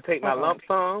going to take my lump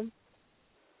sum,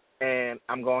 and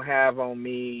I'm going to have on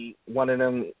me one of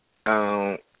them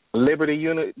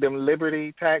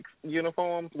Liberty tax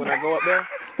uniforms when I go up there.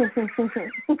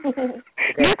 Okay,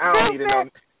 I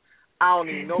don't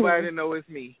need nobody to know it's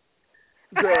me.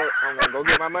 So I'm going to go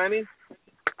get my money.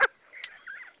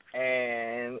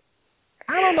 And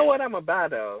I don't know what I'm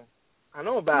about, though. I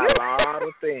know about a lot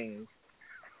of things.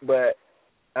 But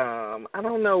I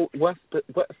don't know what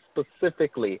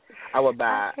specifically I would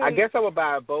buy. I guess I would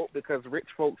buy a boat because rich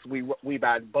folks, we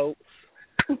buy boats.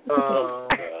 So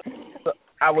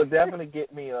I would definitely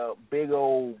get me a big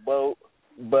old boat,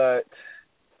 but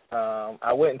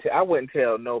I wouldn't tell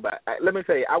nobody. Let me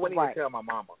tell you, I wouldn't even tell my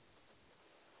mama.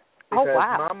 Because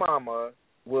my mama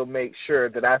will make sure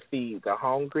that I feed the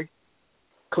hungry,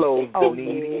 clothe the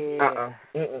needy.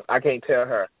 I can't tell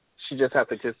her. She just has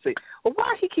to just say, well,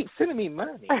 why he keep sending me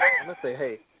money? I'm going to say,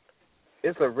 hey,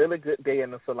 it's a really good day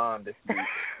in the salon this week.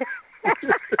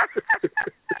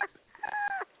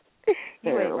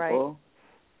 You ain't right.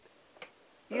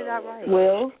 You're not right.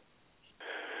 Will?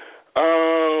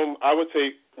 I would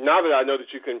take, now that I know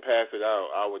that you can pass it out,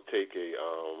 I would take the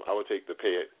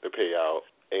payout,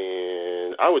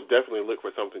 and I would definitely look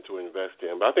for something to invest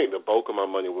in. But I think the bulk of my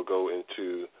money will go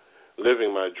into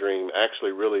living my dream,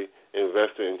 actually really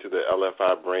investing into the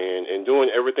LFI brand and doing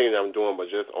everything that I'm doing, but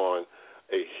just on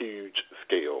a huge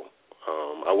scale.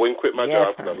 I wouldn't quit my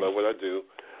job because I love what I do.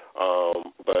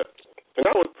 And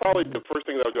that was probably the first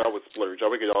thing that I would do. I would splurge. I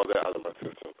would get all that out of my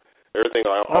system. Everything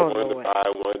I wanted to buy,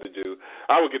 wanted to do,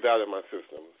 I would get that out of my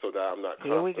system so that I'm not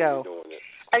constantly doing it.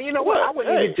 And you know what? I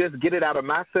wouldn't even just get it out of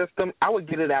my system. I would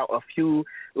get it out a few,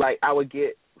 like I would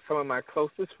get some of my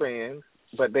closest friends,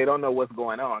 but they don't know what's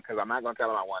going on because I'm not going to tell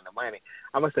them I want the money.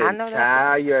 I'm going to say,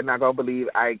 child, you're not going to believe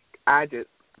I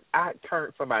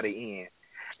turned somebody in,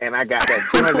 and I got that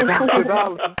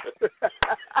 $200,000.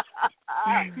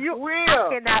 You will. I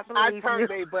cannot believe I turned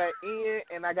their butt in,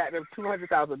 and I got them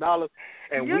 $200,000,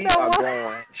 and we are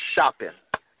going shopping.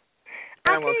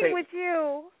 I came with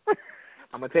you.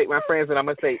 I'm gonna take my friends and I'm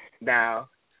gonna say, now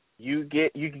you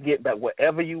can get back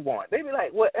whatever you want. They be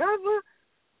like, whatever,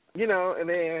 and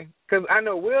then because I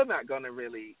know Will's not gonna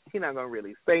really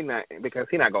say nothing because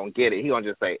he's not gonna get it. He gonna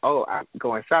just say, oh, I'm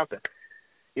going shopping.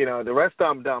 The rest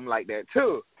of them dumb like that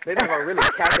too. They're not gonna really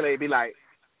calculate. Be like,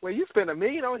 well, you spend $1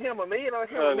 million on him, $1 million on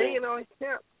him, $1 million on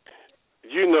him.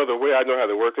 The way I know how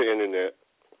to work the internet,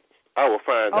 I will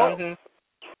find out. Mm-hmm.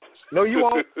 No, you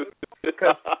won't.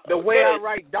 Because the way I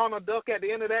write Donald Duck at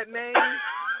the end of that name.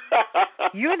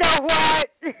 You know what?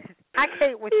 I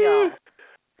can't with y'all.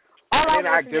 All I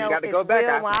want to know is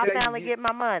when I finally get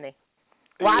my money.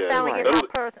 When I finally get my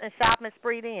purse and shopping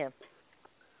spree in.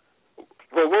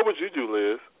 Well, what would you do,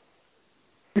 Liz?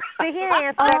 See, he didn't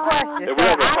answer that question. And we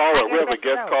have a caller. We have a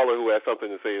guest caller who has something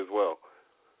to say as well.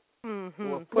 Mm-hmm.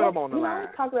 Well, put him on the line. I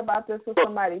was talking about this with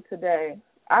somebody today.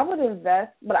 I would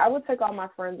invest, but I would take all my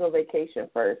friends on vacation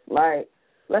first. Like,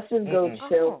 let's just go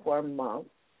chill for a month.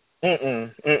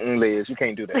 Liz, you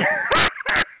can't do that.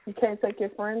 You can't take your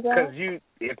friends out? Because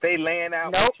if they laying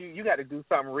out with you got to do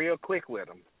something real quick with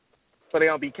them so they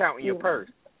don't be counting your purse.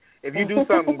 If you do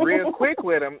something real quick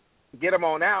with them, get them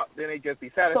on out, then they just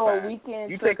be satisfied. So a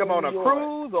weekend you take them on a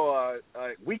cruise or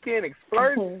a weekend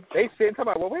excursion, they sit and talk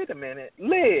about, well, wait a minute,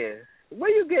 Liz, where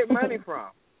you get money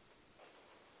from?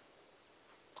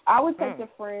 I would take the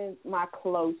friends, my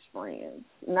close friends,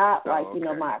 not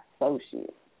my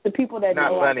associates, the people that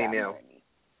not know funny I got now. money.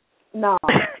 No.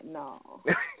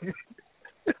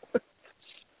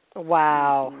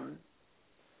 Wow.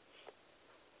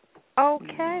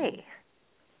 Okay.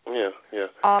 Yeah.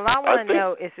 All I want to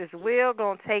know is Will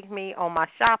going to take me on my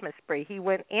shopping spree? He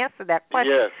wouldn't answer that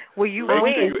question. Yes. Will you Make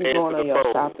win? sure you answer going on the your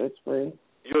phone. shopping spree?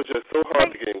 You're just so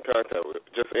hard to get in contact with.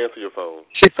 Just answer your phone.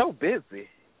 She's so busy.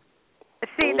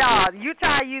 See, dog, you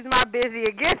try to use my busy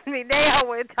against me now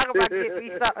when talking about getting me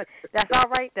something. That's all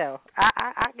right, though.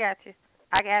 I got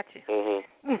you.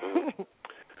 Mm-hmm.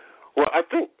 Well, I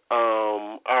think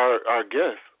our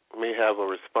guest may have a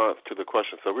response to the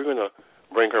question, so we're going to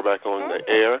bring her back on the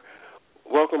air.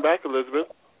 Welcome back, Elizabeth.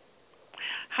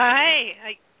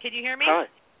 Hi. Can you hear me? Hi.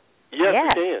 Yes, we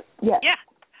can. Yeah.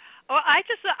 Well, I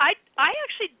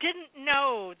actually didn't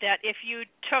know that if you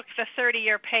took the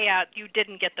 30-year payout, you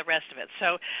didn't get the rest of it.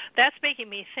 So that's making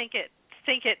me think it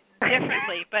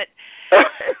differently. But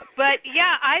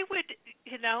yeah, I would,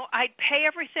 I'd pay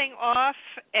everything off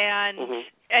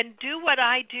and do what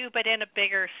I do, but in a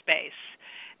bigger space.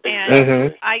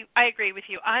 And I agree with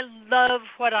you. I love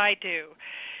what I do.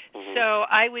 So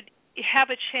I would have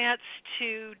a chance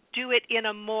to do it in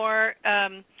a more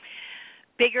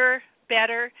bigger,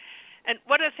 better. And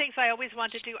one of the things I always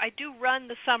want to do, I do run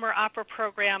the summer opera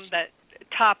program, the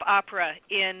top opera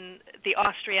in the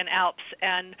Austrian Alps.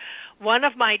 And one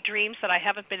of my dreams that I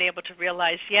haven't been able to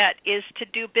realize yet is to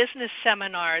do business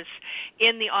seminars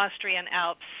in the Austrian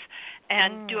Alps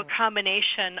and do a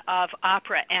combination of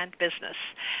opera and business.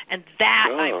 And that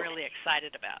I'm really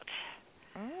excited about.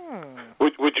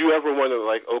 Would you ever want to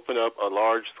open up a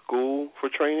large school for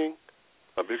training,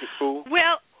 a bigger school?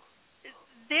 Well,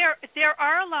 there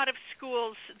are a lot of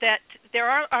schools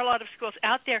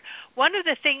out there. One of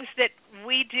the things that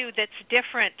we do that's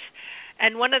different,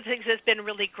 and one of the things that's been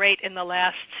really great in the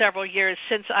last several years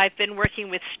since I've been working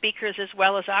with speakers as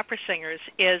well as opera singers,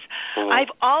 is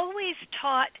I've always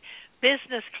taught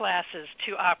business classes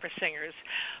to opera singers,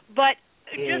 but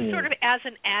just sort of as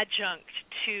an adjunct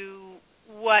to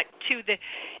the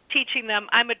teaching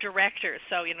them. I'm a director,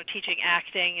 so teaching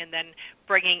acting and then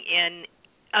bringing in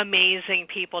amazing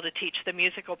people to teach the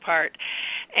musical part.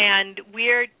 And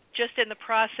we're just in the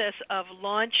process of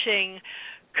launching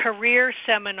career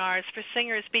seminars for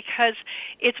singers because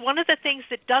it's one of the things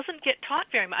that doesn't get taught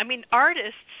very much. I mean,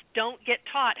 artists don't get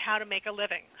taught how to make a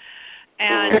living.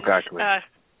 And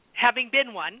having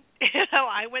been one,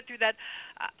 I went through that.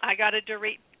 I got a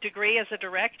degree as a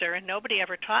director, and nobody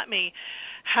ever taught me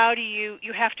how do you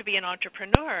have to be an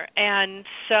entrepreneur. And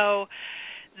so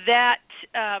that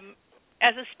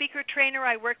as a speaker trainer,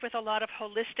 I work with a lot of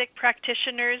holistic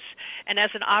practitioners, and as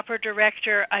an opera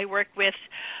director, I work with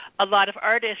a lot of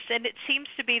artists, and it seems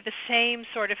to be the same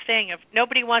sort of thing. Of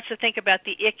nobody wants to think about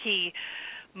the icky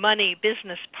money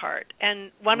business part.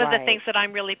 And one of the things that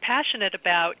I'm really passionate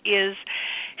about is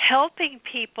helping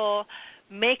people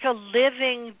make a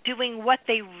living doing what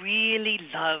they really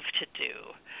love to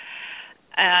do.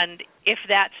 And if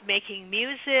that's making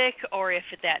music, or if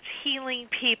that's healing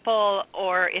people,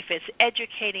 or if it's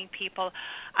educating people,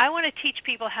 I want to teach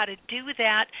people how to do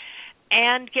that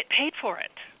and get paid for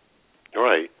it.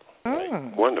 Right.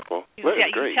 Wonderful. That's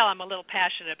you great. can tell I'm a little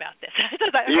passionate about this.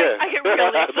 I get really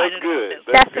excited That's good. about this.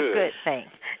 That's a good thing.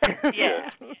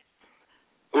 Yeah.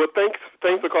 Well, thanks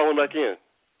for calling back in.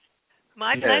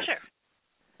 My pleasure.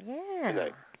 Yeah. Good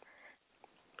night.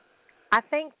 I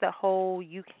think the whole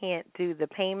you can't do the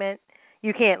payment,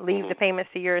 you can't leave the payments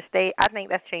to your estate, I think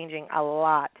that's changing a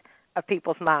lot of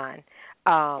people's mind.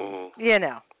 You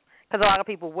know, because a lot of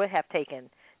people would have taken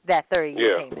that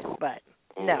 30-year payment, but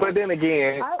no. But then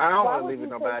again, I don't want to leave it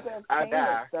nobody. I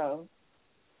die.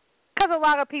 Because a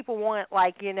lot of people want,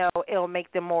 like, you know, it'll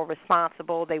make them more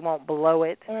responsible. They won't blow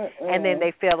it. And then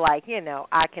they feel like, you know,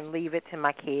 I can leave it to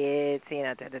my kids, you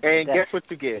know. And guess what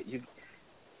you get?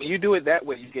 When you do it that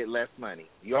way, you get less money.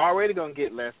 You're already going to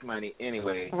get less money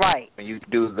anyway. Right. When you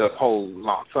do the whole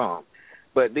lump sum.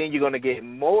 But then you're going to get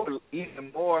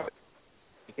even more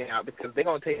out because they're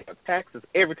going to take taxes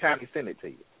every time you send it to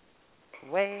you.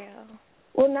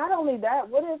 Well, not only that,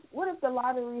 what if the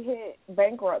lottery hit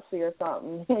bankruptcy or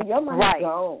something? Your money's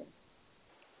gone.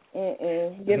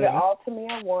 Give it all to me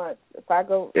at once. If I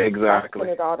go spend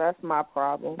it all, that's my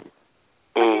problem.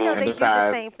 You know, they do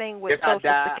the same thing with Social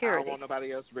Security. I don't want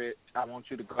nobody else rich. I want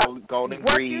you to go and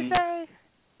what breathe. You say?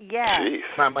 Yeah.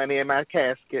 My money in my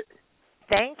casket.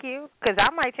 Thank you, because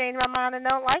I might change my mind and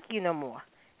don't like you no more.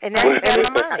 And now you got my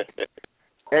money.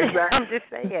 Exactly. I'm just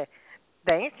saying,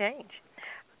 they ain't changed.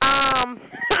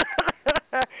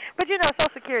 But, you know, Social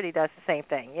Security does the same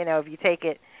thing. You know, if you take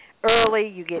it early,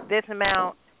 you get this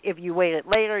amount. If you wait it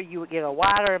later, you would get a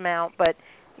wider amount. But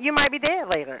you might be dead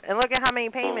later. And look at how many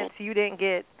payments you didn't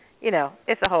get. You know,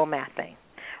 it's a whole math thing.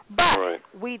 But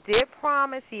we did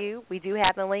promise you, we do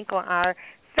have the link on our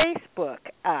Facebook,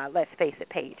 Let's Face It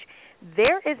page.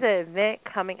 There is an event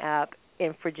coming up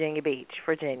in Virginia Beach,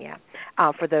 Virginia.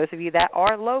 For those of you that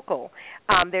are local,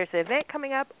 there's an event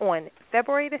coming up on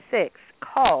February the 6th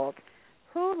called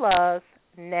Who Loves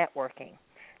Networking?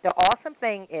 The awesome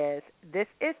thing is this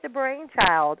is the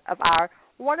brainchild of our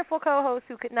wonderful co-host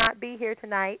who could not be here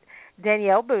tonight,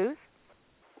 Danielle Booth,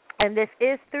 and this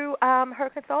is through her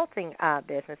consulting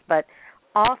business. But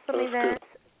awesome events.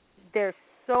 There's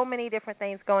so many different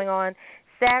things going on.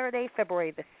 Saturday,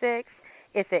 February the 6th,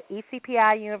 it's at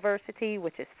ECPI University,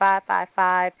 which is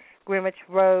 555 Greenwich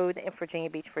Road in Virginia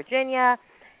Beach, Virginia.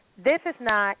 This is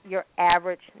not your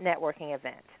average networking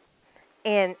event.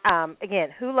 And, again,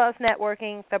 Who Loves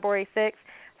Networking, February 6th,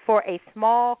 for a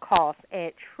small cost, and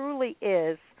it truly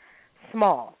is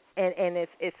small. And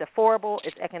it's affordable,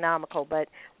 it's economical, but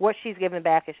what she's giving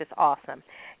back is just awesome.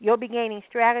 You'll be gaining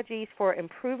strategies for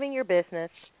improving your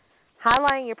business,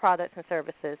 highlighting your products and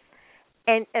services,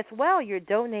 and as well, you're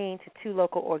donating to 2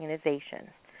 local organizations.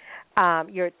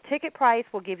 Your ticket price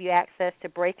will give you access to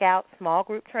breakout small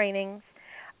group trainings.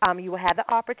 You will have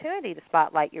the opportunity to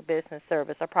spotlight your business,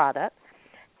 service, or product.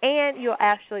 And you'll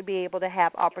actually be able to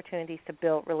have opportunities to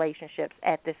build relationships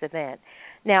at this event.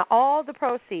 Now, all the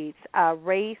proceeds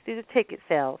raised through the ticket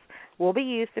sales will be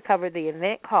used to cover the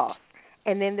event costs,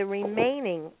 and then the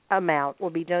remaining amount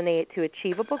will be donated to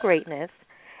Achievable Greatness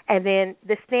and then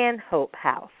the Stanhope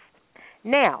House.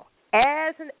 Now,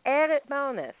 as an added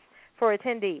bonus for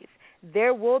attendees,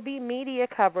 there will be media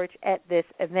coverage at this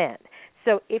event.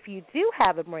 So if you do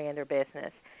have a brand or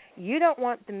business, you don't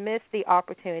want to miss the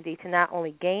opportunity to not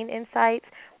only gain insights,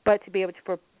 but to be able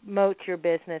to promote your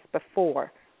business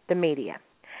before the media.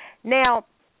 Now,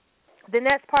 the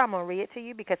next part, I'm going to read it to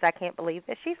you because I can't believe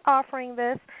that she's offering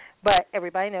this, but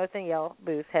everybody knows Danielle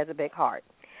Booth has a big heart.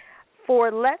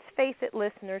 For Let's Face It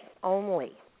listeners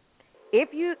only, if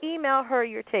you email her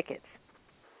your tickets,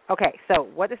 okay, so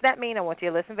what does that mean? I want you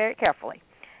to listen very carefully.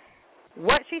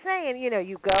 What she's saying, you know,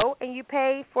 you go and you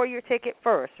pay for your ticket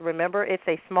first. Remember, it's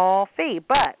a small fee,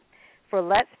 but for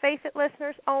Let's Face It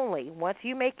listeners only, once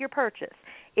you make your purchase,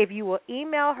 if you will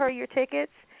email her your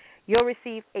tickets, you'll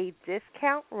receive a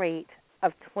discount rate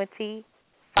of $25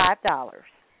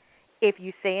 if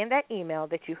you say in that email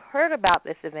that you heard about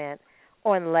this event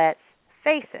on Let's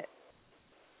Face It.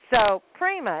 So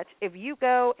pretty much, if you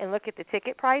go and look at the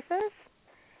ticket prices,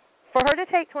 for her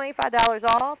to take $25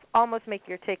 off, almost make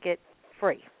your ticket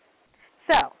free.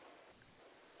 So,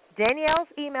 Danielle's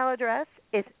email address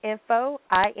is info,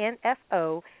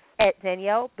 I-N-F-O,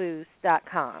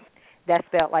 @DanielleBooze.com. That's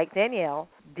spelled like Danielle,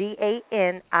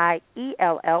 DANIELLE,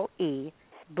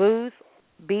 Booze,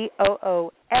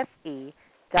 BOOSE.com.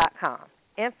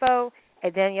 Info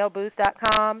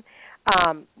 @DanielleBooze.com.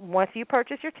 Once you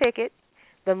purchase your ticket,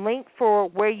 the link for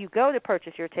where you go to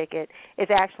purchase your ticket is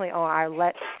actually on our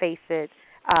Let's Face It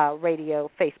radio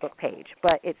Facebook page.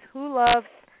 But it's Who Loves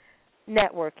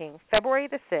Networking, February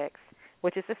the 6th,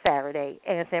 which is a Saturday,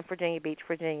 and it's in Virginia Beach,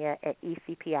 Virginia at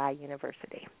ECPI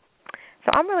University.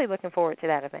 So I'm really looking forward to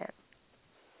that event.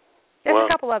 There's a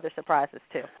couple other surprises,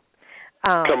 too.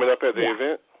 Coming up at the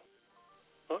event?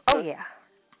 Okay. Oh, yeah.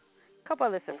 A couple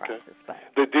other surprises. Okay. But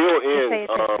the deal ends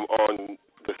on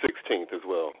the 16th as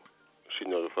well. She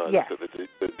notified us that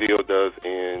the deal does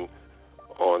end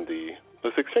on the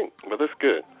 16th, but that's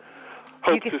good.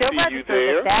 Hope you can to still see register, you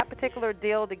there. but that particular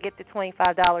deal to get the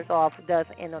 $25 off does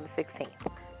end on the 16th.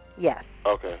 Yes.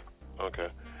 Okay.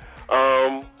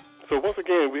 So once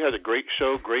again, we had a great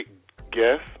show, great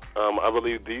guests. I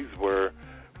believe these were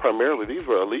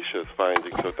Alicia's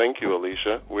findings. So thank you,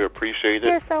 Alicia. We appreciate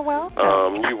it. You're so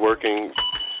welcome.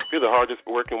 You're the hardest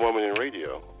working woman in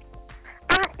radio.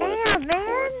 I am,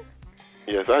 man.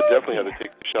 Yes, I definitely have to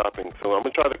take you shopping. So I'm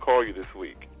gonna try to call you this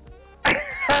week.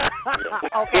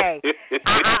 Okay.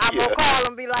 I'm going to call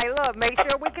and be like, look, make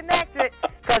sure we connected,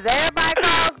 because everybody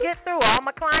calls, get through. All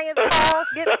my clients calls,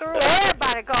 get through.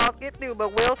 Everybody calls, get through,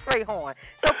 but Will Strayhorn.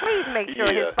 So please make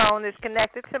sure his phone is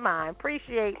connected to mine.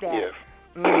 Appreciate that. Yes.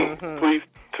 Please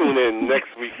tune in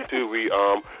next week, too.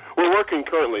 We're working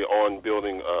currently on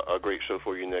building a great show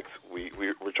for you next week.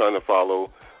 We're trying to follow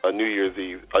a New Year's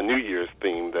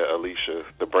theme that Alicia,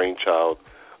 the brainchild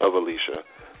of Alicia.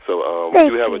 So we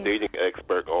do have a dating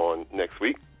expert on next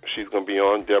week. She's going to be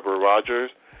on, Deborah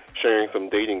Rogers, sharing some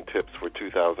dating tips for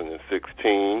 2016.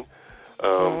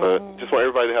 But just want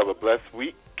everybody to have a blessed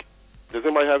week. Does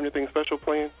anybody have anything special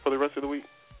planned for the rest of the week?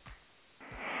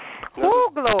 Oh,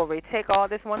 glory. Take all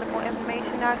this wonderful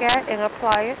information I got and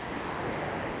apply it.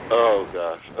 Oh,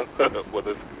 gosh. Well,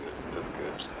 that's good.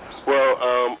 Well,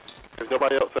 if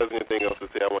nobody else has anything else to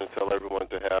say, I want to tell everyone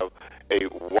to have a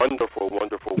wonderful,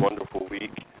 wonderful, wonderful week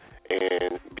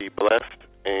and be blessed,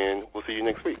 and we'll see you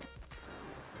next week.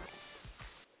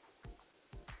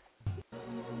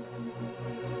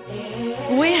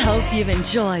 We hope you've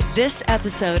enjoyed this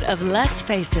episode of Let's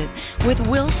Face It with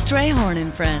Will Strayhorn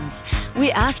and Friends.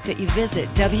 We ask that you visit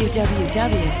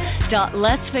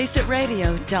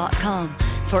www.letsfaceitradio.com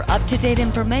for up-to-date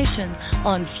information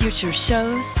on future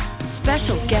shows,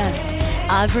 special guests,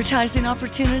 advertising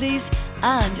opportunities,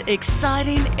 and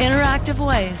exciting interactive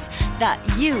ways that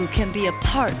you can be a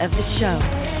part of the show.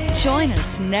 Join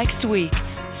us next week,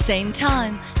 same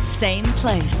time, same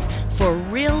place, for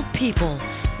real people,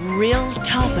 real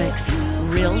topics,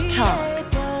 real talk.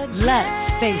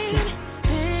 Let's face it.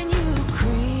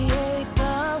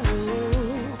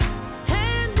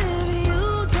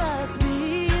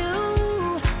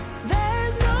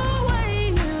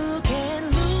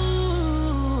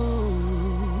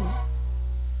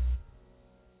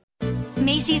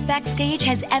 Macy's Backstage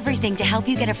has everything to help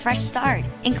you get a fresh start,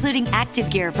 including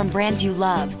active gear from brands you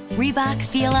love, Reebok,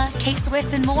 Fila,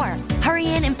 K-Swiss, and more. Hurry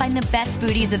in and find the best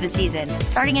booties of the season,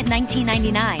 starting at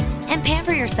 $19.99. And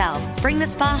pamper yourself. Bring the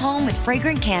spa home with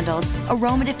fragrant candles,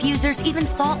 aroma diffusers, even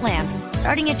salt lamps,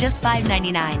 starting at just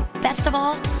 $5.99. Best of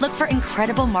all, look for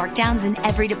incredible markdowns in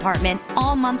every department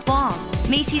all month long.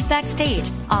 Macy's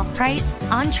Backstage, off price,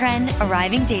 on trend,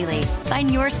 arriving daily. Find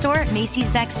your store at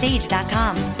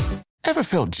Macy'sBackstage.com. Ever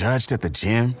felt judged at the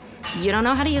gym? You don't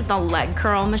know how to use the leg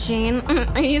curl machine?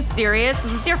 Are you serious?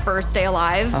 Is this your first day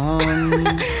alive?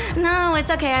 No,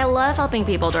 it's okay. I love helping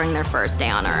people during their first day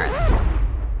on Earth.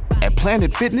 At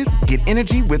Planet Fitness, get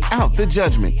energy without the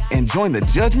judgment and join the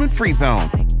judgment-free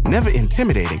zone. Never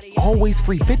intimidating, always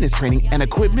free fitness training and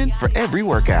equipment for every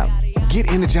workout.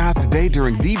 Get energized today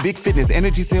during the Big Fitness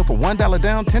Energy Sale for $1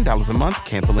 down, $10 a month.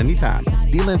 Cancel anytime.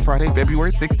 Deal ends Friday,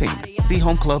 February 16th. See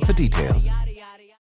Home Club for details.